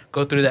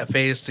go through that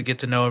phase to get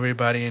to know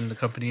everybody in the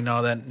company and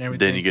all that and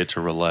everything. Then you get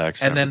to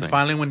relax. and then everything.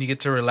 finally when you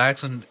get to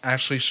relax and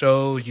actually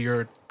show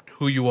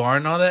who you are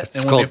and all that, It's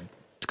and called when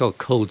it's called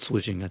code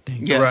switching, I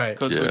think. Yeah, Right.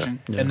 code Yeah. switching.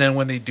 and then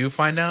when they do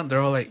find out, they're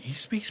all like, you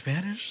speak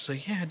Spanish? It's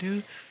like, yeah,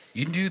 dude,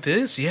 you can do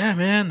this. Yeah,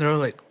 man. They're all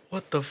like,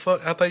 what the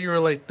fuck? I thought you were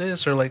like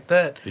this or like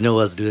that. You know who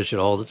has to do this shit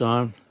all the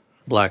time?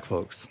 Black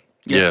folks.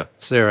 yeah.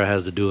 Sarah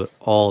has to do it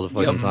all the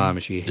fucking Yep. time,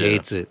 and she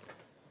hates it.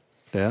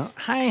 Yeah.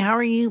 Hi, how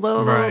are you? Blah,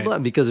 blah, blah, Right. blah.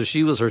 Because if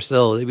she was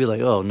herself, they'd be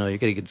like, oh, no, you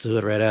got to get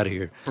Sud right out of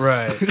here.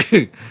 Right.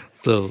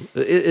 So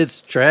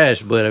it's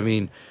trash, but I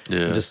mean,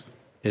 Yeah.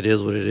 it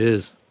is what it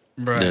is.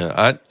 Right.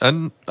 Yeah,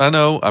 I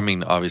know. I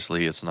mean,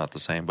 obviously, it's not the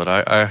same, but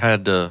I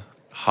had to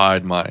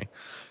hide my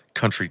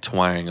country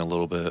twang a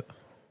little bit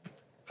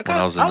when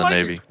I was in the like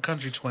Navy. your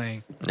country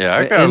twang. Yeah,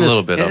 I got a In the-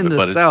 little bit of in it, the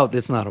but South,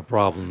 it's not a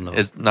problem, though.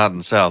 it's not in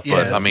the South. Yeah,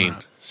 But I it's mean,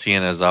 not.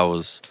 seeing as I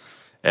was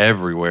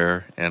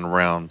everywhere and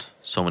around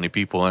so many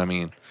people, I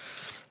mean,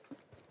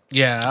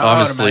 Yeah. I would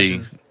obviously,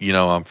 imagine.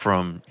 I'm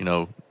from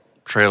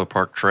trailer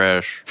park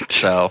trash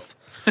South,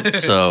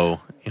 so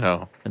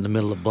In the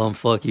middle of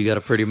bumfuck, you got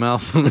a pretty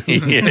mouth.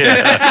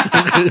 yeah.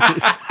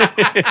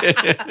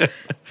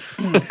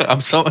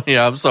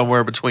 I'm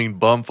somewhere between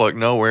bumfuck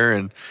nowhere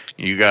and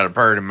you got a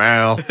pretty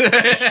mouth.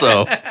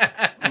 So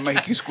I'll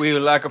make you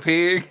squeal like a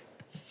pig.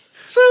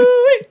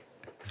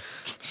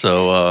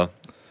 yeah,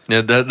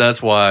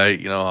 that's why,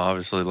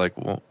 obviously, like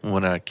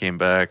when I came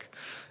back,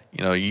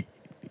 you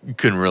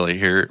couldn't really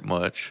hear it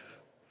much.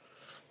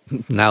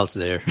 Now it's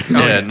there.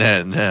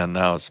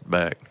 Now it's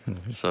back.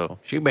 So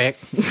She back.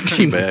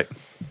 she back.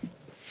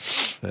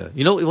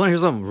 You know, you want to hear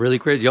something really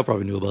crazy? Y'all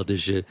probably knew about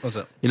this shit. What's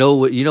up? You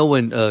know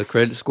when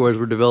credit scores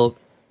were developed?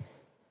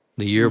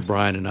 The year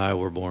Brian and I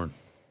were born.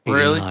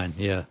 Really? 89,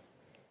 yeah.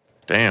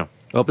 Damn.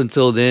 Up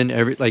until then,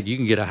 you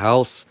can get a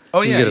house,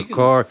 Oh, you yeah, can get you a can-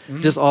 car,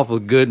 just off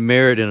of good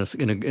merit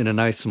and a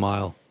nice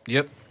smile.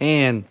 Yep.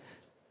 And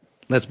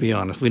let's be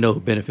honest, we know who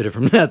benefited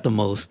from that the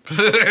most.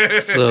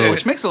 So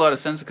Which makes a lot of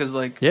sense because,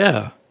 like,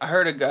 yeah, I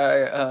heard a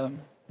guy.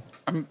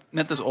 I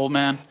met this old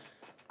man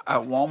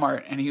at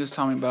Walmart, and he was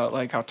telling me about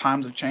like how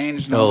times have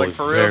changed. And I was like,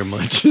 for real, very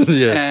much.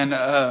 Yeah,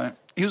 And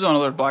he was an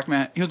older black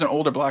man. He was an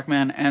older black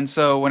man, and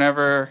so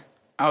whenever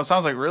I was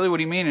like, really, what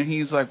do you mean? And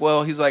he's like,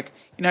 well, you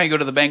know how you go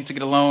to the bank to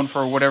get a loan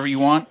for whatever you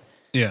want,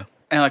 Yeah.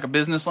 and like a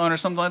business loan or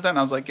something like that. And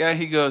I was like, yeah.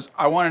 He goes,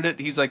 I wanted it.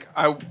 He's like,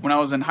 when I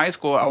was in high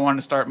school, I wanted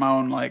to start my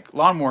own like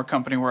lawnmower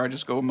company where I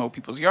just go mow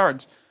people's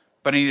yards,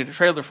 but I needed a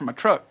trailer for my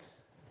truck.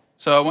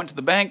 So I went to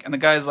the bank, and the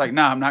guy's like,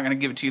 nah, I'm not going to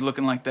give it to you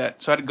looking like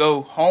that. So I had to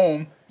go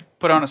home,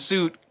 put on a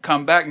suit,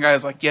 come back, and the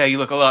guy's like, yeah, you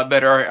look a lot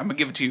better. All right, I'm going to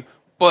give it to you.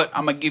 but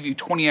I'm gonna give you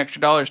 $20 extra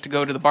to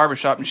go to the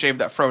barbershop and shave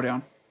that fro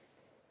down.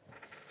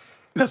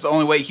 That's the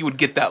only way he would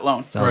get that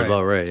loan. Sounds Right.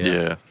 about right.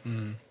 Yeah.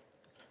 And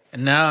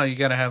now you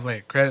gotta have like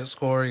a credit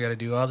score. You gotta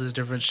do all this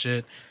different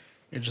shit.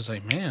 You're just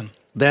like, man.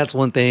 That's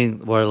one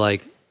thing where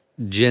like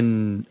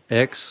Gen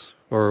X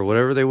or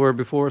whatever they were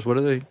before us. What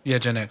are they? Yeah,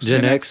 Gen X.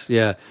 Gen X.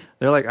 Yeah.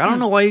 They're like, I don't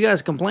know why you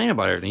guys complain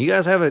about everything. You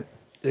guys have it.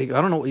 I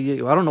don't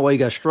know why you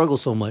guys struggle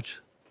so much.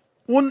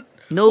 Well,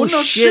 No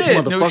shit,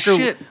 No motherfucker.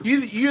 shit.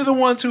 You're the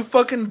ones who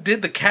fucking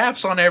did the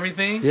caps on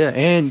everything. Yeah,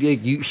 and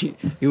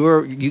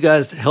you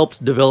guys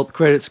helped develop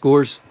credit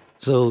scores.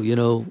 So we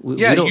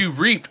Yeah, don't, you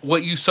reaped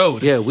what you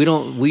sowed. Yeah,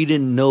 we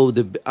didn't know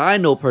I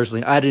know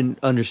personally, I didn't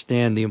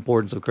understand the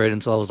importance of credit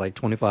until I was like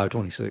 25,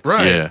 26.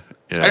 Right. Yeah.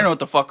 I didn't know what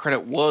the fuck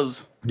credit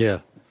was. Yeah.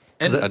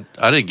 And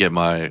I didn't get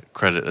my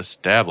credit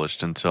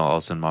established until I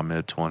was in my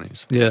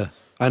mid-20s. Yeah.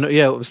 I know.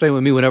 Yeah. Same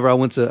with me. Whenever I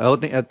went to,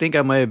 I think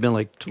I might have been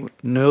like,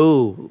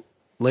 no,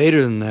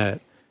 later than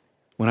that.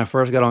 When I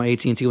first got on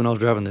AT&T when I was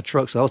driving the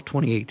truck. So that was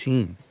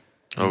 2018.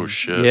 Oh,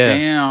 shit. Yeah.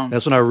 Damn.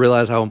 That's when I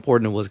realized how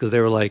important it was because they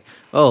were like,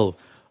 oh,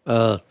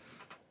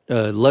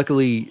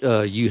 luckily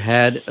you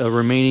had a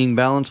remaining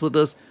balance with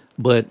us,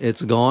 but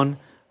it's gone.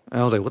 And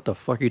I was like, what the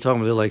fuck are you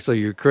talking about? They're like, so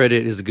your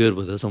credit is good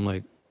with us. I'm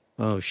like,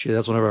 oh shit.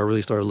 That's whenever I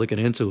really started looking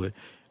into it.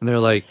 And they're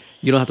like,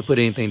 you don't have to put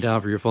anything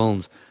down for your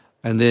phones.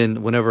 And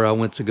then whenever I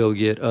went to go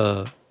get,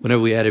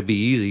 whenever we added Be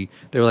Easy,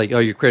 they were like, oh,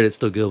 your credit's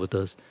still good with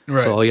us.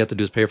 Right. So all you have to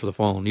do is pay for the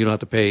phone. You don't have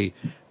to pay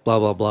blah,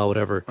 blah, blah,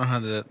 whatever.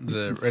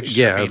 the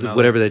register Yeah, fee and all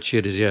whatever that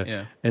shit is, yeah.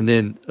 Yeah. And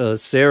then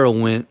Sarah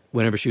went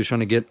whenever she was trying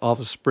to get off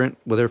of Sprint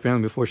with her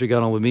family before she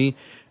got on with me.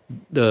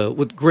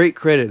 With great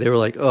credit, they were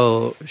like,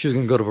 oh, she was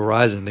going to go to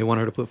Verizon. They want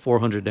her to put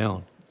 $400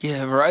 down. Yeah,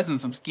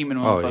 Verizon's some scheming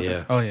Oh, motherfuckers.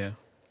 yeah. Oh yeah,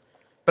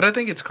 but I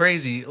think it's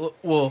crazy.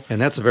 Well, And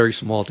that's a very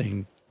small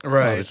thing,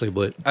 right. obviously.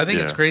 But I think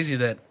it's Yeah. crazy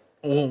that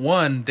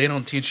one, they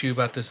don't teach you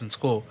about this in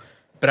school,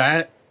 but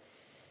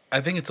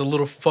I think it's a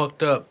little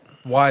fucked up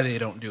why they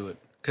don't do it.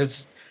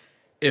 Because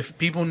if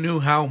people knew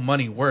how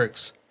money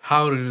works,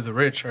 how do the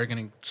rich are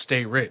going to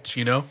stay rich?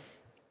 You know.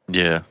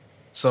 Yeah.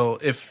 So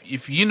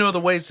if you know the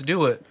ways to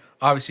do it,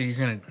 obviously you're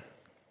going to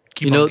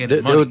keep you know, on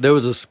getting money. there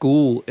was a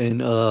school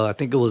in, I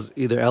think it was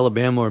either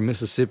Alabama or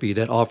Mississippi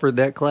that offered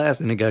that class,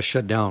 and it got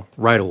shut down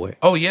right away.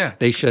 Oh yeah,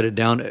 They shut it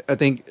down. I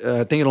think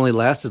it only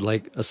lasted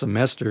like a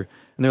semester,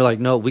 and they're like,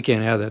 "No, we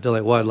can't have that." They're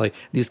like, "Why? Like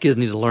these kids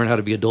need to learn how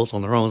to be adults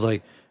on their own." It's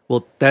like,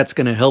 well, that's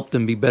going to help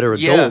them be better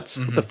Yeah. adults.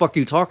 What the fuck are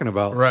you talking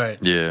about? right.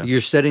 Yeah. You're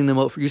setting them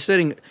up for. You're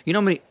setting. You know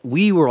how many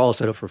we were all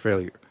set up for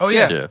failure. Oh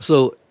yeah, Yeah.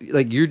 So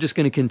like you're just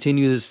going to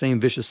continue this same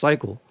vicious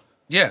cycle.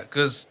 yeah.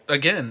 Because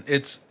again,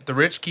 it's the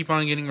rich keep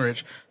on getting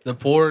rich, the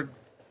poor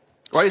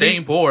Why do you staying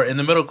think- poor, and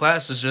the middle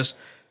class is just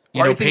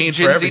Why do you paying think for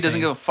Gen Z everything.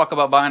 doesn't give a fuck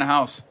about buying a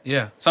house?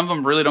 Yeah, Some of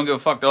them really don't give a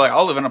fuck. They're like,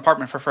 I'll live in an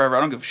apartment for forever.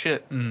 I don't give a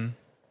shit.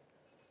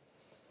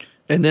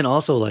 And then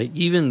also like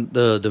even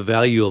the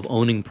value of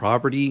owning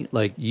property,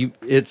 like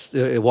it's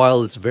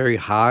while it's very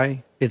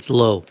high, it's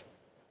low.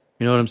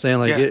 You know what I'm saying?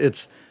 Like Yeah.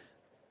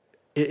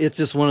 it's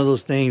just one of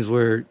those things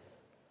where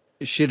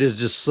shit is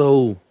just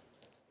so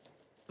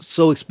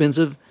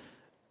expensive.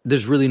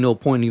 There's really no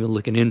point in even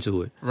looking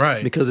into it,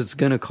 Right. Because it's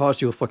gonna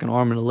cost you a fucking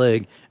arm and a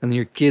leg, and then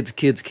your kids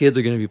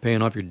are gonna be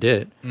paying off your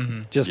debt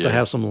just to Yeah.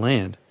 have some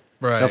land.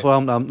 right. That's why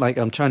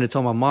I'm trying to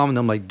tell my mom, and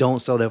I'm like, don't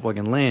sell that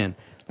fucking land.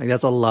 Like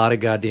that's a lot of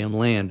goddamn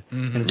land,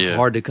 and it's Yeah.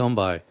 hard to come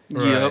by.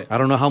 Right. Yep. I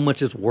don't know how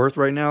much it's worth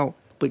right now,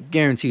 but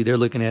guaranteed they're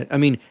looking at. I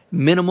mean,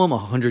 minimum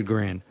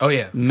 $100,000. Oh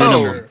yeah,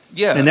 Minimum. Sure.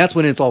 Yeah. And that's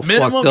when it's all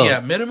Minimum, fucked up. yeah,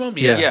 minimum,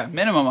 yeah. Yeah,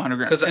 minimum 100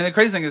 grand. 'Cause And the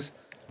crazy thing is,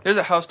 there's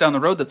a house down the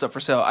road that's up for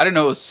sale. I didn't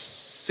know it was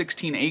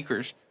 16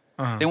 acres.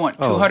 They want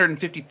Oh.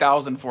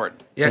 250,000 for it.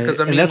 Yeah, because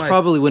I mean, and that's like,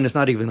 probably when it's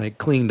not even like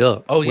cleaned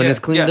up. Oh, When yeah. it's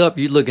cleaned Yeah. up,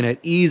 you're looking at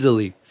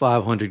easily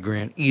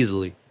 $500,000,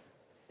 easily.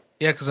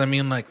 yeah, because I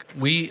mean, like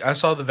I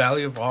saw the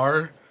value of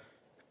our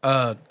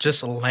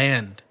just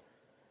land,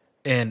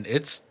 and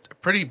it's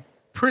pretty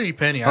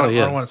penny. I Oh,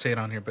 yeah. don't want to say it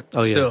on here, but Oh,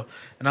 yeah. still.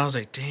 And I was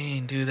like,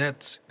 dang, dude,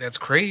 that's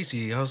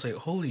crazy. I was like,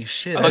 holy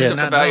shit. I looked did up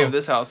the not value know. of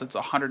this house. It's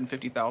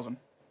 150,000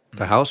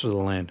 The house or the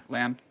land?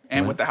 land,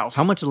 and with the house,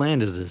 How much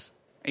land is this?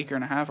 acre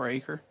and a half or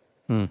acre.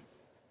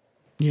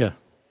 Yeah.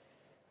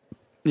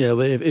 Yeah,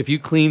 but if you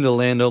clean the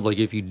land up, like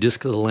if you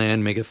disc the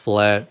land, make it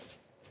flat,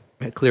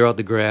 clear out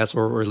the grass,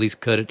 or at least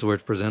cut it to where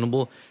it's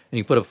presentable, and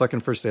you put a fucking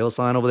for sale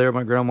sign over there at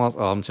my grandma's,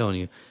 oh, I'm telling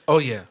you, Oh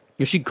yeah,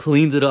 if she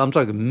cleans it up, I'm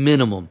talking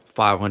minimum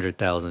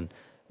 500,000.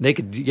 They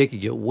could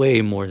get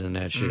way more than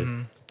that shit.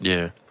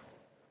 Yeah.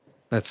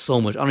 That's so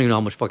much. I don't even know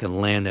how much fucking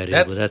land that is,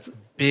 That's but that's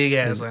big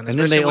ass land. and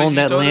then they especially what own you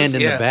that told us. land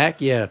in Yeah. the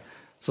back. Yeah,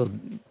 so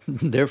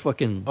they're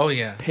fucking Oh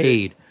yeah,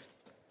 paid.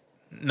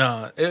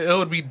 No, it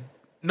would be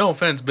no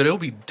offense, but it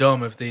would be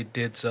dumb if they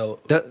did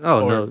sell. That,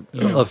 or,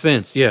 you know,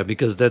 offense. Yeah,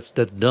 because that's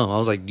dumb. I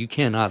was like, you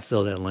cannot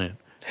sell that land.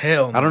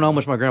 hell. No. I don't know how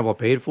much my grandpa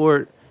paid for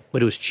it,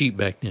 but it was cheap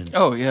back then.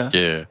 Oh yeah.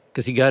 Yeah.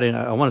 Because he got it,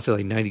 I want to say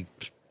like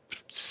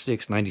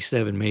 96,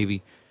 97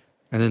 maybe.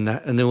 And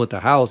then with the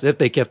house, if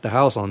they kept the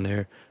house on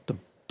there, the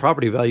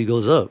property value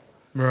goes up.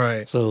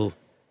 Right. So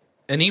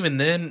And even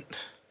then,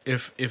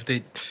 if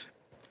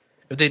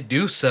if they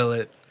do sell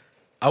it,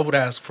 I would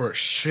ask for a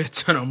shit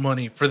ton of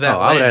money for that.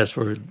 I would land. ask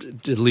for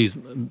at least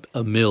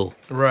a mil.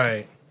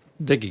 Right.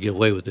 They could get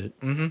away with it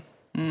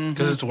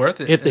Because it's worth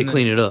it. if they And then-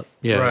 clean it up.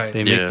 Yeah, Right. if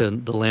they Yeah.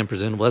 make the land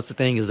presentable. That's the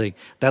thing is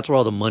that's where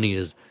all the money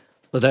is.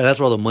 But that's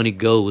where all the money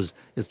goes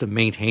is to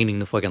maintaining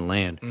the fucking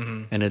land.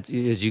 And it's,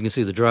 as you can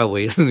see, the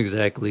driveway isn't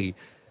exactly.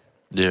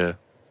 Yeah.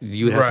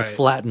 You would have Right. to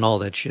flatten all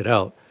that shit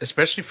out.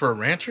 Especially for a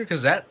rancher,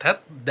 because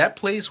that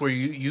place where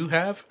you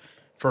have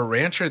for a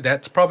rancher,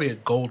 that's probably a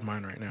gold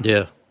mine right now.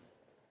 Yeah,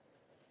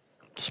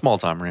 Small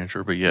time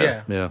rancher, but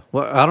yeah. yeah.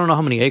 Well, I don't know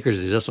how many acres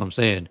it is. That's what I'm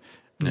saying.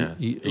 Yeah.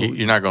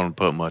 You're not going to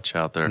put much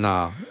out there.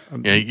 Nah,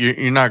 Yeah,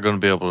 you're not going to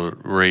be able to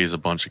raise a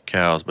bunch of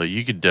cows, but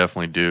you could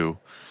definitely do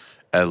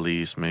at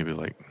least maybe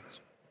like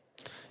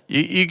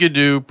you could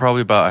do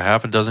probably about a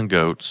half a dozen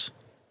goats.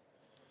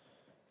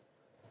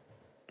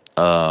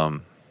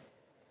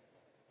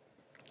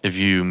 If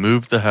you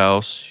moved the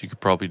house, you could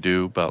probably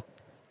do about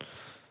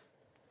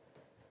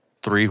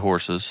 3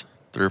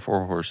 or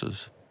 4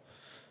 horses.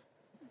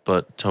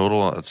 But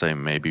total, I'd say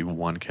maybe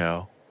 1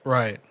 cow.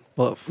 Right.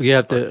 well, you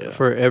have to Yeah.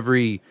 for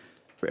every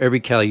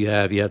cow you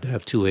have to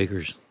have 2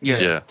 acres.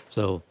 Yeah.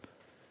 So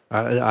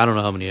I don't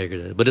know how many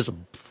acres it is, but it's a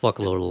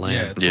fuckload of land.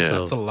 Yeah, it's,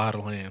 Yeah. it's a lot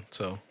of land.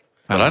 So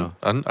But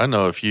I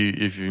know if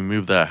you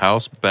move that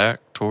house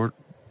back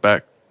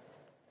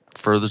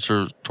further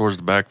towards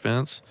the back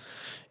fence,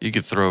 you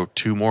could throw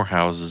 2 more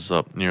houses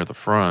up near the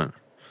front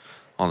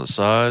on the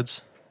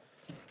sides.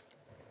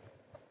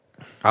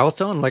 I was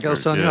telling you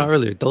Yeah.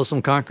 earlier, throw some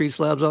concrete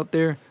slabs out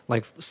there,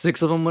 like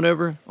 6 of them,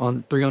 whatever,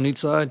 on 3 on each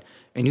side,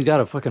 and you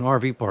got a fucking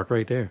RV park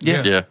right there.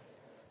 yeah, Yeah.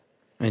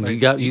 And Like, you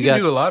got can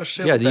do a lot of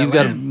shit. yeah, with that you've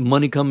got land.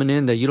 money coming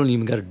in that you don't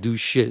even got to do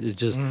shit. It's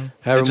just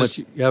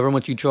however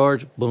much you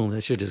charge, boom,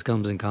 that shit just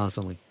comes in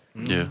constantly.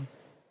 Yeah.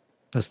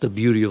 That's the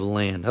beauty of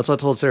land. That's what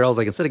I told Sarah. I was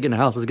like, instead of getting a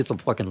house, let's get some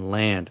fucking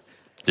land,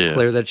 Yeah.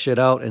 clear that shit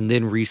out, and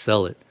then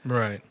resell it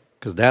Right.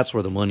 because that's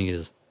where the money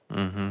is.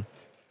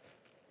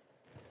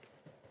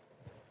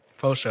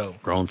 Faux show.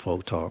 Grown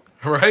folk talk.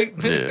 Right.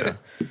 Yeah.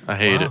 I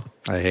hate it.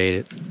 I hate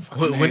it.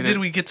 when hate did it.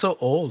 we get so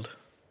old?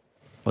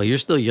 Well, you're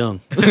still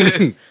young.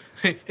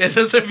 It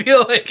doesn't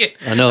feel like it.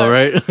 I know,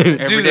 right? Every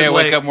Dude, day I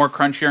wake like- up more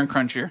crunchier and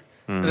crunchier.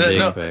 Big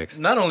No, facts.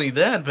 not only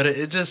that, but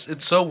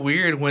it's so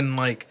weird when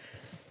like,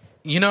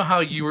 you know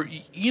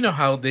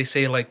how they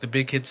say like the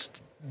big kids,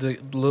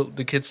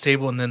 the kids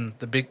table and then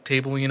the big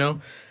table,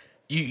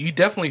 you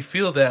definitely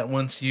feel that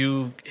once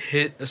you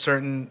hit a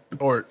certain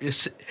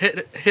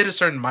hit a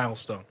certain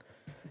milestone.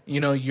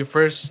 Your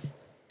first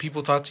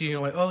people talk to you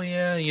like, oh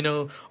yeah,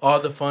 all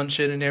the fun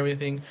shit and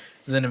everything.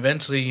 And then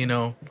eventually,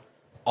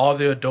 all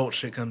the adult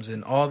shit comes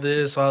in. All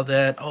this, all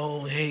that.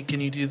 Oh, hey, can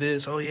you do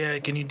this? Oh yeah,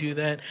 can you do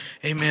that?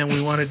 Hey man, we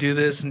want to do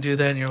this and do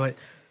that. And you're like,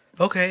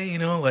 okay,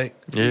 like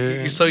Yeah.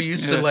 you're so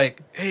used to Yeah.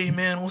 like, hey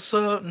man, what's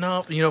up?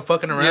 No,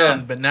 fucking around.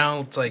 Yeah. But now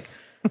it's like,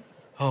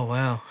 oh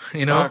wow,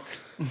 Fuck.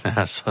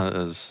 I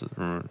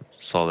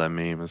saw that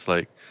meme. It's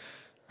like,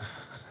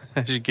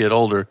 as you get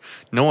older,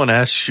 no one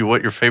asks you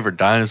what your favorite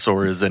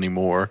dinosaur is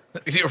anymore.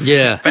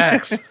 Yeah.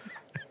 facts,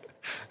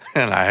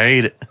 And I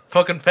hate it.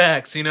 fucking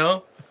facts.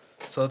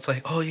 So it's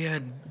like, oh yeah,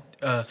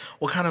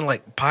 what kind of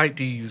like pipe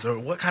do you use, or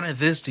what kind of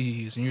this do you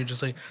use? And you're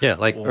just like, Yeah,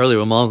 like earlier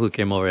when my uncle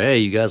came over, hey,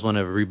 you guys want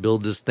to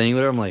rebuild this thing?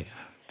 Whatever. I'm like,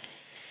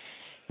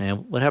 man,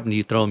 what happened to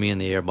you throwing me in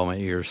the air by my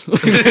ears?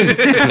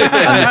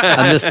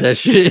 I missed that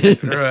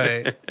shit.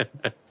 right.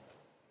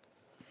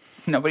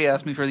 Nobody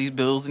asked me for these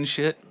bills and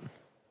shit.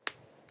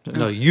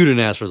 No, you didn't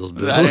ask for those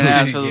bills. I didn't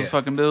ask for those Yeah.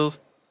 fucking bills.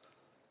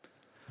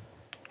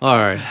 All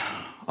right,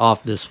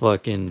 off this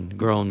fucking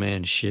grown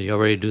man shit. Y'all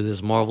ready to do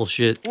this Marvel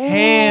shit?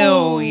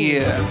 Hell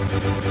yeah.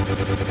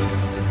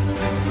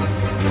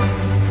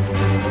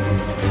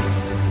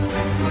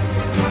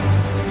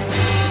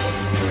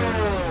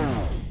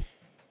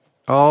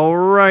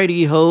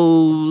 Alrighty,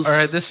 hoes. All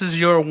right, this is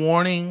your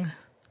warning.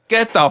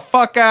 Get the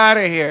fuck out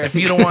of here. If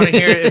you don't want to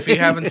hear it, if you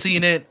haven't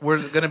seen it,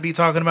 we're gonna be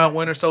talking about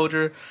Winter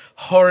Soldier.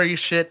 Horror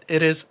shit.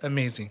 It is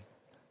amazing.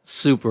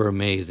 Super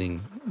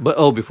amazing.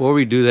 But before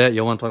we do that,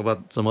 y'all want to talk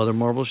about some other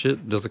Marvel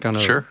shit, just to kind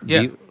of Sure.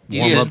 Yeah. warm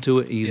Ease up in. to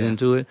it, ease Yeah.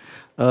 into it.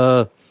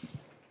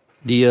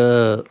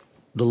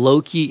 The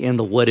Loki and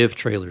the What If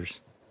trailers.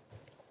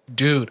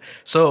 Dude,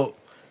 so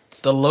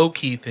the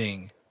Loki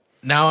thing.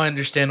 Now I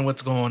understand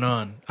what's going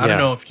on. I don't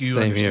Yeah, know if you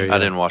same understand. here. Yeah. I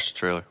didn't watch the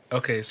trailer.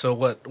 Okay, so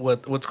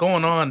what's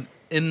going on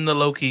in the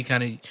Loki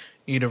kind of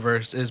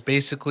universe is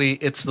basically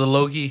it's the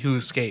Loki who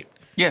escaped,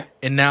 Yeah.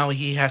 and now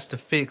he has to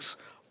fix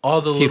all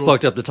the He little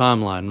fucked up the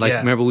timeline. Like, Yeah.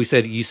 remember you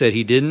said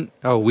he didn't?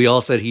 Oh, we all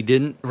said he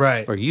didn't?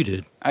 Right. Or you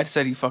did? I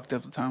said he fucked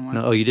up the timeline.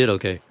 No, oh, you did?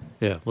 Okay.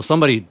 Yeah. Well,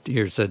 somebody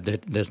here said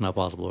that that's not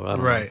possible. I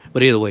don't Right. know.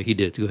 But either way, he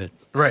did. Go ahead.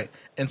 Right.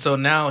 And so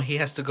now he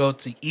has to go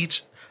to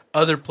each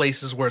other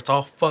places where it's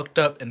all fucked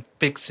up and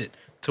fix it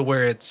to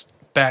where it's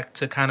back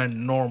to kind of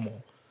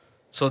normal.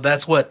 So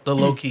that's what the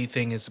Loki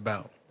thing is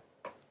about.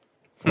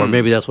 Or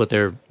maybe that's what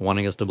they're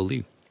wanting us to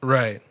believe.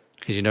 Right.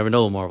 Because you never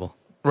know with Marvel.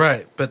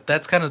 Right. But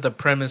that's kind of the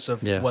premise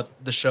of Yeah. what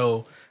the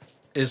show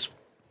is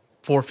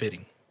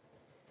forfeiting.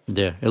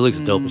 Yeah. It looks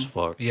dope as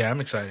fuck. Yeah, I'm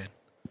excited.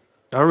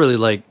 I really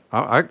like.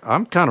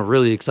 I'm kind of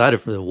really excited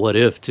for the What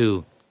If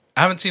too.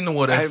 I haven't seen the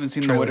What If. I haven't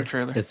seen the What If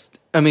trailer.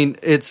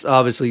 It's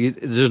obviously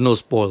there's no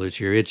spoilers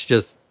here.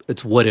 It's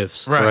what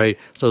ifs, right?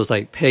 So it's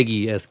like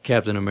Peggy as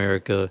Captain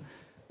America,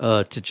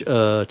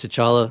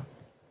 T'Challa,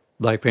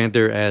 Black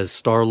Panther as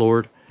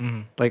Star-Lord,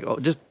 like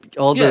just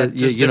all the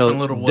just you know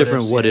different little what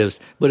different ifs, what yeah. ifs.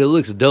 But it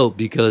looks dope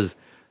because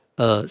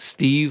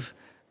Steve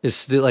is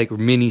still like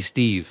mini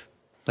Steve,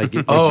 like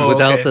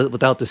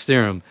without the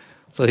serum.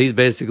 So he's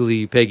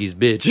basically Peggy's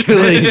bitch.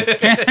 Like,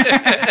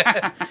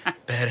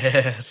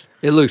 Badass.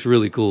 it looks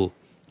really cool.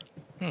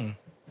 All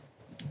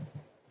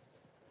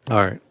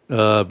right.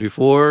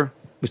 Before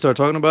we start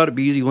talking about it,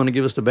 Beezy, you want to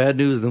give us the bad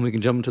news, then we can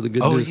jump into the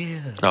good Oh news?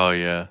 yeah. Oh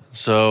yeah.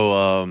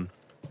 So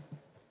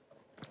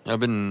I've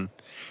been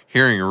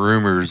hearing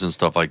rumors and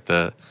stuff like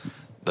that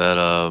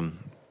and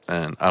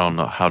I don't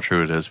know how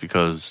true it is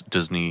because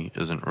Disney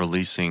isn't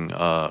releasing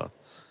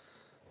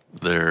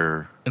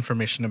their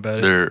Information about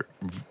it. their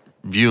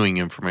viewing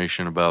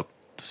information about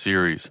the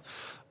series,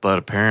 but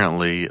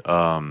apparently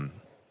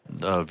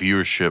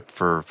viewership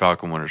for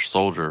Falcon Winter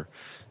Soldier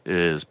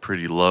is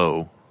pretty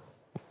low,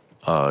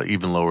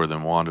 even lower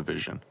than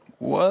WandaVision.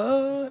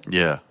 What?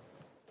 Yeah.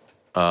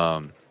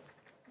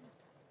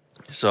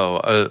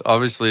 So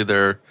obviously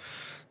there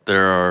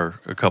are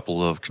a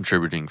couple of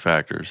contributing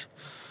factors,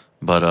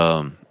 but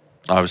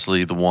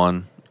obviously the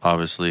one out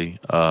of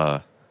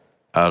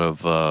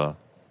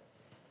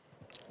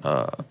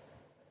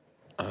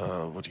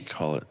what do you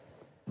call it?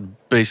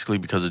 Basically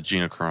because of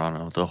Gina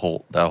Carano,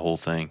 that whole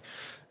thing,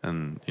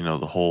 and you know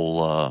the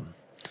whole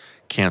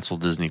cancel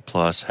Disney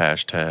Plus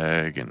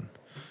hashtag and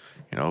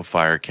you know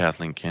fire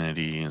Kathleen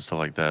Kennedy and stuff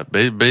like that.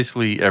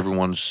 Basically,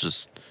 everyone's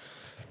just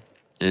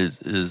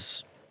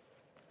is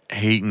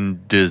hating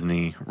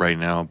Disney right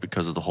now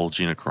because of the whole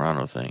Gina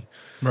Carano thing.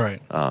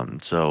 Right.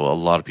 So a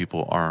lot of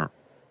people aren't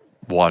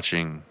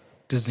watching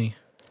Disney.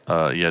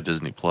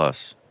 Disney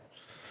Plus.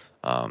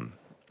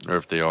 Or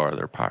if they are,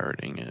 they're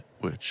pirating it,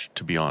 which,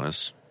 to be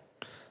honest,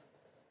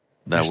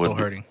 They're still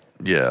hurting.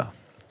 Yeah,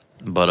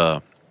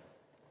 but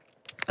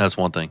that's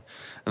one thing,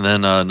 and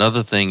then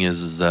another thing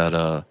is that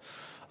a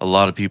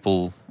lot of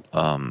people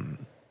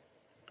are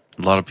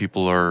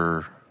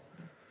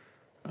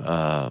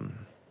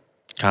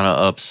kind of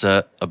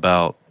upset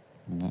about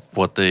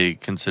what they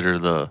consider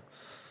the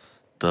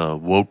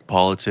woke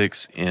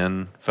politics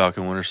in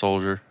Falcon Winter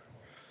Soldier.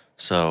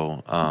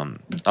 So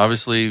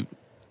obviously.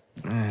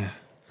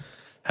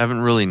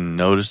 Haven't really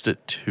noticed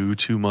it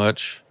too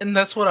much. And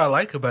that's what I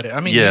like about it. I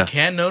mean, Yeah. you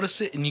can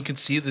notice it and you can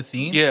see the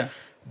themes. Yeah.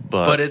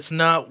 But it's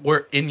not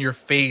in your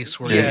face.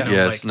 Where Yeah, you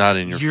know, it's not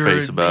in your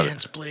face about it. You're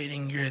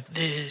mansplaining, you're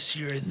this,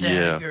 you're that,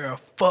 Yeah. you're a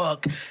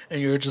fuck.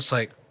 And you're just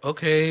like,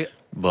 okay,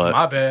 But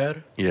my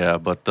bad. yeah,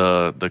 but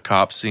the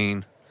cop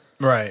scene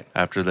Right.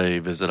 after they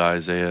visit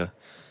Isaiah,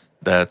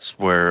 that's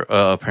where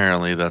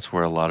apparently that's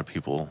where a lot of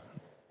people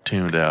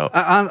tuned out.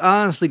 I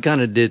honestly kind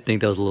of did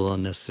think that was a little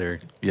unnecessary.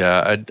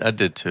 Yeah, I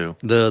did too.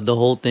 The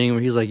whole thing where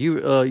he's like,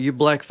 "You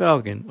Black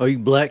Falcon, are you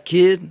Black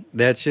Kid?"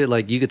 That shit,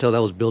 like you could tell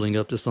that was building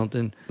up to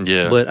something.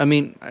 Yeah. But I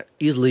mean,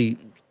 easily,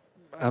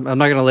 I'm not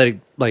gonna let it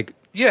like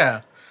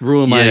Yeah.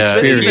 ruin my Yeah,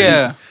 experience.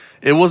 Yeah.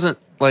 It wasn't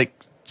like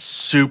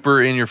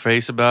super in your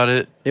face about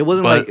it. It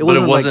wasn't but, like it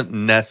but wasn't,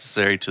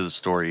 necessary to the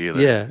story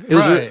either. Yeah, it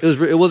was.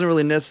 Right. It wasn't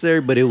really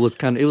necessary, but it was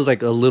kind of. It was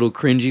like a little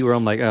cringy where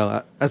I'm like,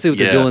 oh, I see what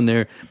they're Yeah. doing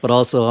there, but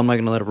also I'm not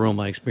gonna let it ruin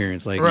my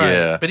experience. Like, Right.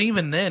 Yeah. But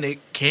even then, it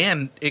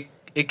can be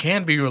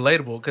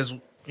relatable because,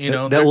 you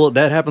know.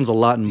 that happens a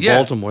lot in Yeah.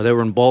 Baltimore. They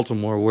were in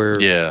Baltimore where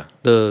Yeah.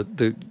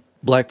 the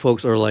black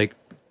folks are like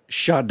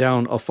shot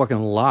down a fucking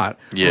lot.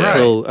 Yeah. Right.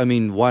 So I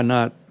mean, why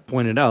not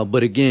point it out?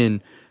 But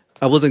again,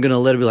 I wasn't gonna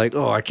let it be like,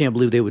 oh, I can't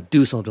believe they would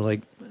do something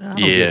like. I don't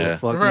give Yeah. a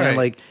fuck, Right. man.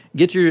 Like,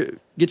 get your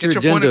your point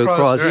agenda across,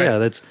 across. right. Yeah,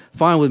 that's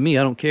fine with me.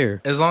 I don't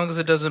care. As long as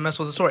it doesn't mess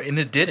with the story. And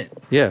it didn't.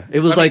 Yeah, it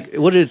was I like,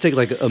 what did it take?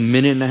 Like a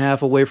minute and a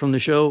half away from the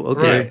show.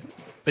 Okay, Right.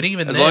 But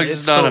even As then, long as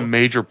it's not still, a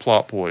major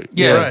plot point.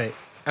 Yeah. Right.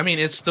 I mean,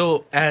 it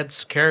still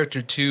adds character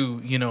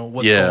to, you know,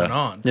 what's Yeah. going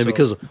on. yeah. So-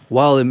 Because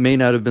while it may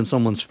not have been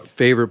someone's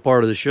favorite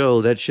part of the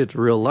show, that shit's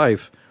real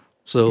life.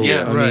 So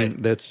Yeah, I right. mean,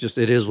 that's just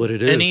it is what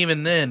it is. And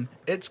even then,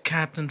 it's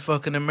Captain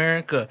fucking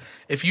America.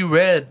 If you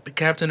read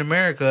Captain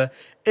America,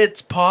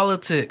 it's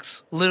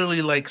politics.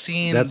 Literally, like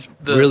seeing that's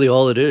really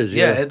all it is.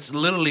 Yeah, Yeah, it's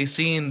literally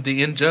seeing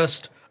the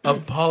injustice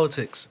of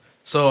politics.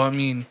 So I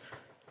mean,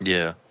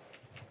 Yeah.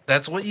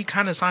 that's what you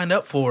kind of signed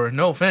up for.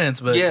 No offense,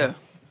 but Yeah.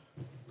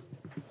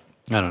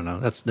 I don't know.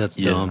 That's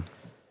Yeah. dumb.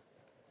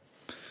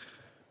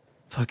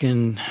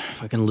 Fucking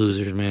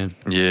losers, man.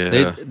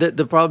 Yeah.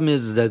 The problem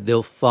is that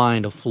they'll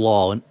find a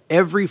flaw in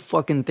every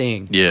fucking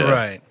thing Yeah.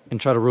 right. and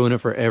try to ruin it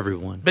for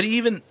everyone. But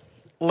even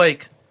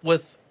like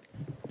with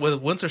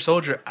Winter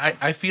Soldier,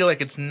 I feel like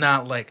it's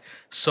not like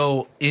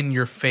so in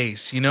your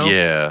face, you know?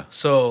 Yeah.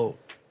 So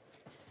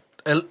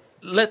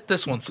let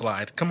this one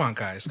slide. Come on,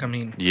 guys. I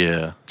mean,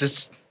 Yeah.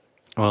 just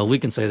Well, we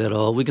can say that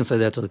all. We can say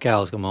that till the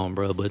cows come home,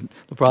 bro. But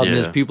the problem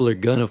is Yeah. people are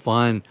gonna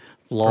find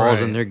flaws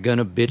Right. and they're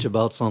gonna bitch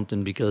about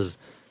something because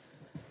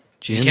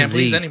Gen you can't Z.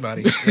 please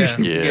anybody. Yeah.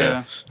 Yeah.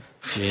 Yeah.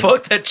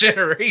 Fuck that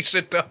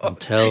generation, dog.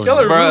 telling Y'all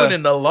are you. Bruh.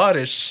 ruining a lot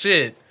of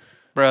shit.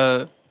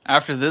 Bruh,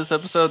 after this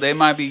episode, they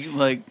might be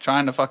like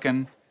trying to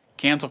fucking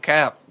cancel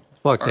Cap.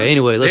 Fuck that.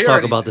 Anyway, let's They talk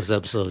already- about this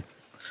episode.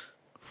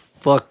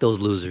 Fuck those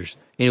losers.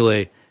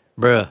 Anyway,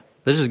 bruh,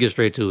 let's just get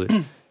straight to it.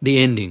 The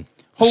ending.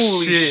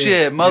 Holy Shit,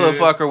 shit,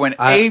 motherfucker went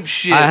ape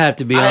shit. I have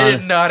to be I did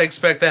honest. not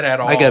expect that at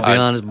all. I gotta be I-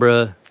 honest,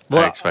 bruh.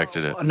 I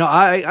expected it. No,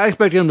 I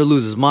expected him to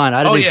lose his mind.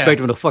 I didn't Oh, yeah.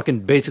 expect him to fucking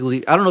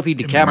basically. I don't know if he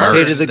decapitated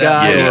Murders the that-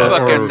 guy he Yeah.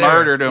 fucking or,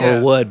 murdered him.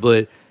 or what,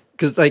 but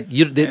because like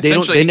they don't,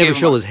 Essentially, they he never gave him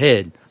show a- his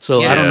head,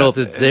 so I Yeah. don't know if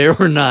it's there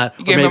or not.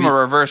 He or gave him maybe- a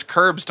reverse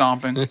curb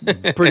stomping.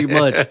 pretty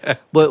much.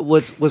 But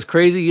what's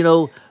crazy, you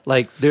know,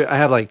 like I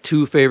have like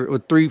three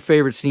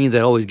favorite scenes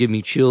that always give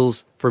me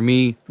chills. For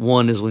me,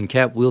 one is when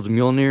Cap wields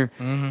Mjolnir.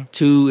 Mm-hmm.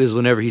 2 is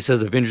whenever he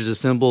says Avengers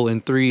Assemble,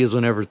 and 3 is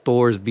whenever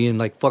Thor is being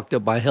like fucked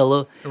up by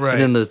Hela, Right.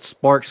 and then the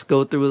sparks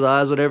go through his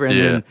eyes, whatever, and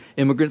Yeah. then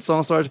Immigrant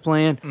Song starts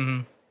playing. Mm-hmm.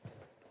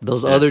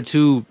 Those other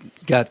two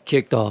got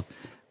kicked off.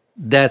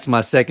 That's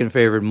my second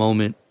favorite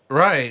moment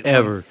right.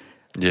 ever.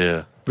 Yeah.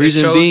 It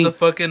Reason shows being, the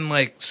fucking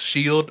like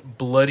shield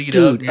bloodied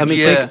dude, up. I mean,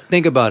 Yeah.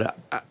 think about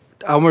it.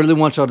 I really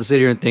want y'all to sit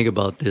here and think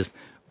about this.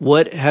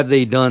 What have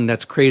they done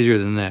that's crazier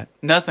than that?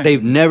 Nothing.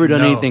 They've never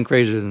done No. anything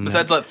crazier than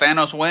Besides that. let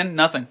Thanos win,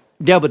 nothing.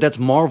 Yeah, but that's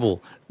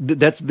Marvel.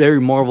 That's very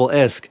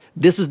Marvel-esque.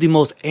 This is the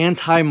most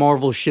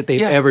anti-Marvel shit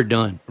they've Yeah. ever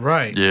done.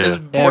 right. Yeah. This is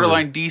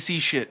borderline DC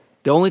shit.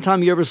 The only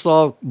time you ever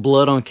saw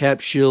blood on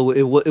Cap's shield,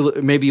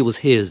 maybe it was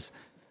his.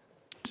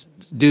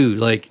 Dude,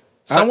 like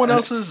Someone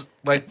else's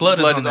like blood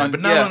is Blood on is there, on- but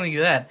not yeah. only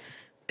that,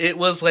 it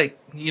was like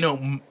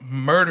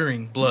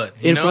murdering blood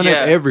in front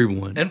Yeah. of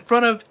everyone. in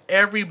front of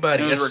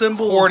everybody. It A was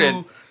symbol recorded.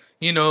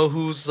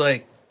 who's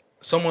like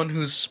someone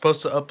who's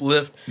supposed to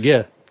uplift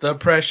Yeah, the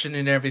oppression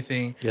and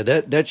everything. yeah.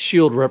 That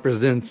shield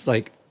represents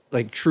like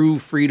true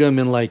freedom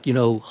and like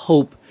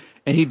hope,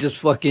 and he just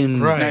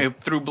fucking Right. They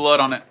threw blood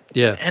on it.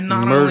 yeah. And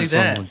not murdered only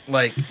that, someone.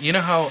 like you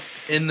know how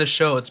in the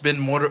show it's been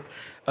more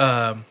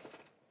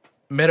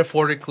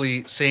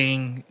metaphorically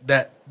saying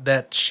that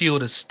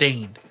shield is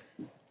stained.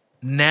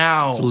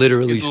 Now It's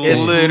literally It's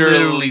stained.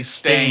 literally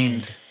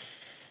stained.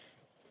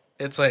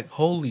 It's like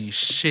holy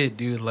shit,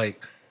 dude!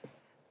 Like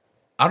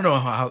I don't know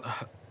how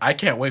I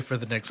can't wait for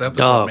the next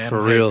episode, Dog, man. for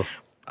Like, real.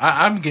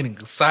 I'm getting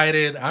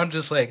excited. I'm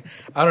just like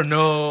I don't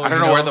know. I don't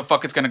know where the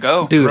fuck it's gonna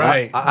go. Dude,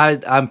 Right.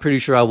 I'm pretty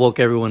sure I woke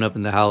everyone up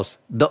in the house.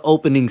 The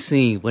opening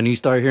scene when you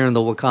start hearing the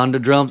Wakanda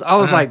drums, I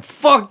was like,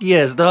 "Fuck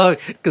yes, dog!"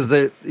 Because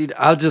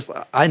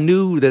I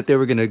knew that they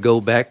were gonna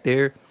go back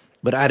there,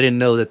 but I didn't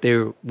know that they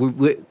were.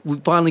 We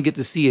finally get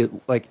to see it,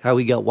 like how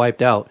he got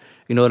wiped out.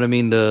 You know what I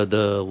mean?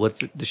 The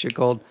what's the shit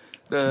called?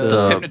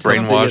 The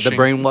hypnotism. brainwash. The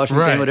brainwashing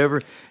Right. thing,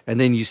 whatever. And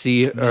then you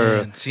see her.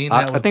 Man, seeing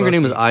I that with think her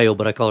name is Buffy. Io,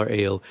 but I call her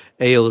Ao.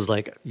 Ao is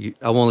like,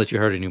 I won't let you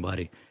hurt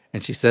anybody.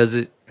 And she says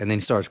it, and then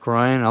he starts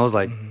crying. I was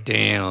like,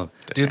 damn.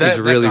 Dude, He's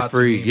that really got to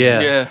free. me,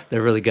 Yeah, Yeah.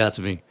 that really got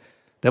to me.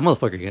 That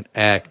motherfucker can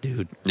act,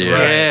 dude. Yeah. Right.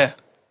 Yeah.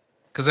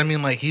 Because I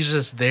mean, like he's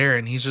just there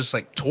and he's just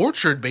like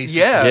tortured, basically.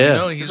 Yeah. you Yeah.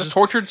 know, He's he's a just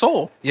tortured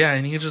soul. yeah,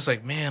 and he's just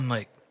like, man,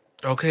 like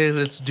okay,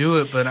 let's do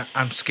it, but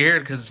I'm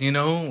scared because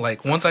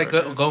like once I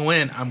go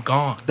in, I'm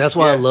gone. That's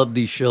why I Yeah. love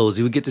these shows.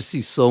 You would get to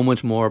see so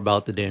much more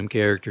about the damn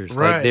characters. Like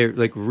Right. they're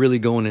like really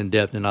going in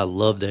depth, and I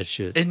love that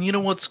shit. And you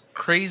know what's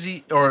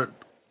crazy, or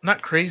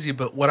not crazy,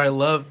 but what I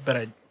love, but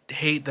I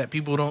hate that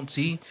people don't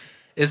see,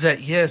 is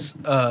that yes,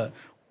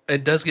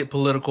 it does get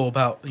political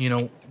about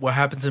what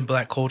happens in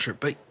Black culture,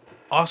 but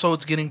also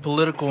it's getting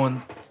political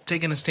and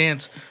taking a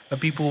stance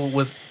of people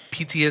with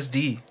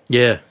PTSD,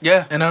 Yeah,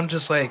 Yeah. and I'm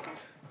just like,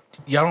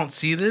 y'all don't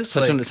see this,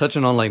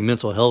 touching on like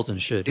mental health and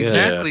shit. Yeah.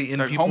 exactly, and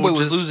Like, people Homeboy was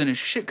just losing his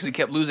shit because he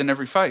kept losing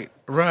every fight.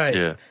 right,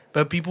 Yeah.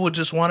 but people would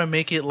just want to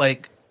make it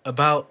like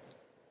about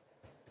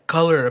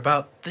color,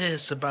 about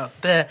this, about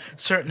that,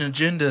 certain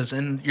agendas,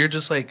 and you're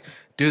just like,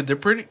 dude,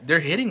 they're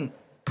hitting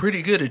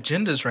pretty good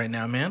agendas right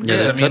now, man. Yeah,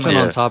 'Cause, they're touching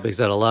like- on topics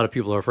that a lot of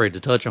people are afraid to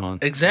touch on.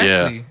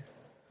 exactly. Yeah.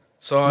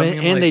 So I And, mean,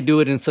 and like, they do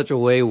it in such a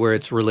way where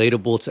it's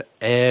relatable to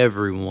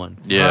everyone.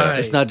 Yeah. Right.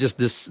 It's not just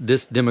this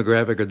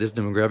demographic or this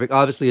demographic.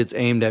 Obviously, it's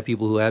aimed at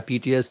people who have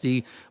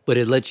PTSD, but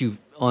it lets you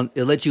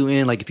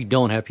in like if you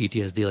don't have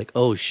PTSD, like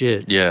oh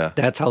shit, Yeah.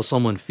 that's how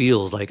someone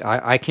feels. Like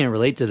I can't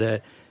relate to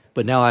that,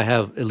 but now I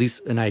have at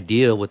least an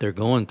idea of what they're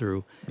going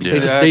through. Yeah.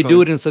 They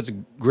do it in such a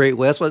great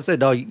way. That's why I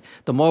said, dog,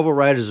 the Marvel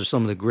writers are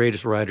some of the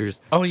greatest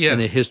writers Oh, yeah. in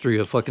the history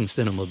of fucking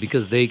cinema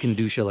because they can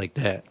do shit like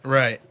that.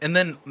 right, and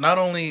then not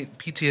only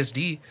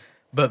PTSD,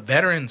 but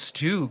veterans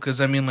too. Because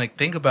I mean, like,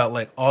 think about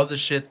like all the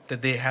shit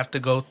that they have to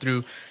go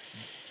through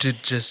to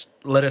just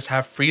let us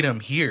have freedom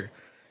here.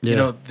 Yeah. You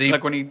know, they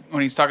Like when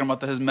he's talking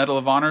about his Medal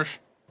of Honors.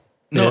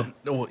 No,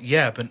 well,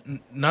 yeah, but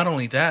not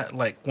only that.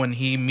 Like when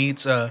he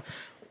meets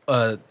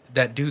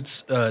that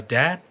dude's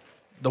dad,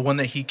 the one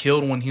that he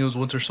killed when he was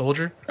Winter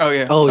Soldier. Oh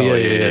yeah. Oh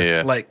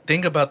yeah. Like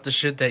think about the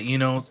shit that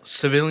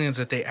civilians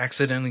that they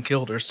accidentally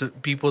killed, or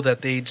people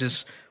that they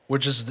just were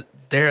just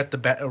there at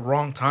the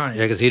wrong time.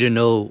 Yeah, because he didn't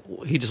know.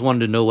 He just wanted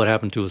to know what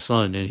happened to his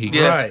son, and he,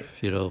 Right.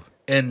 you know,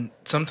 and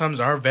sometimes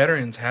our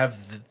veterans have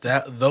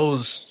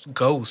those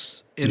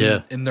ghosts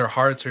in their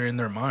hearts or in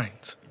their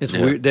minds. It's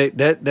weird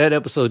that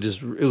episode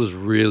it was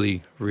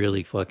really,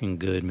 really fucking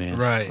good, man.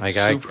 Right. Like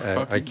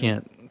Super I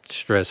can't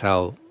stress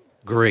how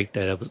great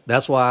that episode.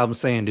 That's why I'm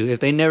saying, dude, if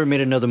they never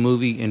made another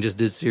movie and just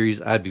did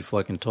series, I'd be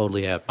fucking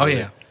totally happy. Oh with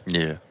yeah. it.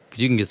 Yeah.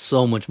 Because you can get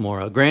so much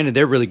more out. Granted,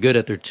 they're really good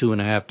at their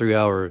 2.5, 3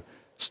 hour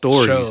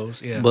stories.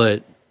 Shows, yeah.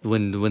 But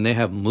when they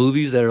have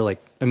movies that are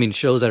like, I mean,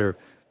 shows that are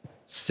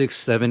 6,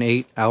 7,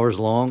 8 hours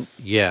long,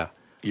 Yeah,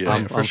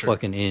 I'm for sure.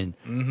 fucking in.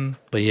 Mm-hmm.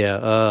 But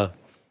yeah,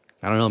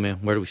 I don't know, man.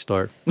 Where do we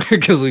start?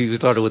 Because we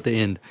started with the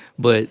end.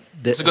 But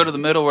Let's go to the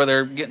middle where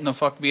they're getting the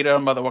fuck beat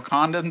out by the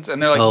Wakandans, and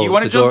they're like, Oh, "You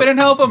want to the jump Dor- in and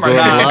help him or Dora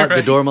not?" Milaje-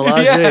 the Dora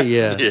Milaje,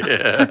 yeah.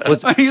 Yeah.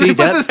 What's, He see,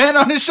 puts his hand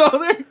on his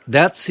shoulder.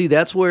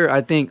 that's where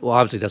I think. Well,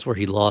 obviously, that's where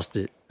he lost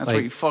it. That's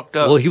where he fucked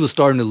up. Well, he was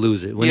starting to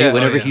lose it Yeah.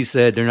 whenever Oh, yeah. he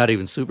said they're not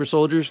even super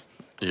soldiers.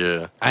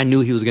 Yeah. I knew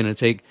he was going to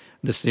take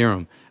the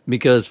serum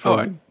because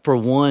for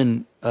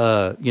one,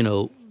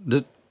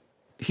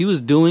 he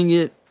was doing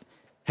it.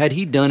 Had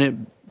he done it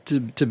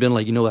to been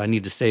like, you know what, I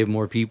need to save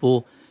more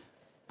people,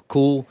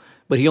 cool.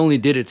 But he only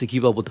did it to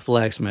keep up with the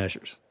Flag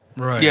Smashers.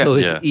 Right. Yeah. So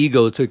his Yeah.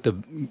 ego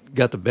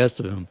got the best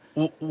of him.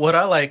 What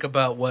I like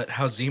about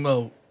how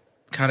Zemo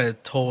kind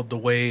of told the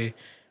way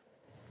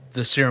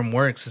the serum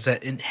works is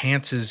that it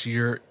enhances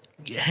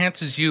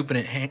you, but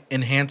it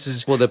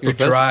enhances Well, the your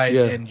professor- drive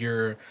yeah. and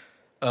your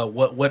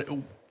what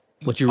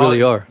What you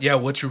really are. Yeah,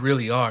 what you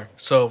really are.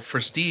 So for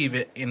Steve,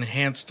 it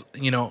enhanced,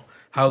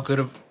 how good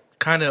of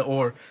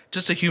or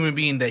just a human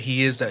being that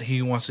he is, that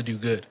he wants to do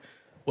good.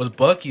 With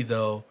Bucky,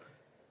 though,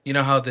 you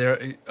know how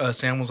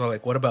Sam was all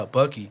like, "What about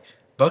Bucky?"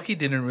 Bucky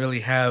didn't really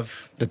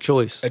have The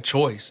choice. a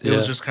choice. It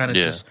was Yeah. just kind of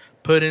Yeah. just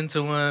put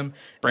into him,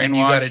 and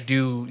you Brainwash. got to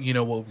do,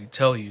 what we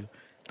tell you.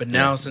 But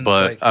now since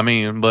But I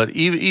mean, but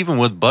even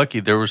with Bucky,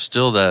 there was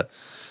still that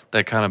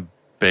kind of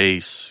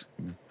base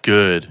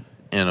good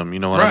in him. You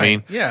know what I Right,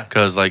 mean? yeah.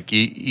 Because like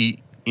he's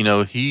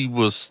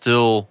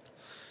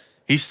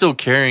still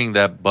carrying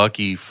that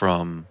Bucky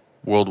from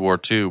World War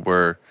II,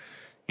 where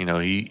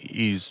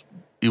he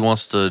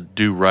wants to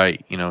do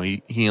right.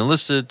 He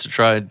enlisted to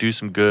try to do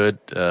some good,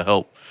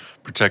 help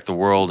protect the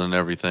world and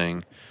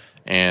everything,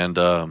 and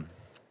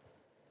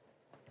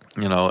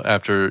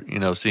after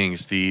seeing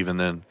Steve, and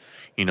then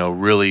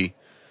really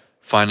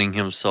finding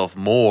himself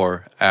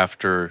more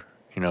after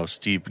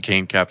Steve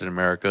became Captain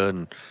America,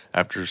 and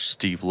after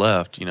Steve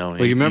left, Well,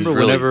 you remember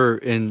whenever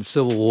in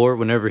Civil War,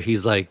 whenever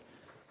he's like,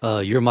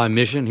 "You're my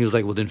mission," he was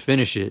like, "Well, then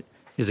finish it."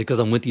 He's like, "Because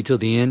I'm with you till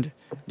the end."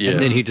 Yeah. And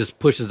then he just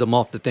pushes him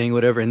off the thing,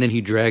 whatever, and then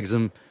he drags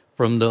him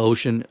from the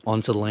ocean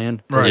onto the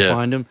land Right. to Yeah.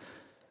 find him.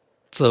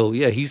 So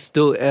yeah, he's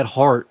still at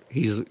heart.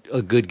 He's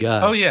a good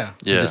guy. oh yeah,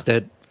 Yeah. Just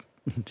that.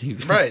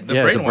 Right, the the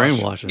brainwash.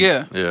 brainwashing.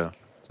 Yeah. Yeah.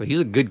 So he's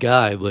a good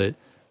guy, but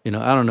I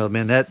don't know,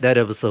 man. That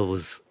episode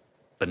was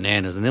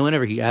bananas. And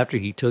then after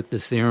he took the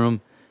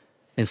serum,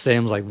 and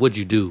Sam's like, "What'd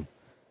you do?"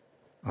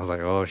 I was like,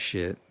 "Oh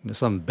shit, there's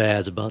something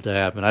bad's about to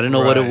happen." I didn't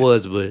know what it Right.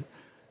 was, but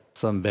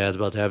something bad's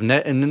about to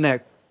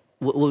happen.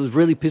 What was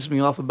really pissed me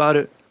off about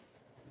it,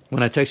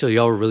 when I texted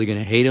y'all were really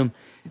gonna hate him,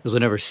 is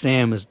whenever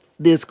Sam is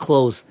this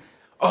close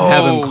to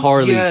having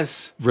Carly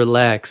yes.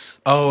 relax.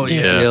 Oh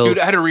yeah, Yeah. Yo, Dude,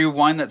 I had to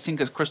rewind that scene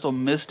because Crystal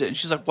missed it, and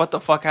she's like, "What the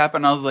fuck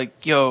happened?" I was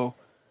like, "Yo,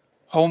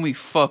 homie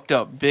fucked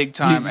up big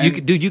time."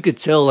 you could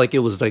tell like it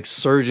was like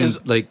surging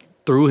like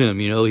through him.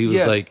 He was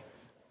Yeah.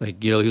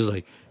 he was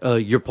like,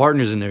 your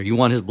partner's in there. You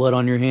want his blood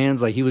on your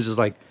hands? Like he was just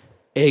like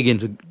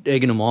egging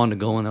him on to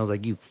go. And I was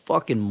like, you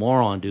fucking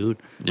moron, dude.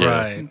 Yeah.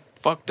 right.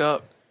 fucked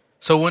up.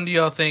 So when do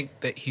y'all think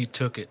that he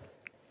took it?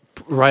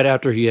 Right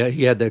after he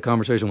had that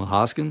conversation with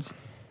Hoskins,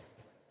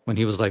 when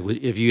he was like,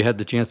 if you had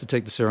the chance to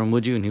take the serum,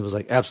 would you? And he was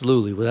like,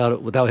 absolutely,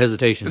 without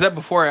hesitation. Is that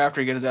before or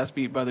after he got his ass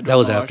beat by the? That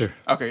was Dormilaje? after.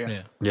 Okay, yeah.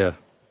 Yeah, Yeah.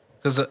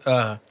 because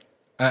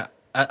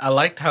I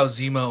liked how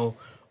Zemo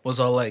was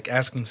all like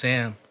asking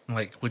Sam,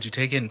 like, "Would you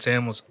take it?" And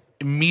Sam was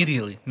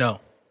immediately no.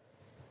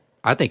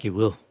 I think he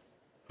will.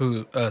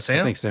 Who I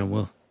Sam? think Sam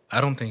will. I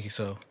don't think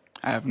so.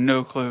 I have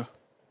no clue.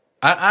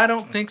 I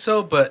don't think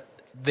so, but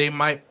they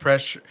might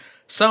pressure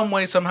some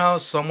way, somehow.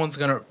 Someone's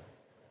gonna,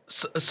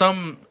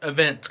 some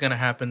event's gonna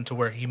happen to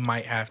where he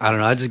might have to. I don't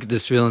know. I just get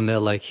this feeling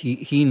that like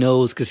he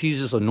knows, because he's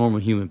just a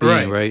normal human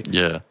being, right?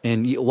 Yeah.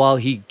 And while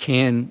he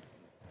can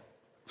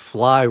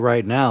fly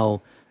right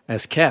now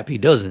as Cap, he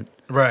doesn't.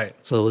 Right.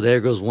 So there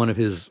goes one of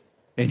his,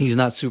 and he's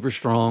not super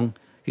strong.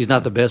 He's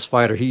not the best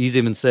fighter. He's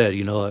even said,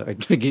 he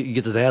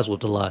gets his ass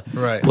whooped a lot.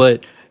 Right.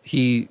 But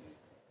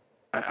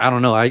I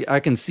don't know. I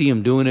can see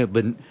him doing it,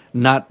 but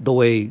not the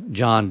way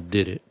John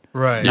did it.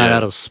 Right. Not Yeah.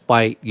 out of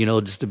spite,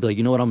 just to be like,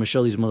 you know what, I'm gonna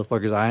show these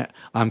motherfuckers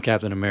I'm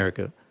Captain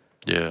America.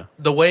 Yeah.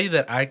 The way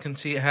that I can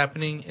see it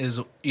happening is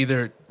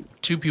either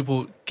two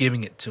people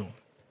giving it to him,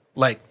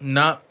 like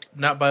not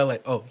by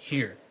like, oh,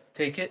 here,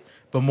 take it,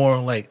 but more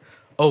like,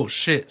 oh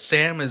shit,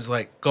 Sam is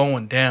like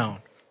going down.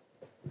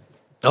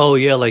 Oh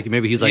yeah, like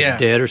maybe he's like Yeah.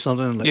 dead or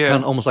something. Like Yeah.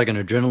 kind of almost like an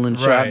adrenaline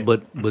shot, Right.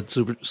 but with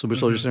super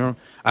soldier serum.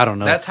 I don't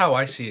know. That's how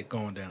I see it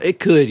going down. it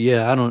could.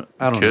 Yeah, I don't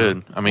Could.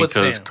 know. I mean, With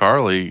because Sam.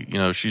 Carly,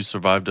 she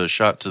survived a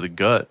shot to the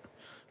gut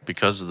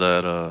because of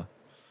that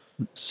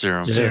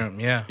serum. Serum,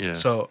 yeah. Yeah.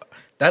 So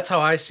that's how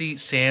I see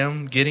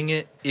Sam getting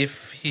it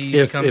if he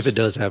If becomes, it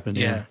does happen,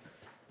 yeah. yeah.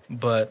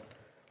 But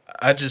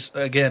I just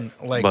again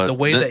like But the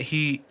way the- that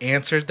he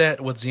answered that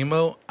with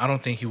Zemo, I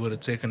don't think he would have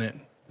taken it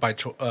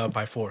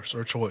by force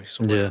or choice.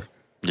 Or Yeah. whatever.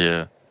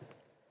 Yeah.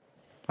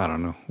 I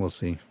don't know. We'll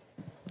see.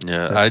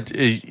 Yeah.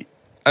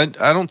 I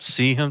don't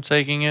see him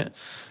taking it,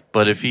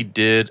 but if he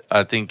did,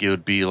 I think it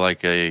would be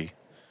like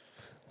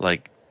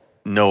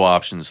no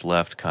options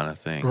left kind of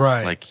thing.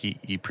 Right. Like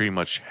he pretty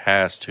much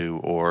has to,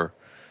 or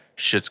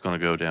shit's gonna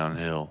go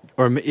downhill.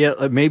 Or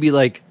maybe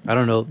like I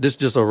don't know. This is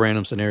just a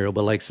random scenario,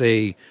 but like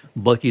say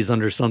Bucky's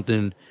under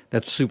something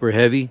that's super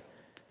heavy,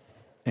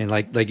 and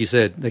like you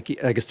said, like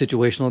a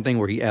situational thing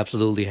where he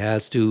absolutely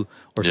has to,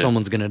 or Yeah.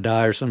 someone's gonna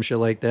die or some shit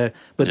like that.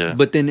 But Yeah.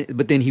 but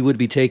then he would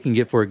be taking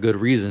it for a good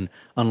reason,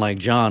 unlike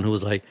John, who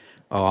was like,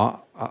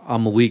 oh,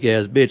 I'm a weak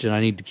ass bitch and I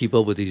need to keep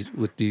up with these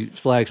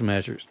flag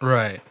smashers.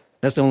 Right.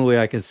 That's the only way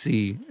I can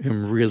see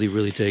him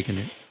really taking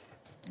it.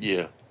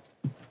 Yeah.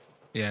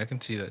 Yeah, I can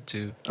see that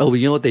too. Oh, but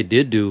you know what they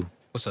did do?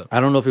 What's up? I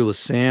don't know if it was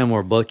Sam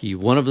or Bucky.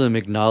 One of them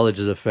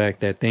acknowledges the fact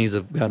that things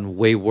have gotten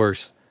way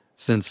worse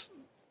since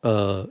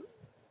the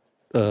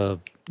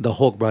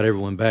Hulk brought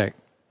everyone back.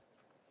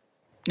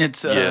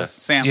 It's Yeah.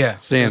 Sam. Yeah,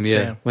 Sam, it's yeah.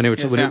 Sam. When they were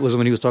Yeah, when Sam. it was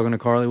when he was talking to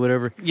Carly,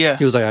 whatever. Yeah.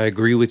 He was like, "I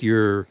agree with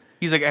your."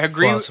 He's like, I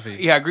agree. Philosophy.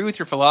 Yeah, I agree with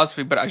your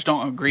philosophy, but I just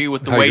don't agree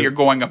with the How way you're you're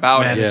going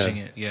about it. Managing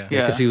it. Yeah.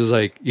 Yeah. Because he was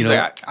like, you He's know,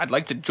 like, I'd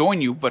like to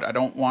join you, but I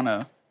don't want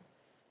to.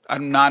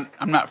 I'm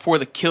not for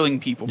the killing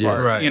people Yeah.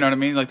 part. Right. You know what I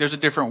mean? Like, there's a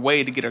different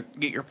way to get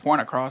your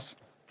point across.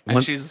 And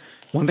One- she's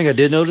one thing I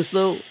did notice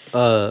though,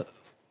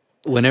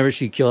 whenever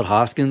she killed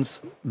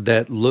Hoskins,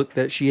 that look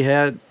that she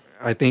had,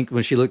 I think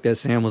when she looked at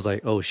Sam was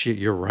like, "Oh shit,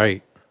 you're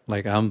right.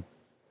 Like I'm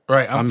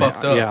Right. I'm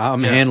fucked up. Yeah,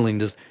 I'm handling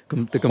this the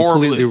Horribly.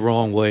 completely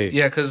wrong way."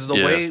 Yeah, because the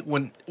Yeah. way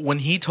when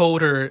he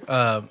told her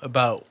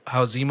about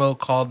how Zemo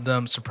called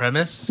them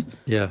supremacists,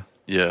 Yeah.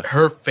 Yeah.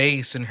 her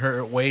face and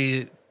her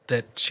way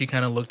that she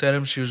kind of looked at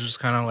him, she was just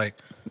kind of like,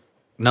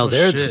 No, Oh,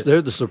 they're shit.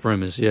 they're the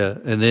supremacists, yeah.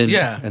 And then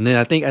Yeah.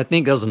 I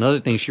think that was another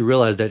thing. She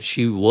realized that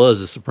she was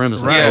a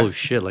supremacist. Like, Right. oh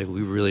shit, like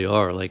we really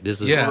are. Like this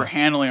is Yeah. we're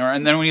handling her.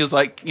 And then when he was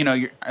like, you know,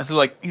 he's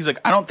like,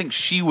 I don't think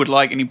she would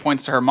like, and he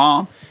points to her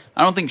mom.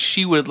 I don't think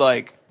she would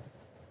like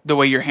the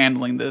way you're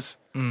handling this.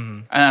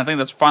 And I think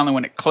that's finally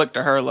when it clicked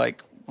to her,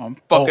 like, well, I'm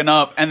fucking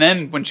up. And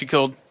then when she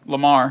killed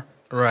Lamar,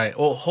 right.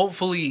 Well,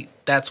 hopefully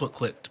that's what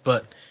clicked.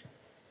 But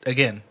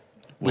again,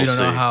 we We'll don't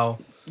know see. how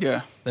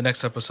yeah, the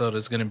next episode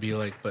is going to be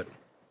like. But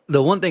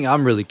the one thing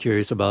I'm really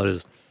curious about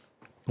is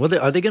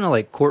are they gonna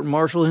like court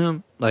martial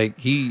him? Like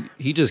he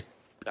just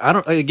I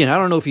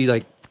don't know if he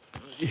like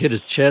hit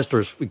his chest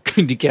or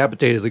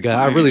decapitated the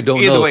guy. I really don't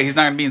either know. way, he's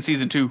not going to be in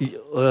season 2.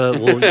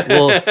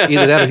 Well,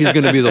 either that or he's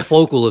going to be the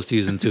focal of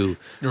season 2.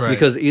 Right.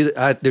 Because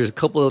there's a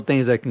couple of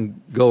things that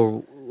can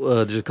go.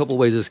 There's a couple of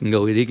ways this can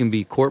go. He can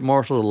be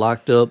court-martialed,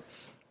 locked up,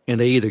 and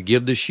they either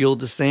give the shield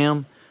to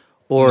Sam,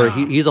 or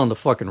he's on the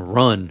fucking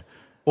run.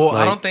 well, I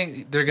Like- don't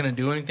think they're going to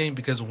do anything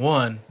because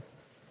one,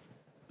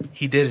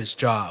 he did his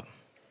job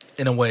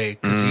in a way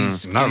because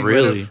he's Not getting rid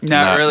of- really. Not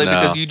Not- really,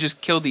 no. because you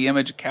just killed the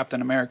image of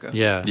Captain America.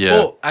 Yeah. Yeah.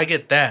 Well, I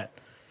get that.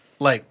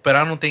 Like, but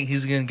I don't think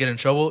he's gonna get in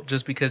trouble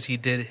just because he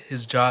did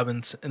his job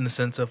in the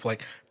sense of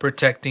like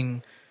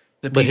protecting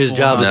the people. But his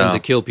job and all isn't No. to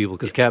kill people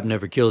because Cap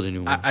never killed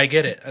anyone. I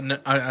get it.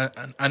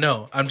 I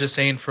know. I'm just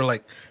saying for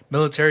like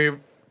military.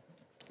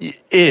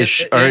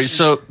 Ish. All right. Ish.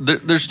 So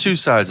there's two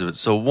sides of it.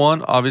 So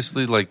one,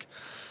 obviously, like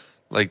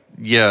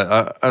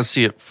yeah, I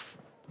see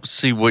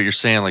what you're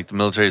saying. Like the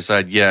military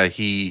side, yeah,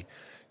 he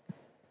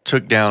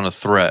took down a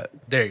threat.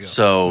 There you go.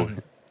 So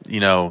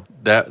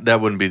that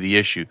wouldn't be the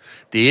issue.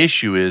 The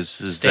issue is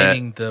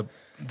Staining the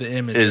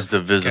image is of the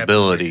Captain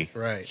visibility. America.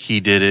 Right. He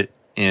did it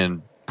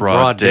in broad,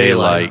 Broad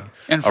daylight. daylight,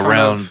 In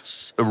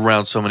front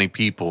around so many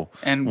people,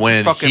 And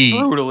when fucking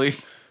brutally.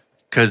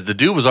 because the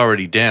dude was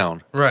already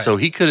down, Right. So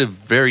he could have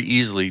very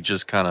easily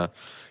just kind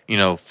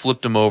of,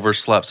 flipped him over,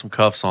 slapped some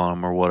cuffs on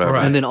him or whatever.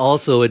 Right. And then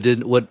also, it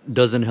didn't. What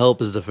doesn't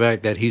help is the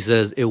fact that he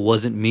says it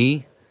wasn't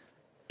me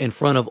in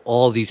front of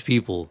all these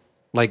people,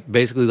 like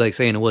basically like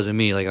saying it wasn't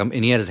me. Like and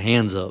he had his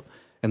hands up,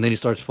 and then he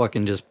starts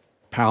fucking just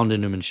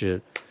pounding him and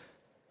shit.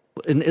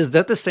 And is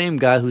that the same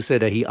guy who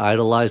said that he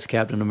idolized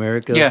Captain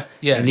America? Yeah.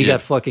 Yeah. And he Yeah.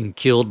 got fucking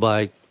killed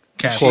by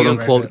Captain quote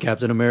unquote America.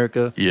 Captain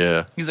America.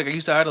 Yeah, He's like, I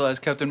used to idolize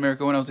Captain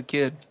America when I was a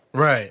kid.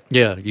 Right.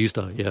 Yeah, used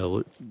to.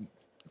 Yeah.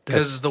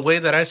 Because the way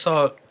that I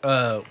saw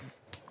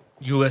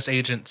U.S.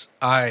 agent's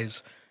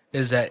eyes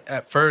is that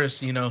at first,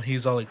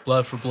 he's all like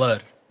blood for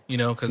blood,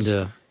 because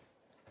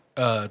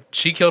Yeah.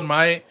 she killed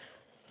my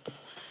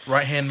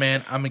right hand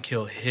man. I'm gonna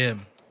kill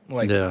him.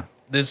 Like, Yeah.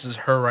 this is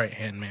her right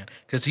hand man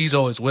because he's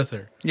always with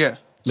her. Yeah.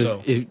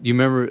 So You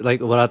remember,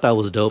 like, what I thought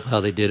was dope,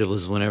 how they did it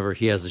was whenever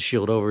he has the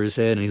shield over his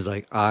head and he's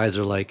like, eyes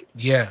are like,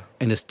 yeah,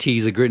 and his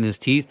teeth are gritting his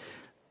teeth.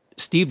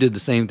 Steve did the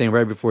same thing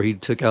right before he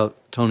took out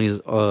Tony's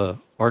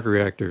arc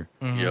reactor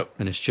Yep.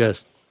 in his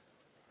chest.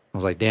 I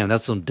was like, damn,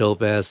 that's some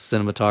dope ass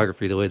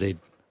cinematography. The way they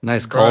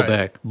nice Right.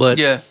 callback, but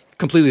Yeah.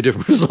 completely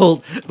different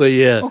result. But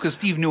yeah, Well, because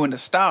Steve knew when to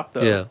stop,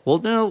 though. yeah. Well,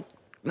 no,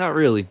 not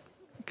really,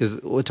 because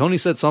Tony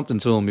said something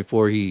to him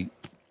before he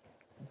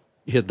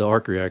hit the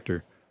arc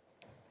reactor.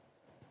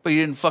 But he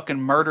didn't fucking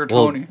murder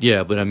Well, Tony.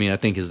 yeah, but I mean, I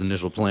think his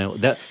initial plan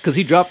that because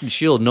he dropped the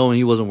shield knowing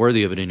he wasn't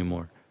worthy of it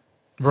anymore.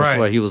 Right. That's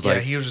why he was Yeah,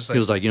 like, he was just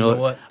you know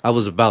what? I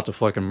was about to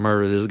fucking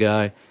murder this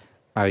guy.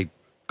 I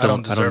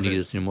don't deserve need it.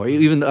 this anymore.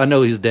 Even I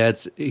know his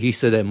dad's. He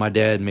said that my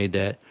dad made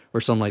that or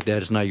something like that.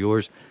 It's not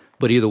yours.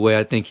 But either way,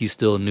 I think he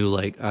still knew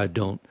like I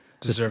don't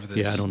Deserve this.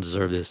 Yeah, I don't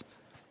deserve this.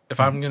 If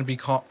I'm gonna be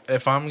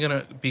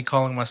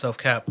calling myself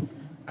Cap,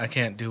 I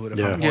can't do it if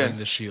I'm Yeah. holding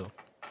the shield.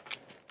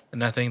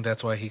 And I think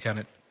that's why he kind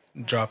of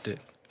dropped it.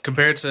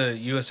 Compared to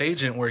U.S.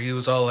 Agent, where he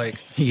was all like,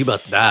 You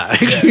about to die.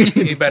 yeah,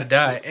 he about to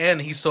die,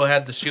 and he still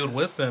had the shield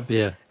with him.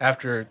 Yeah.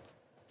 After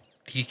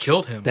he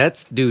killed him.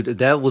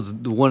 That was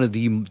one of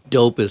the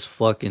dopest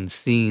fucking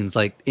scenes,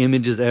 like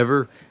images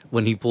ever.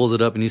 When he pulls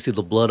it up and you see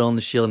the blood on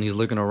the shield and he's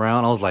looking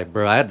around, I was like,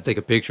 bro, I had to take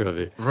a picture of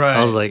it. Right.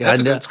 I was like,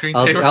 That's a I good I was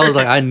screensaver.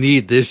 like, I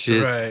need this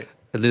shit. Right.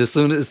 And then as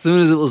soon as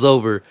it was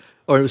over,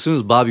 or as soon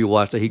as Bobby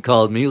watched it, he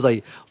called me. He was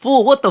like,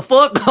 "Fool, what the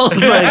fuck?" I was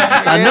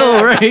like, "I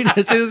know, right?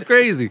 That shit was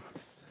crazy."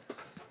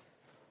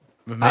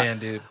 But man,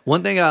 dude.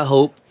 One thing I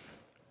hope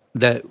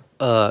that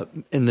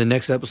in the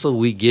next episode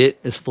we get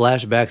is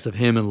flashbacks of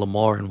him and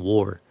Lamar in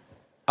war.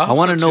 I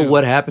want to know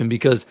what happened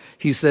because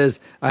he says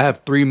I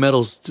have 3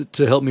 medals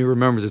to help me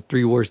remember the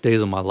 3 worst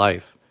days of my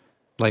life.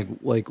 Like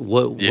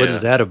what Yeah. what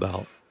is that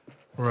about?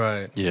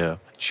 Right. Yeah.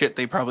 Shit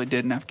they probably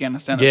did in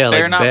Afghanistan. Yeah, that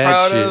they're like not bad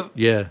proud shit. of,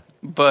 Yeah,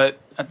 but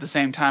at the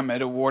same time,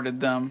 it awarded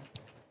them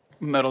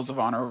medals of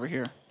honor over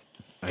here.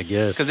 I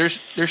guess. Because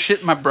there's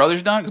shit my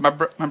brother's done.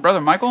 Because my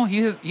brother Michael, he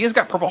has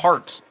got Purple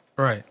Hearts,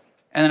 Right.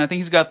 and then I think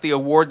he's got the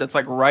award that's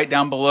like right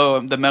down below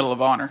the Medal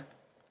of Honor,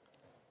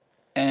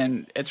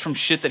 and it's from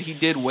shit that he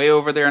did way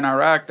over there in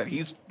Iraq that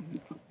he's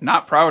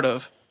not proud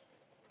of,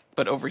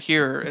 but over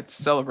here it's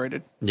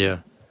celebrated. Yeah.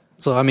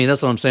 So I mean,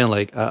 that's what I'm saying.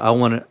 Like, I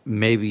want to.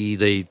 Maybe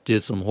they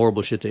did some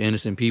horrible shit to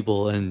innocent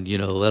people, and you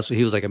know, that's what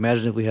he was like.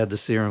 Imagine if we had the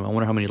serum. I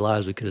wonder how many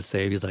lives we could have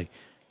saved. He's like,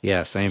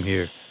 yeah, same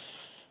here.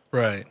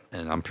 Right.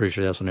 And I'm pretty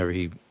sure that's whenever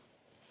he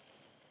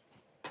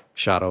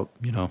shot up.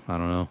 You know, I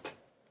don't know.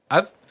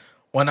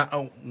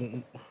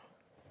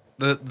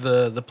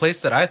 The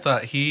place that I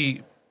thought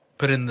he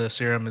put in the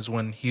serum is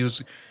when he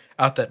was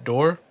out that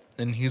door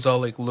and he's all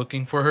like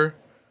looking for her.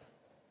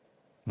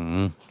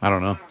 I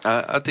don't know.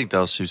 I think that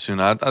was too soon.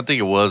 I think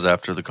it was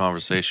after the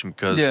conversation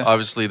because Yeah.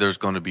 obviously there's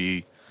going to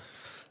be.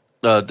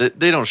 They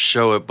don't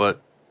show it, but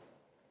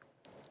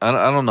I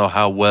don't know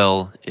how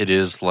well it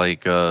is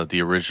like the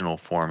original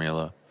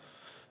formula.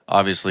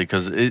 Obviously,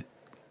 because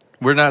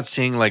we're not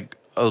seeing like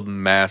a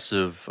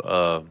massive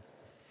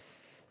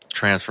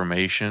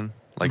transformation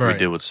like we Right.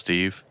 did with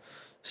Steve.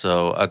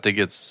 So I think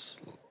it's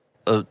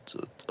a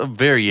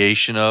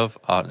variation of,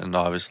 and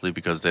obviously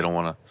because they don't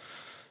want to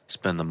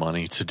spend the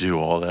money to do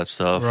all that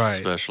stuff, Right.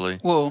 especially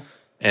Well,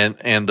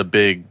 and the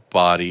big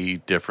body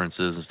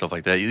differences and stuff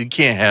like that. You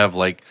can't have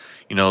like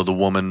the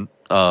woman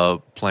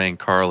playing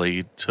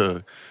Carly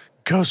to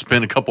go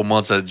spend a couple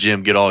months at the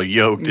gym, get all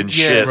yoked and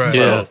Yeah, shit. Right. So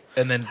Yeah.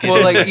 And then get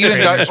well, like even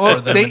trainers for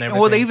them and they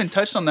everything. even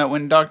touched on that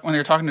when they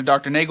were talking to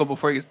Dr. Nagel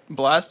before he gets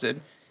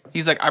blasted.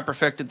 He's like, I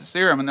perfected the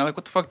serum, and they're like,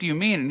 what the fuck do you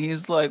mean? And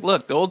he's like,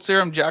 look, the old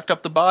serum jacked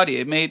up the body.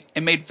 It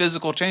made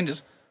physical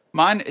changes.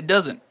 Mine, it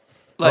doesn't.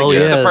 Like Oh,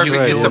 it's yeah, the that's perfect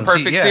right. it's the Yeah,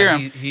 perfect he- serum.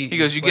 he He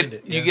goes, you explained get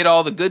it, yeah. you get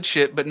all the good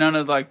shit, but none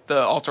of like the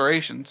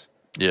alterations.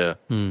 yeah,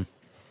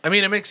 I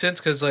mean, it makes sense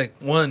because, like,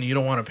 one, you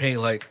don't want to pay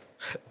like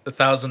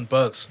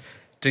 $1,000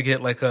 to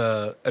get like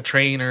a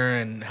trainer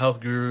and health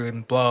guru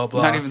and blah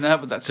blah. Not even that,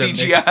 but that to make-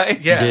 CGI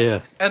yeah, Yeah.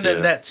 and then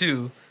Yeah. that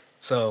too.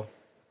 So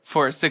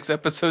for a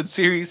 6-episode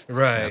series.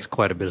 right, That's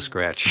quite a bit of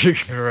scratch.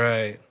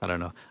 right, I don't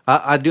know.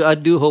 I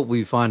do hope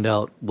we find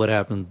out what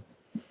happened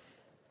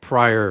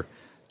prior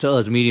to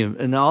us meeting him.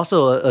 And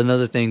also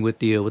another thing with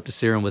the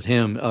serum with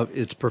him,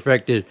 it's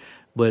perfected.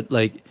 But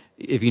like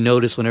if you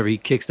notice, whenever he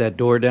kicks that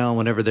door down,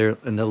 whenever they're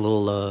in the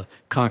little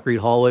concrete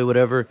hallway,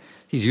 whatever,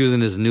 he's using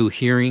his new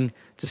hearing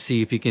to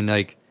see if he can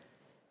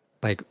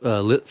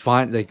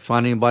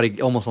find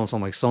anybody almost on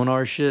some like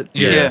sonar shit.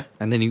 Yeah.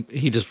 And then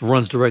he just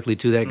runs directly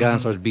to that guy and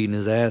starts beating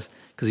his ass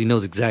because he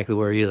knows exactly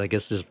where he is. I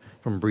guess just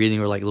from breathing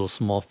or like little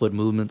small foot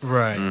movements.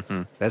 right,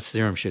 That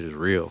serum shit is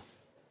real.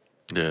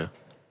 yeah.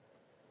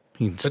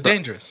 but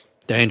dangerous.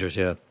 Dangerous,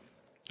 yeah.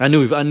 I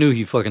knew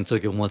he fucking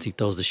took it once he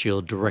throws the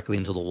shield directly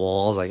into the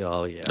wall. I was like,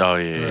 oh yeah. Oh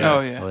yeah, yeah.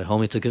 Oh yeah. Well,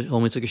 homie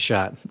took a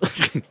shot.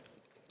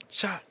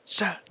 Shot.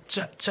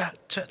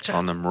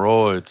 On them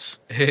roids.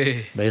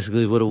 Hey,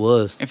 Basically what it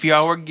was. If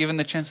y'all were given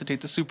the chance to take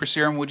the super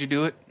serum, would you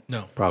do it?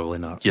 no. Probably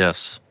not.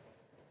 Yes.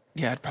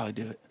 Yeah, I'd probably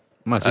do it.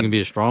 Am I still gonna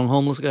be a strong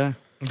homeless guy?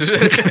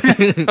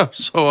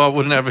 So I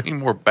wouldn't have any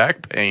more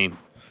back pain.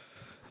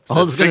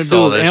 All it's going to fix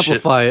all do is that shit.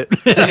 amplify it.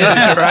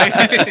 Yeah, right?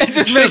 It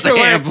just Just makes it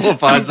work.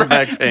 amplifies the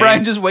back pain.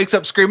 Brian just wakes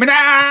up screaming,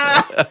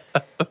 ah!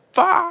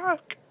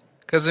 Fuck.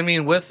 Because I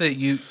mean, with it,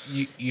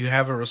 you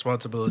have a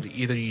responsibility.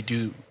 Either you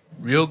do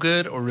real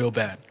good or real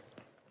bad.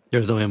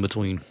 There's no in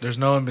between. There's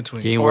no in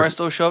between. You ain't Or I work-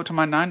 still show up to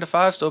my 9 to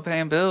 5, still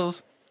paying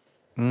bills.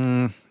 I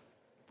mean,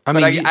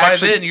 I- you- By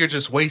actually- then, you're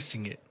just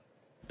wasting it.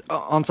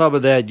 on top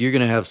of that, you're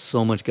gonna have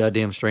so much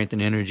goddamn strength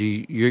and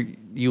energy.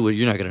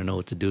 You're not gonna know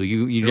what to do.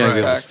 You're not gonna be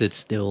able to Right. sit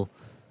still.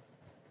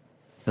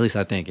 At least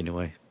I think,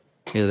 anyway.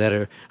 Either that,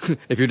 or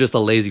if you're just a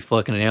lazy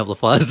fucking and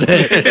amplifies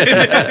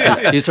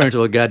that, you turn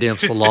into a goddamn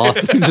sloth,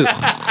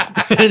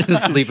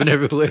 just sleeping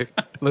everywhere.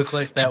 Look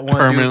like that one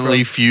Permanently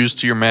dude fused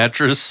to your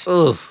mattress.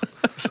 Ugh. from,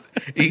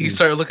 you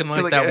start looking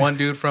like Like that a- one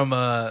dude from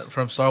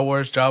Star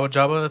Wars,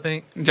 Jabba, I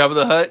think. Jabba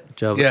the Hutt.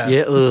 Job. Yeah.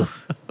 Yeah. Ugh.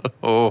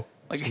 Oh,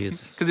 Like,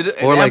 Jesus. because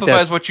it Or like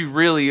amplifies that- what you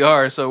really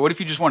are. So what if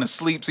you just want to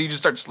sleep? So you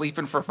just start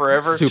sleeping for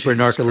forever. Super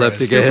Jesus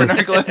narcoleptic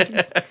Christ.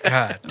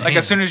 ass. God, Like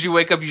as soon as you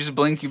wake up, you just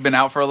blink. You've been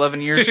out for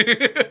 11 years.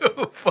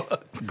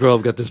 Girl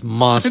got this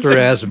monster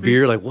ass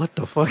beer. Like, what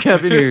the fuck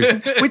happened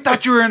here? We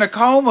thought you were in a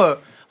coma.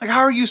 Like, how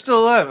are you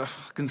still alive? Ugh,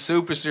 fucking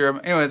super serum.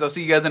 Anyways, I'll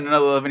see you guys in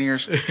another 11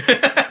 years. dude,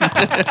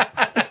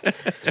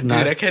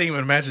 I can't even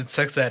imagine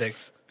sex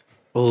addicts.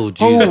 Oh,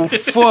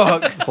 Jesus. Oh,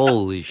 fuck.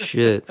 Holy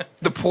shit.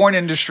 The porn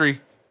industry.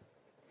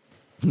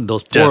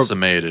 Those poor,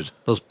 decimated.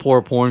 those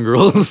poor porn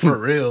girls. For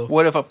real.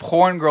 What if a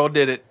porn girl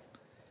did it?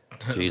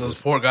 Jesus.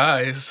 Those poor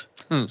guys.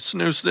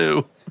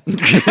 Snoo.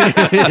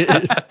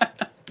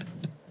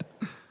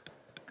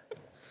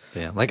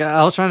 Damn. Like,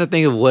 I was trying to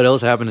think of what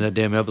else happened in that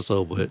damn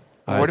episode, but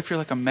What if you're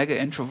like a mega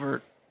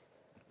introvert?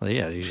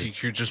 yeah, you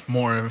just, You're just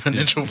more of an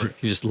introvert.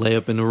 you just lay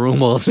up in the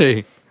room all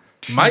day.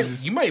 You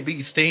might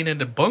be staying in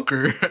the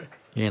bunker.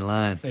 You ain't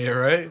lying. Yeah,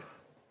 right.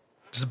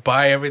 Just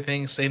buy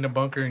everything, stay in the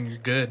bunker, and you're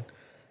good.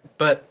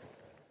 But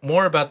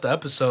more about the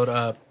episode.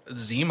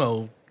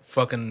 Zemo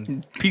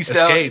fucking Peaced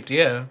escaped.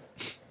 Yeah,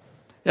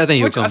 I think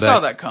he would Which come I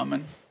saw back that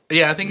coming.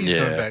 yeah. I think he's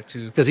Yeah. coming back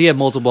too. because he had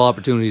multiple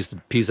opportunities to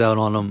peace out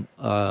on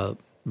them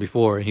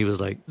before, and he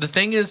was like, The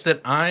thing is that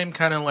I'm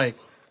kind of like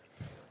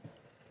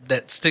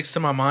that sticks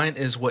to my mind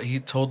is what he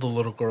told the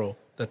little girl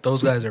that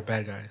those guys are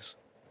bad guys.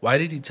 Why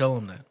did he tell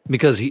him that?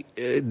 because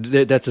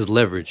that's his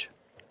leverage.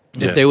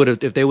 Yeah.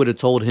 If they would have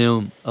told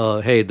him,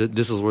 hey,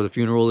 this is where the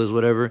funeral is,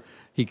 whatever,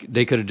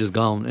 they could have just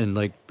gone and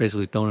like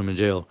basically thrown him in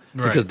jail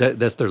because Right.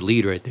 that's their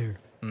lead right there.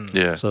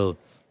 Yeah. So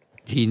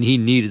he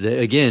needed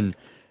it again.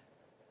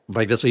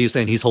 Like that's what he was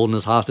saying. He's holding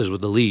us hostage with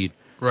the lead,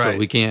 so Right.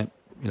 we can't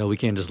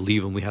just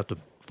leave him. We have to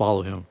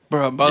follow him.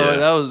 Bro, by the way, Yeah.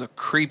 that was the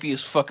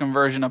creepiest fucking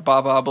version of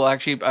Baba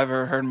Black Sheep I've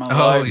ever heard in my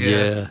Oh, life. yeah.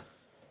 Yeah,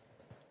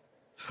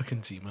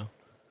 Fucking Zemo.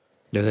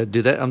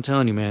 that I'm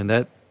telling you, man.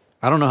 That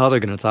I don't know how they're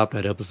gonna top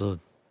that episode.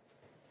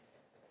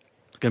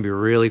 It's gonna be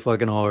really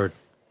fucking hard.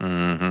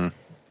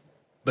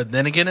 But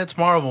then again, it's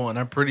Marvel, and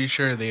I'm pretty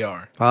sure they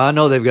are. I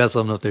know they've got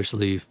something up their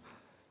sleeve.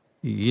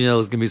 You know,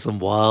 it's gonna be some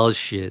wild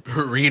shit.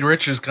 Reed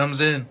Richards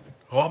comes in.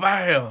 Oh,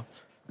 bam.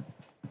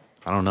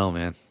 I don't know,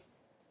 man.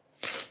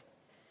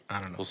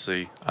 I don't know. We'll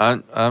see.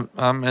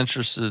 I'm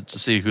interested to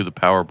see who the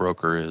power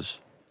broker is.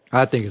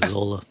 I think it's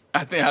Zola.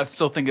 I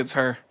still think it's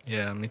her.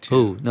 Yeah, me too.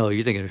 Who? No,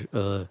 you're thinking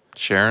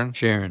Sharon?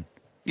 Sharon.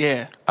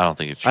 Yeah. I don't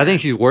think it's. I Sharon.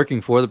 think she's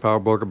working for the power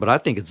broker, but I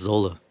think it's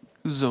Zola,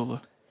 Who's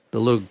Zola? the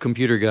little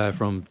computer guy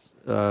from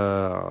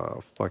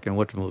fucking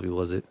what movie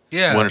was it?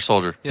 Yeah. Winter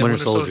Soldier. Yeah, Winter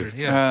Winter Soldier. Soldier.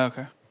 Yeah.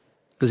 Okay.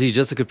 Because he's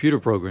just a computer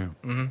program.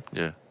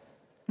 Yeah.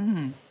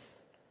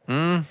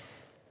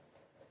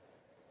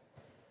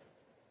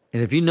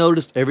 And if you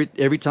noticed,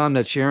 every time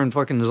that Sharon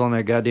fucking is on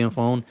that goddamn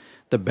phone,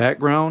 the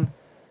background,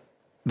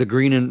 the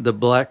green and the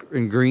black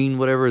and green,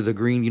 whatever, the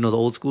green, the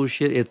old school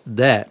shit, it's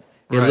that.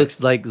 It Right.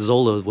 looks like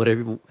Zola,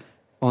 whatever,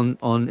 on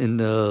in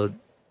the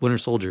Winter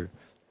Soldier.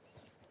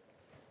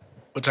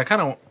 Which I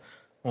kind of.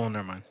 Well,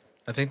 never mind.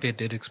 I think they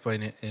did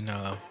explain it in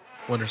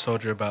Winter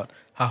Soldier about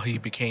how he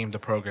became the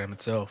program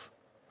itself.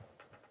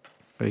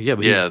 Yeah,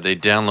 but Yeah, they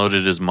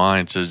downloaded his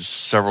mind to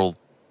several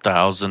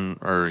thousand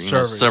or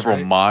Servers, several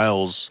right?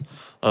 miles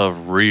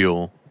of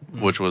reel,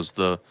 which was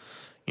the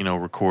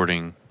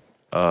recording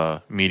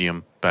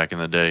medium back in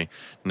the day.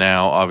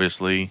 Now,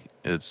 obviously,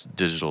 it's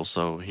digital,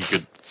 so he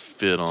could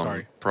fit on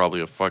Sorry.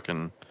 probably a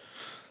fucking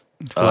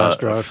flash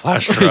drive.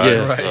 Flash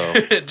drive. Yeah.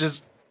 So,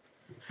 Just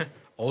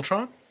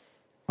Ultron.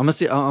 I'm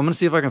gonna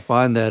see if I can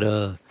find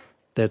that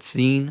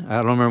scene. I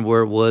don't remember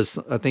where it was.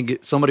 I think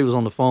somebody was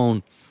on the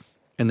phone,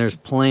 and there's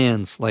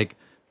plans like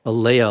a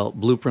layout,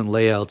 blueprint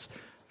layouts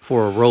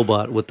for a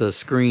robot with a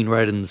screen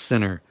right in the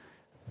center,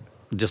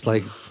 just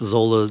like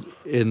Zola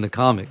in the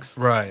comics.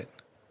 Right.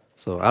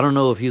 So I don't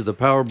know if he's the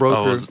power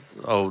broker.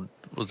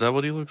 was that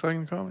what he looked like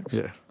in the comics?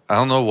 Yeah. I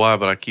don't know why,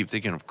 but I keep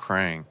thinking of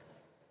Krang.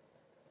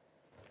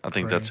 I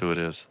think Krang. that's who it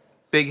is.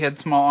 Big head,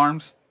 small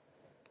arms.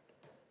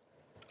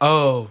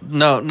 Oh.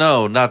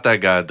 No, not that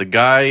guy. The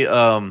guy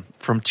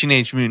from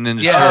Teenage Mutant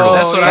Ninja Yeah, Turtles.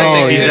 that's what I Oh,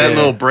 think. He's yeah, that yeah.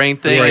 little brain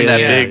thing Yeah, and that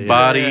yeah, big yeah.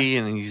 body,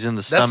 and he's in the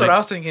That's stomach. what I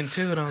was thinking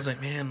too, and I was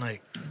like, man,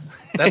 like,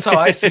 that's how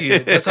I see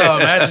it. That's how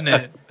I imagine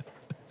it.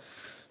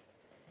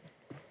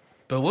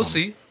 But we'll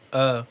see.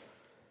 Yeah,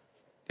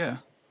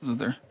 isn't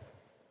there?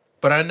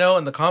 But I know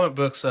in the comic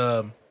books,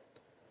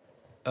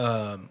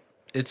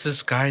 it's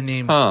this guy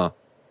named. Huh.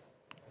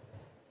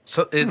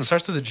 So it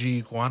starts with a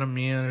G,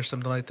 Guanamian or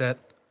something like that.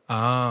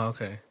 Ah,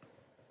 okay.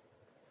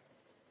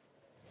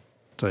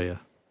 So yeah,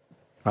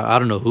 I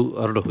don't know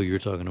who you're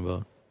talking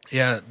about.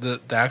 Yeah, the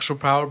actual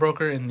power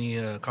broker in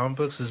the comic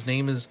books, his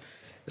name is.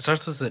 It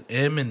starts with an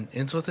M and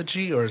ends with a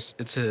G, or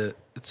it's a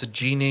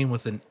G name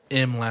with an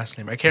M last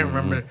name. I can't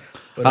remember.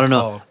 What I it's don't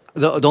know.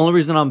 called. The only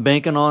reason I'm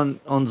banking on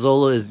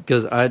Zola is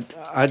because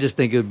I just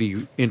think it would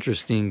be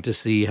interesting to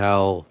see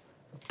how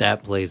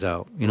that plays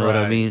out. You know what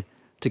I Right. mean?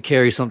 To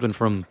carry something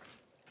from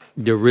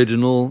the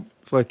original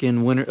fucking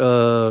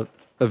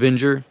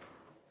Avenger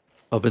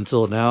up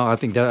until now, I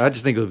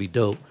just think it would be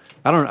dope.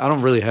 I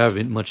don't really have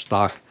much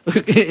stock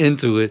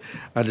into it.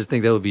 I just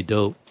think that would be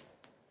dope.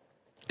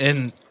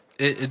 And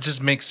it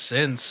just makes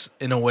sense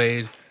in a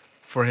way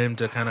for him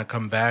to kind of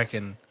come back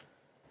and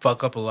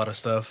fuck up a lot of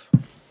stuff.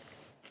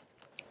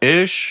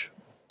 Ish,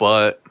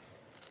 but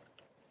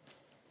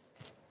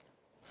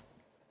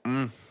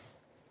Bitch,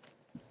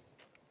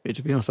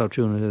 if you don't stop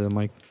chewing into the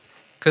mic.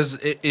 Because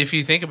if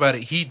you think about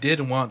it, he did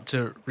want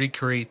to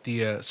recreate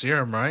the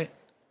serum, right?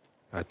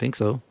 I think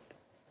so.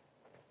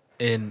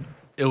 And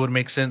it would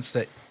make sense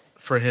that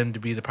for him to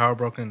be the power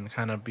broker and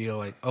kind of be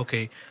like,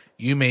 okay,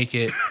 you make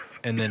it,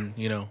 and then,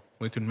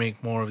 we could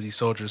make more of these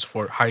soldiers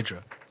for Hydra.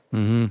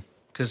 Mm-hmm.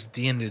 Because at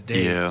the end of the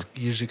day, Yeah. it's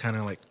usually kind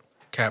of like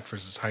Cap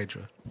versus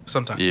Hydra.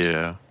 Sometimes.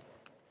 yeah.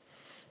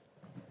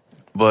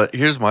 But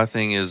here's my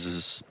thing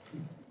is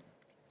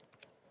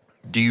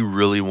do you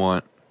really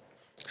want...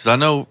 Because I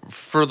know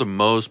for the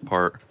most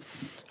part,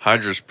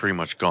 Hydra's pretty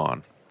much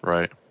gone,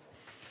 right?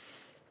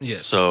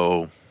 Yes.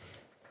 So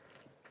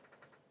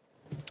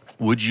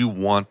would you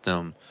want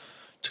them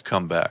to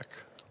come back?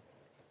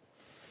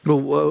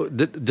 Well,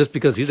 just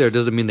because he's there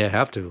doesn't mean they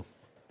have to.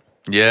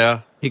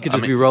 Yeah. He could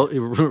just be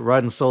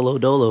riding solo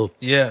dolo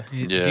Yeah,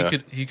 Yeah.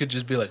 He could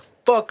just be like,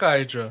 fuck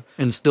Hydra.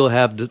 and still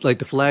have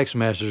the Flag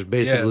Smashers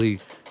basically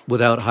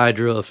without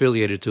Hydra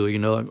affiliated to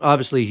it.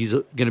 Obviously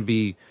he'll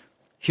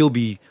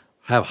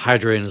have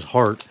Hydra in his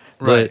heart,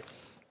 Right. but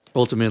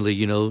ultimately,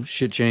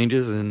 shit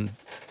changes, and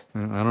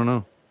I don't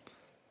know.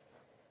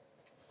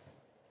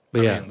 But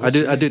I mean, I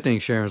we'll do see.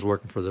 think Sharon's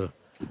working for the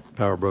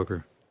power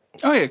broker.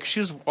 Oh yeah, 'cause she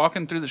was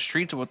walking through the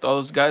streets with all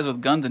those guys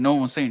with guns, and no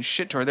one was saying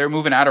shit to her. They were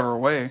moving out of her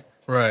way.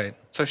 Right.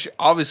 So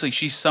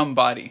she's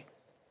somebody.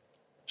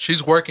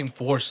 She's working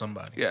for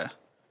somebody. Yeah.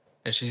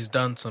 And she's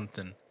done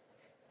something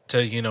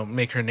to,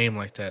 make her name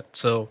like that.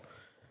 So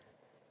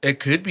it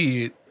could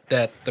be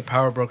that the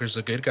power broker's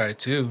a good guy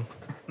too.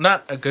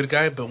 Not a good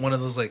guy, but one of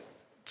those like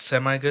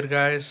semi-good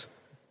guys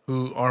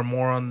who are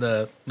more on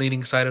the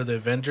leading side of the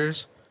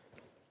Avengers.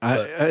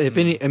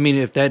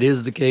 If that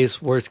is the case,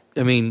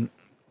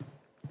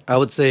 I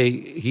would say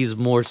he's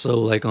more so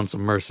like on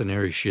some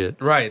mercenary shit.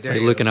 Right, there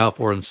Like you looking go. out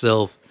for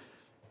himself.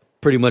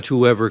 Pretty much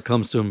whoever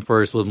comes to him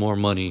first with more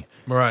money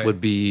Right. would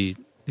be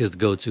his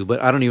go-to.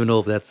 But I don't even know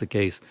if that's the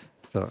case.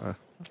 So,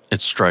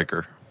 It's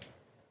Stryker.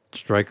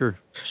 Stryker.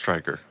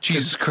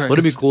 Jesus Christ. Would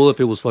it be cool if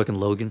it was fucking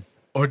Logan?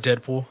 Or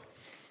Deadpool.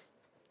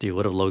 Dude,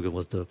 what if Logan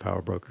was the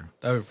power broker?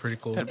 That would be pretty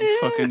cool. That'd be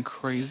fucking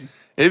crazy.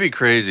 It'd be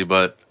crazy,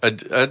 but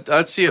I'd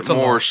see it It's a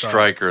more long shot.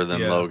 Stryker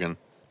than Yeah. Logan.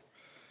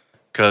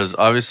 Because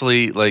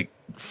obviously, like,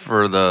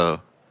 for the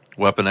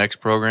Weapon X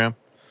program,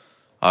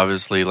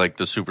 obviously, like,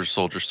 the super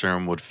soldier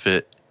serum would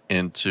fit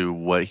into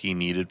what he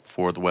needed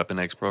for the Weapon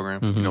X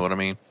program. You know what I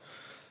mean?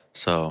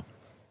 So,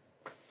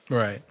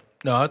 Right.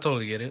 No, I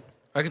totally get it.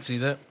 I can see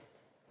that.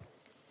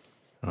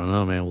 I don't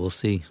know, man. We'll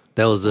see.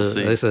 That was We'll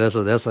see. they said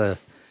that's a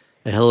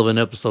hell of an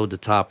episode to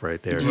top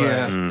right there.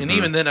 Yeah. And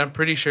even then, I'm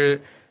pretty sure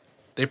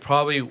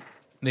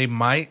they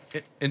might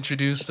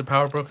introduce the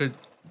power broker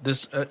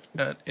this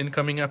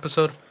incoming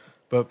episode,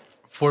 but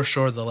for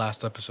sure the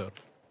last episode.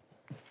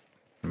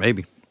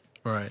 Maybe.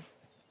 Right.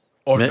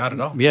 Or not at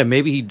all. Yeah,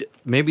 maybe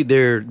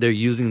they're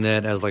using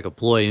that as like a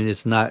ploy, and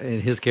it's not.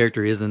 And his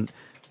character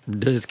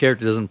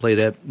doesn't play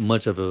that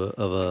much of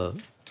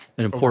an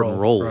important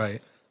role.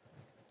 Right.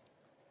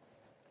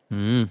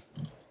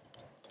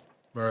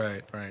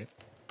 Right.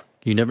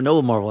 You never know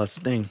with Marvel. That's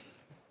the thing.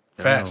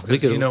 Facts. We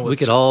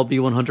could all be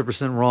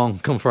 100% wrong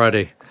come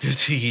Friday.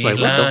 Like,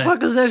 what the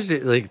fuck is that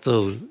shit? Like,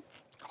 so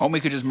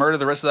Homie could just murder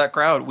the rest of that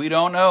crowd. We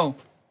don't know.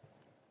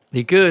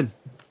 he could.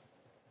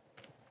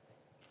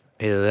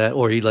 Either that,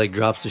 or he like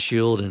drops the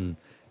shield and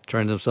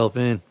turns himself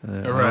in. I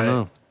Right. don't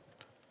know.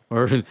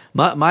 Or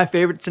my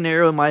favorite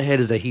scenario in my head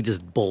is that he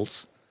just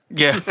bolts.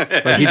 Yeah.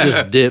 Like he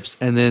just dips,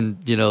 and then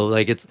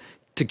like it's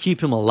to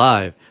keep him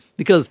alive.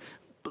 Because,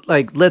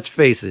 like, let's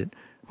face it,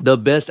 the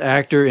best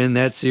actor in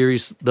that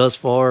series thus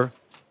far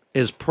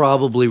is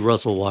probably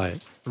Russell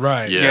Wyatt.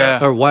 Right. yeah.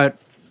 Or Wyatt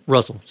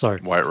Russell, sorry.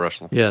 Wyatt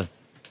Russell. Yeah.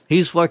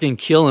 He's fucking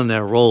killing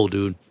that role,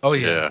 dude. Oh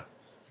yeah. Yeah.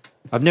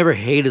 I've never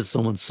hated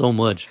someone so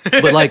much,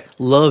 but like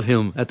love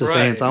him at the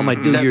same Right. time. I'm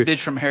like, dude, That you're bitch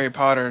from Harry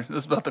Potter. This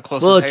is about the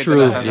closest well, hate true,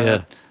 that I have yeah.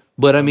 had.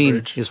 But I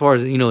mean, Umbridge. as far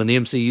as in the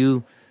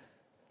MCU,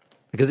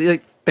 because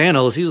like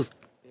Thanos,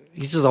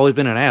 he's just always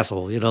been an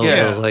asshole, you know.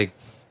 Yeah. So like,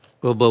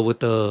 but with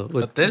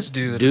this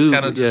dude it's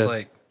kind of just yeah.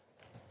 like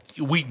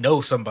we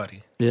know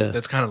somebody Yeah.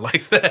 that's kind of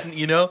like that,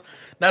 you know.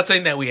 Not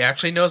saying that we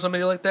actually know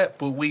somebody like that,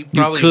 but we you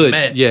probably could,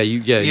 met. Yeah.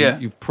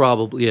 You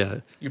probably,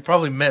 You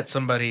probably met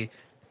somebody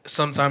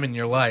sometime in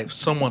your life,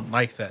 someone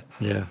like that.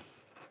 yeah.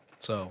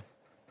 So,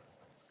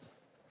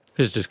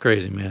 It's just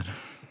crazy, man.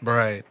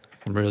 right.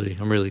 I'm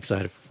really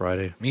excited for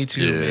Friday. Me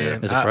too, Yeah.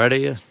 man. Is it Friday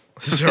yet?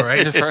 Is it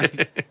right?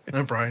 Friday.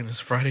 Brian, is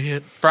Friday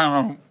yet?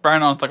 Brian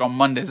on it's like on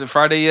Monday. Is it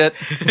Friday yet?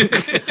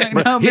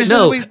 No, He- bitch,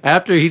 no, we-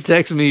 after he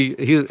texted me,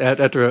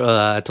 after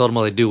I told him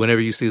all they do. Whenever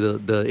you see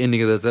the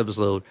ending of this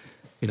episode,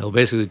 you know,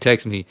 basically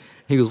text me.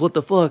 He goes, "What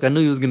the fuck? I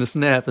knew he was gonna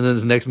snap." And then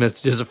his next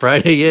message, "Is it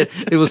Friday yet?"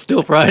 It was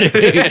still Friday.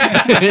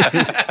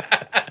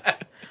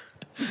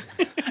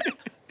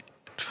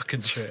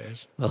 Fucking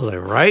trash. I was like,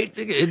 "Right?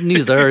 It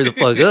needs to hurry the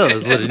fuck up.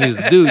 That's what it needs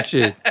to do."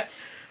 Shit.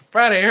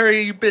 Friday,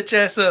 hurry you bitch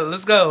ass up.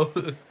 Let's go.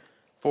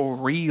 for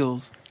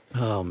reals.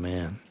 Oh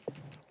man.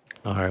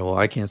 All right. Well,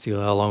 I can't see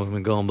how long we've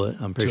been going, but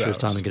I'm pretty 2 sure it's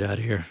time hours. to get out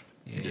of here.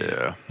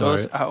 Yeah.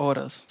 Those All are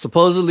orders.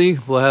 Supposedly,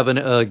 we'll have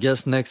a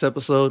guest next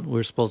episode.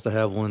 We're supposed to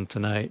have one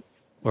tonight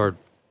or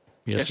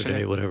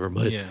yesterday, whatever.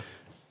 But Yeah.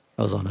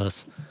 that was on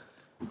us,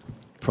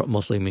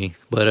 mostly me.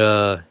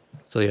 But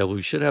so yeah,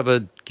 we should have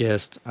a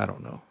guest. I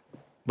don't know,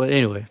 but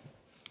anyway,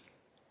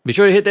 be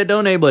sure to hit that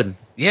donate button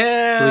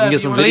Yeah. So we can get if you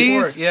some wanna videos?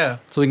 support, yeah.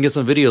 so we can get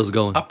some videos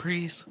going. Up,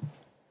 please.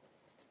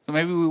 So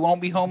maybe we won't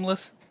be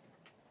homeless.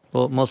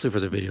 Well, mostly for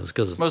the videos,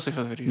 because Mostly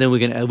for the videos. then we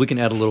can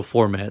add a little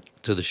format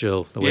to the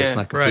show. The way Yeah, it's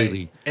not Right.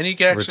 completely. And you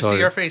can actually see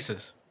retarded. our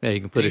faces. Yeah,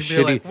 you can put You a can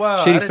be shitty, like, wow, I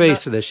shitty did face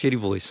not- to that shitty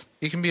voice.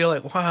 You can be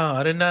like, wow,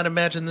 I did not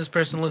imagine this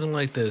person looking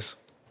like this.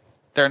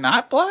 They're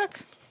not black.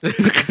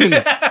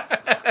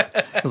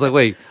 I was like,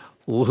 wait,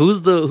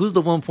 who's the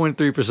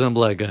 1.3%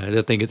 black guy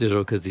that think it's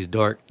Israel because he's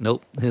dark?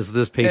 Nope, it's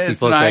this pasty It's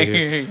fuck not right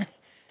here. here.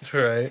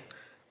 Right.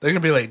 They're going to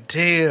be like,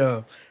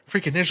 damn,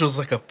 freaking Israel's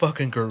like a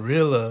fucking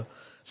gorilla.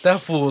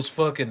 That fool's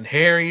fucking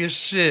hairy as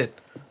shit.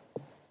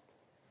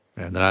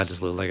 And then I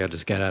just look like I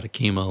just got out of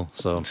chemo.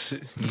 So,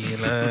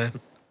 You know?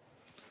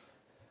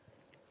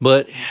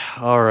 but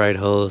all right,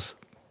 hoes.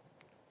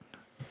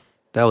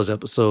 That was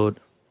episode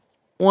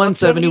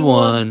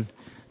 171.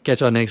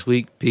 Catch y'all next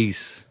week.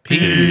 Peace.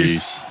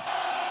 Peace.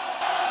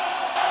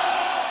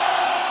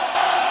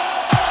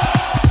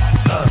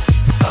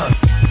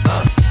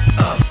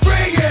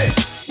 Bring it!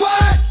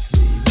 What?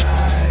 We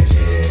right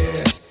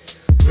here.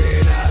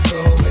 We're not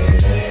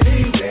going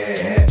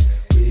anywhere.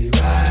 We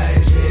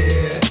right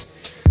here.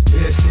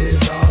 This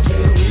is ours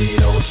and we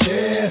don't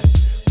share.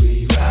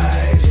 We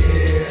right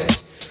here.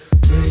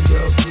 Bring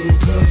your crew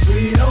 'cause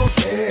we don't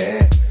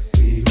care.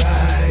 We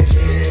right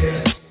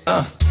here.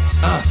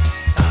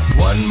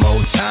 One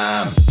more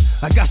time.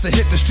 I got to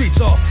hit the streets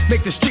off,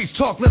 make the streets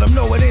talk, let them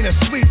know it ain't a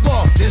sweep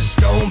off. This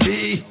gon'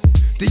 be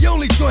the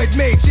only joint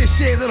made this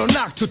year that'll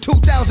knock till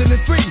 2003.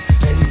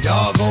 And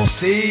y'all gon'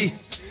 see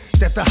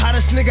that the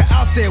hottest nigga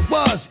out there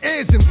was,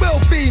 is, and will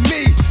be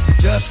me.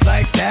 Just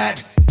like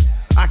that,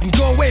 I can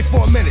go away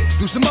for a minute,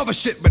 do some other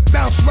shit, but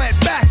bounce right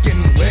back and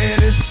wear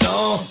this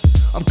song.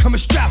 I'm coming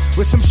strapped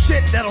with some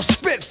shit that'll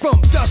spit from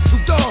dusk to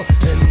dawn.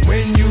 And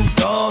when you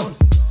gone,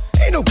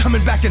 ain't no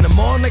coming back in the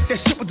morning like that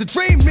shit was a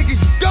dream, nigga,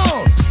 you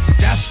gone.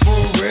 That's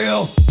for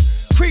real.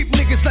 Creep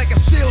niggas like a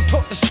seal,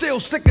 talk to steel,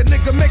 stick a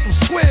nigga, make him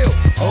squeal.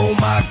 Oh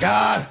my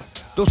God,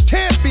 those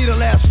can't be the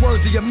last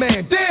words of your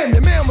man. Damn,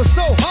 your man was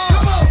so hard.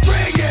 Come on,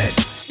 bring it.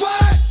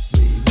 What?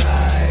 We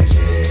right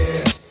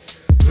here.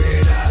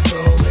 We're not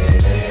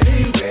going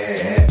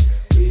anywhere.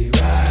 We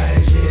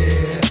right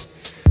here.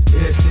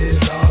 This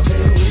is ours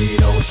and we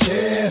don't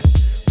share.